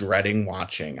I was dreading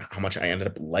watching, how much I ended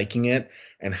up liking it,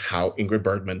 and how Ingrid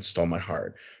Bergman stole my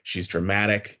heart. She's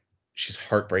dramatic, she's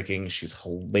heartbreaking, she's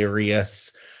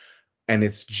hilarious, and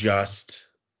it's just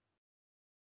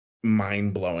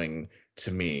mind-blowing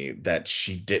to me that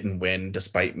she didn't win,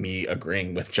 despite me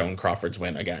agreeing with Joan Crawford's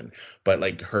win again. But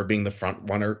like her being the front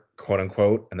runner, quote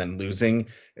unquote, and then losing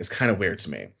is kind of weird to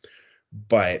me.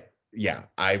 But yeah,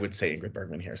 I would say Ingrid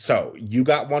Bergman here. So you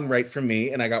got one right for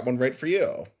me, and I got one right for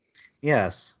you.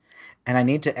 Yes. And I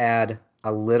need to add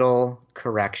a little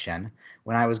correction.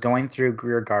 When I was going through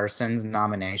Greer Garson's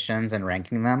nominations and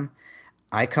ranking them,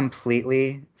 I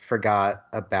completely forgot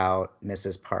about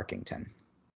Mrs. Parkington,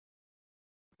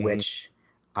 which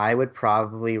I would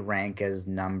probably rank as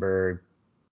number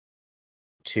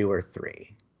 2 or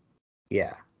 3.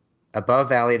 Yeah. Above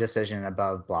Valley Decision and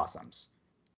above Blossoms.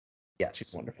 Yes.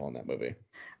 She's wonderful in that movie.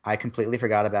 I completely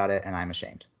forgot about it, and I'm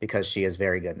ashamed because she is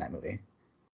very good in that movie.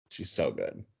 She's so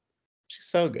good. She's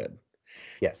so good.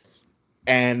 Yes.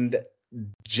 And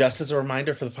just as a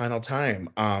reminder for the final time,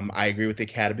 I agree with the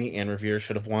Academy. Anne Revere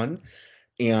should have won.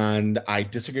 And I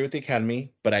disagree with the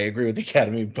Academy, but I agree with the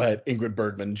Academy, but Ingrid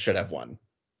Bergman should have won.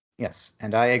 Yes,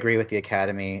 and I agree with the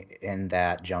Academy in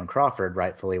that Joan Crawford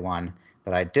rightfully won,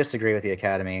 but I disagree with the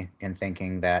Academy in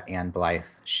thinking that Anne Blythe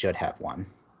should have won.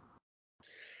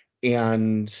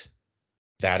 And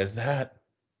that is that.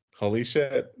 Holy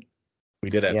shit. We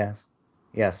did it. Yes.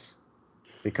 Yes.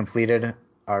 We completed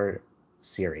our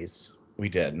series. We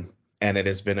did. And it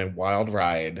has been a wild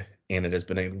ride, and it has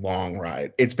been a long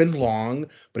ride. It's been long,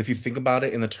 but if you think about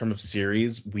it in the term of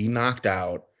series, we knocked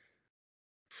out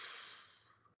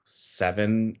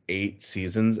 7, 8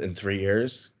 seasons in 3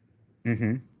 years.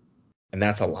 Mm-hmm. And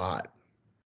that's a lot.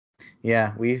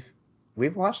 Yeah, we've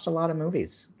watched a lot of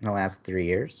movies in the last 3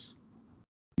 years.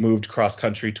 Moved cross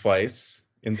country twice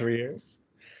in 3 years.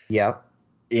 Yep.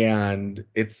 And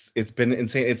it's been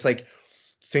insane. It's like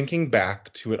thinking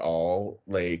back to it all,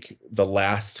 like the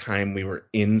last time we were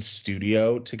in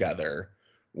studio together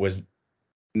was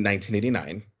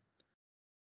 1989.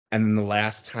 And then the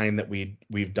last time that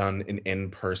we've done an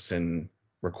in-person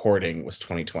recording was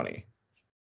 2020.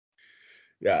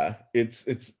 Yeah, it's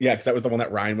yeah, because that was the one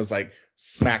that Ryan was like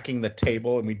smacking the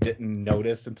table and we didn't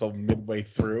notice until midway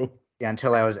through. Yeah,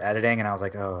 until I was editing and I was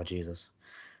like, oh Jesus.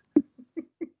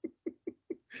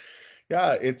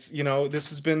 Yeah, it's this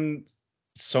has been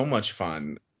so much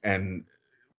fun and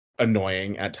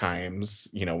annoying at times.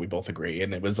 We both agree,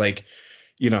 and it was like,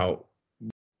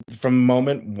 from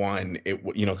moment one,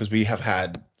 because we have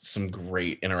had some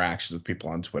great interactions with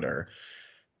people on Twitter.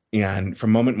 And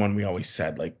from moment one, we always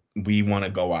said, like, we want to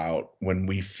go out when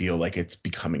we feel like it's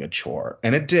becoming a chore.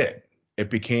 And it did.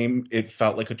 It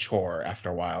felt like a chore after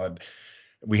a while. And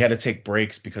we had to take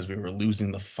breaks because we were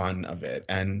losing the fun of it.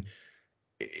 And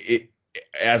it,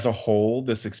 as a whole,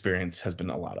 this experience has been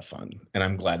a lot of fun. And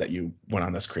I'm glad that you went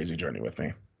on this crazy journey with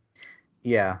me.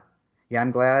 Yeah. Yeah,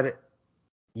 I'm glad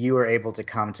you were able to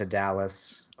come to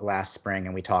Dallas last spring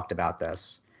and we talked about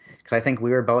this. Because I think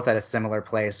we were both at a similar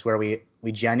place where we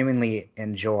genuinely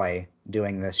enjoy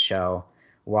doing this show,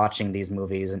 watching these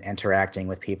movies and interacting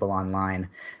with people online.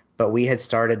 But we had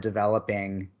started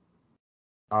developing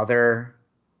other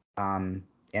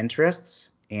interests,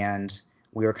 and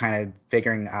we were kind of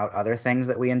figuring out other things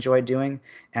that we enjoyed doing.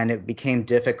 And it became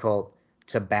difficult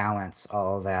to balance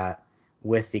all of that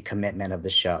with the commitment of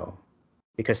the show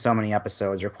because so many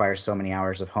episodes require so many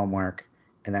hours of homework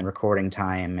and then recording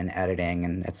time and editing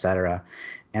and etc.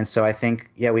 And so I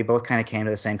think, yeah, we both kind of came to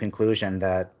the same conclusion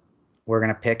that we're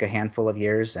going to pick a handful of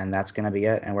years and that's going to be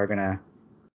it. And we're going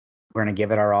to give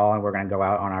it our all and we're going to go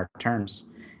out on our terms.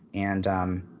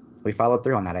 And we followed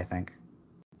through on that, I think.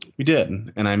 We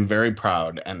did. And I'm very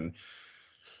proud and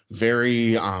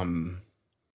very,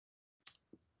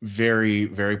 very,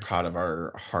 very proud of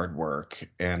our hard work.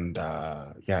 And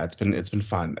yeah, it's been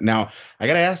fun. Now, I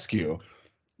got to ask you,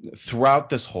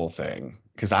 throughout this whole thing,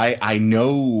 because I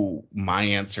know my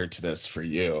answer to this for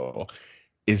you,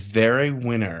 is there a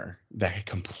winner that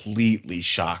completely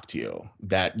shocked you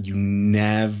that you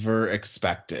never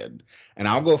expected? And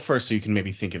I'll go first so you can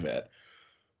maybe think of it.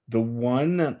 The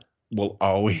one that will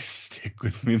always stick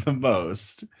with me the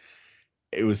most,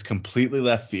 it was completely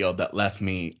left field that left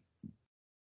me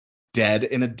dead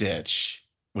in a ditch,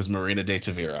 was Marina de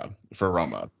Tavira for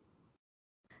Roma.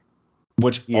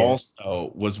 Which Yeah.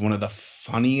 also was one of the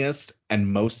funniest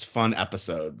and most fun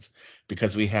episodes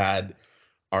because we had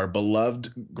our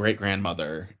beloved great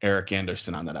grandmother, Eric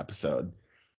Anderson, on that episode.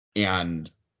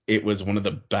 And it was one of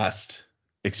the best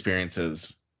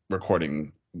experiences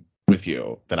recording with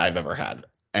you that I've ever had.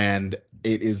 And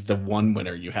it is the one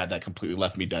winner you had that completely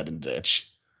left me dead in the ditch.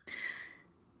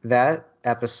 That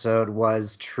episode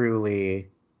was truly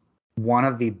one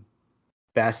of the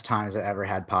best times I ever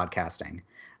had podcasting.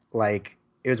 Like,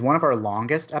 it was one of our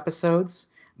longest episodes,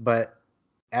 but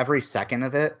every second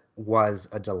of it was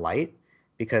a delight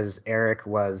because Eric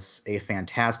was a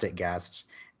fantastic guest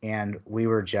and we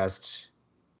were just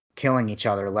killing each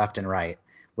other left and right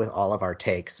with all of our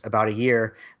takes about a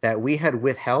year that we had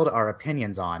withheld our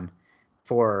opinions on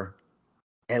for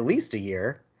at least a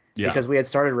year Yeah. because we had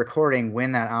started recording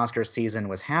when that Oscar season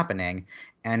was happening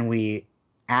and we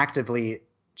actively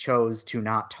chose to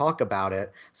not talk about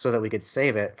it so that we could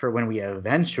save it for when we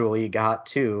eventually got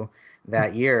to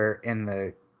that year in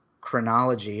the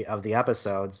chronology of the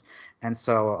episodes. And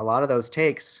so a lot of those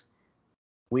takes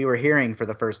we were hearing for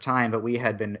the first time, but we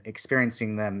had been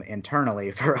experiencing them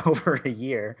internally for over a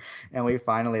year, and we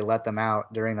finally let them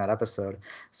out during that episode.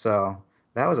 So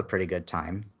that was a pretty good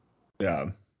time. Yeah.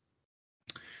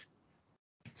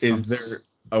 Is there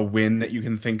a win that you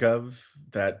can think of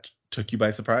that took you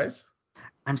by surprise?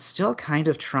 I'm still kind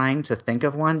of trying to think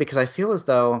of one because I feel as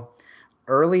though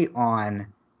early on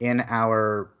in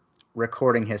our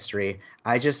recording history,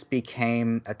 I just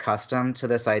became accustomed to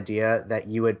this idea that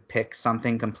you would pick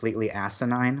something completely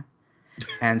asinine.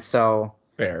 And so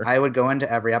Fair. I would go into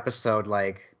every episode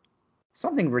like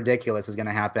something ridiculous is going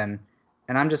to happen,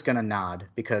 and I'm just going to nod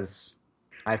because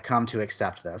I've come to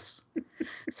accept this.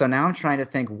 So now I'm trying to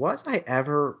think, was I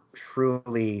ever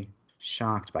truly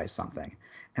shocked by something?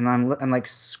 And I'm like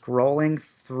scrolling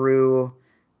through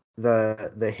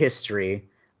the history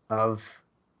of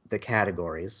the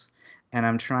categories, and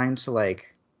I'm trying to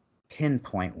like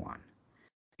pinpoint one,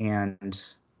 and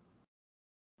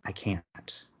I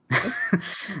can't.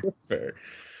 Fair.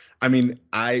 I mean,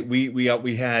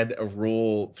 we had a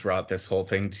rule throughout this whole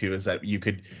thing too, is that you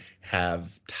could have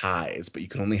ties, but you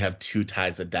could only have 2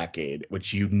 ties a decade,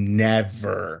 which you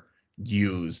never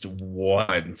used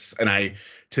once. And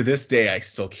to this day, I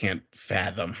still can't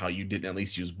fathom how you didn't at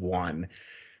least use one,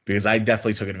 because I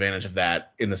definitely took advantage of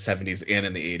that in the 70s and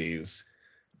in the 80s.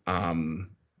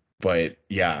 But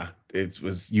yeah,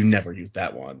 you never used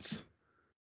that once.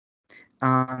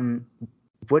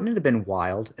 Wouldn't it have been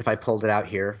wild if I pulled it out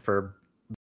here for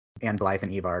Anne Blythe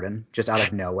and Eve Arden, just out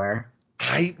of nowhere?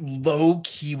 I low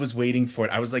key was waiting for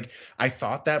it. I was like, I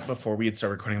thought that before we had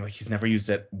started recording, like, he's never used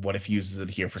it. What if he uses it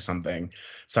here for something?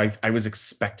 So I was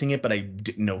expecting it, but I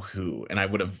didn't know who. And I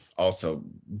would have also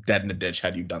dead in a ditch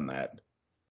had you done that.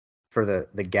 For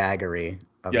the gaggery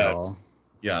of it all.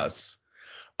 Yes.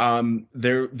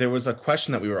 There was a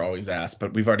question that we were always asked,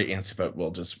 but we've already answered, but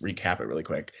we'll just recap it really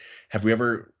quick. Have we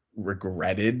ever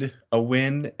regretted a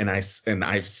win? And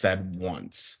I've said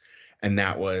once, and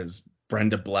that was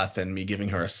Brenda Bleth and me giving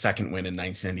her a second win in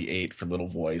 1998 for Little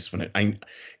Voice when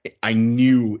I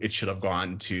knew it should have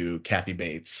gone to Kathy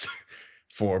Bates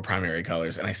for Primary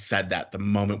Colors, and I said that the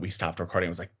moment we stopped recording.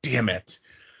 I was like, damn it.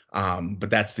 But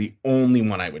that's the only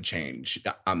one I would change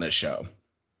on this show.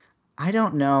 I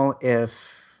don't know if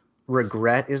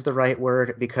regret is the right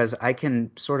word because I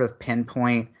can sort of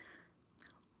pinpoint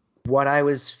what I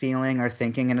was feeling or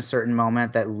thinking in a certain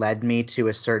moment that led me to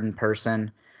a certain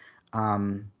person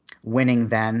winning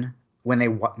then when they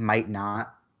might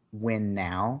not win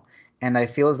now. And I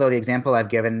feel as though the example I've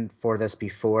given for this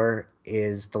before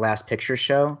is the Last Picture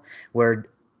Show, where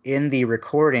in the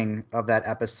recording of that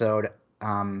episode,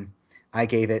 I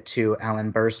gave it to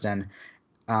Ellen Burstyn,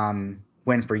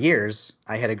 when for years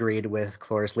I had agreed with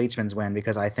Cloris Leachman's win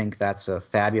because I think that's a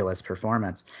fabulous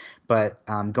performance. But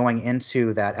going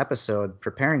into that episode,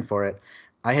 preparing for it,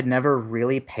 I had never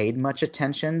really paid much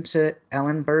attention to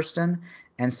Ellen Burstyn.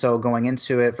 And so going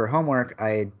into it for homework,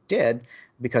 I did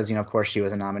because, of course, she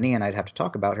was a nominee and I'd have to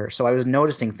talk about her. So I was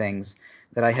noticing things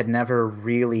that I had never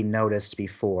really noticed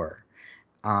before.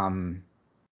 And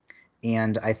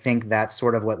I think that's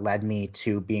sort of what led me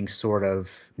to being sort of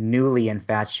newly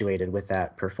infatuated with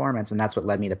that performance. And that's what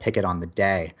led me to pick it on the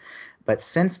day. But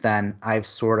since then, I've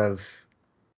sort of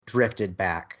drifted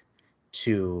back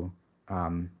to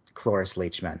Cloris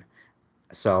Leachman.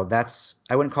 So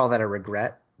I wouldn't call that a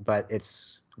regret, but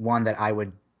it's one that I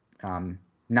would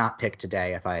not pick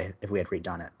today if we had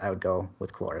redone it. I would go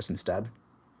with Cloris instead.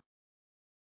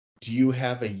 Do you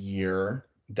have a year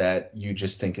that you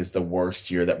just think is the worst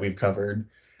year that we've covered,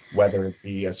 whether it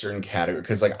be a certain category?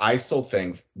 Because like I still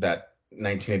think that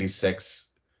 1986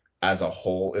 as a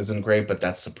whole isn't great, but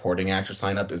that supporting actress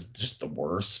lineup is just the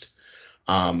worst.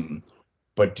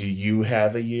 But do you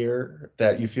have a year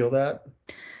that you feel that?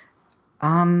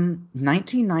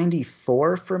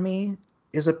 1994 for me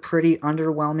is a pretty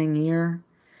underwhelming year.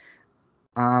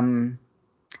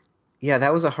 Yeah,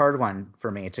 that was a hard one for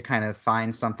me to kind of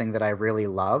find something that I really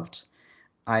loved.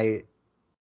 I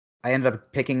I ended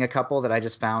up picking a couple that I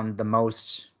just found the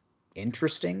most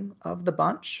interesting of the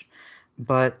bunch.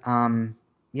 But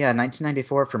yeah,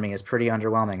 1994 for me is pretty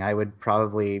underwhelming. I would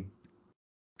probably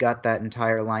gut that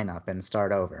entire lineup and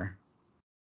start over.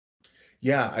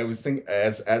 Yeah, I was thinking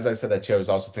as I said that too, I was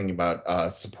also thinking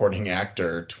about supporting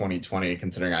actor 2020,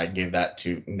 considering I gave that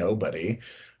to nobody.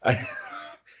 I,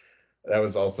 that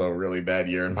was also a really bad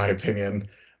year in my opinion.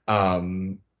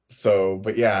 Um,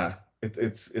 but yeah,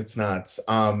 it's nuts.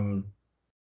 I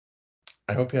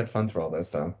hope you had fun through all this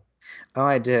though. Oh,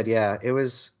 I did. Yeah, it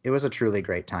was a truly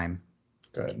great time.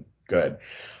 Good, good.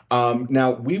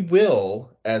 Now we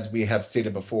will, as we have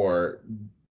stated before,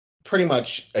 pretty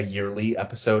much a yearly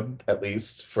episode at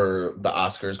least for the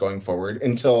Oscars going forward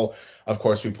until, of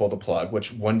course, we pull the plug,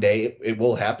 which one day it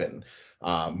will happen.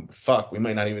 We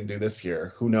might not even do this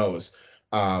year. Who knows?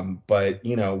 But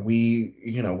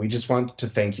we just want to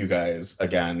thank you guys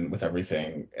again with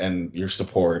everything and your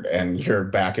support and your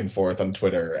back and forth on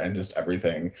Twitter and just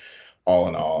everything, all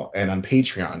in all. And on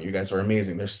Patreon, you guys are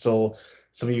amazing. There's still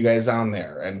some of you guys on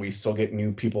there, and we still get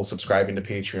new people subscribing to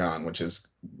Patreon, which is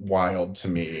wild to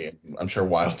me. I'm sure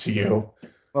wild to you.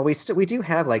 Well, we do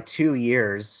have like 2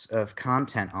 years of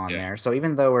content on Yeah. there, so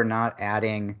even though we're not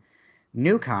adding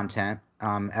new content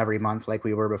every month like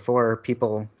we were before,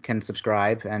 people can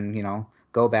subscribe and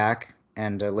go back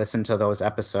and listen to those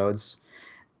episodes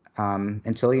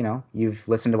until you've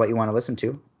listened to what you want to listen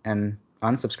to and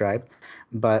unsubscribe.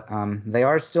 But they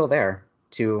are still there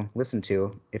to listen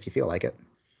to if you feel like it.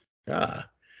 Yeah.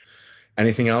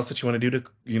 Anything else that you want to do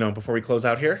to, before we close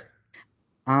out here?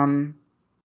 Um,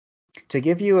 to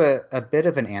give you a bit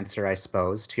of an answer, I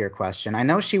suppose, to your question, I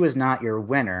know she was not your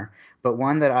winner, but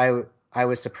one that I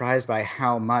was surprised by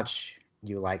how much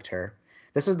you liked her.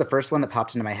 This was the first one that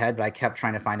popped into my head, but I kept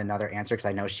trying to find another answer because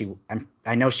I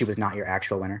know she was not your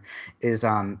actual winner. Is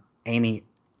Amy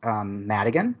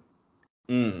Madigan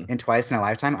Mm. in Twice in a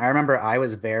Lifetime? I remember I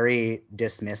was very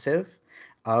dismissive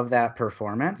of that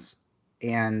performance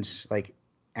and like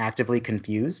actively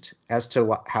confused as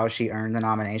to how she earned the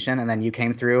nomination, and then you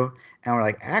came through and were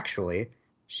like, actually,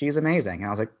 she's amazing, and I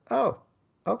was like, oh,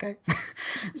 okay.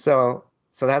 So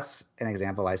that's an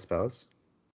example, I suppose.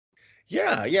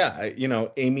 Yeah, yeah.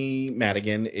 Amy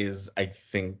Madigan is, I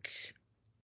think,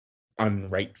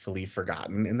 unrightfully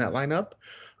forgotten in that lineup.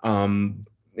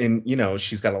 And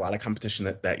she's got a lot of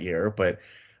competition that year, but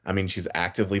I mean, she's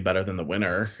actively better than the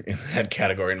winner in that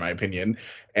category, in my opinion.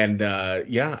 And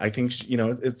yeah, I think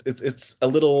it's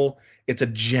a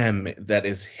gem that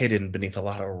is hidden beneath a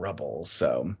lot of rubble.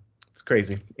 So it's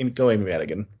crazy. And go Amy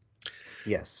Madigan.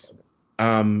 Yes.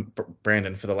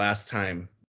 Brandon, for the last time,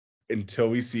 until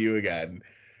we see you again,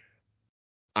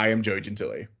 I am Joey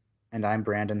Gentili. And I'm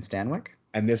Brandon Stanwyck.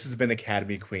 And this has been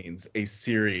Academy Queens, a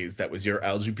series that was your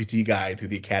LGBT guide through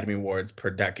the Academy Awards per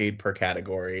decade per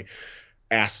category,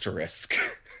 asterisk.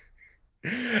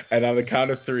 And on the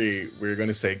count of three, we're going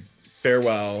to say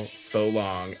farewell, so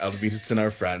long, LGBTs and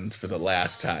our friends for the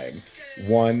last time.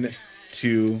 1,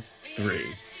 2, 3.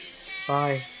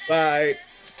 Bye. Bye.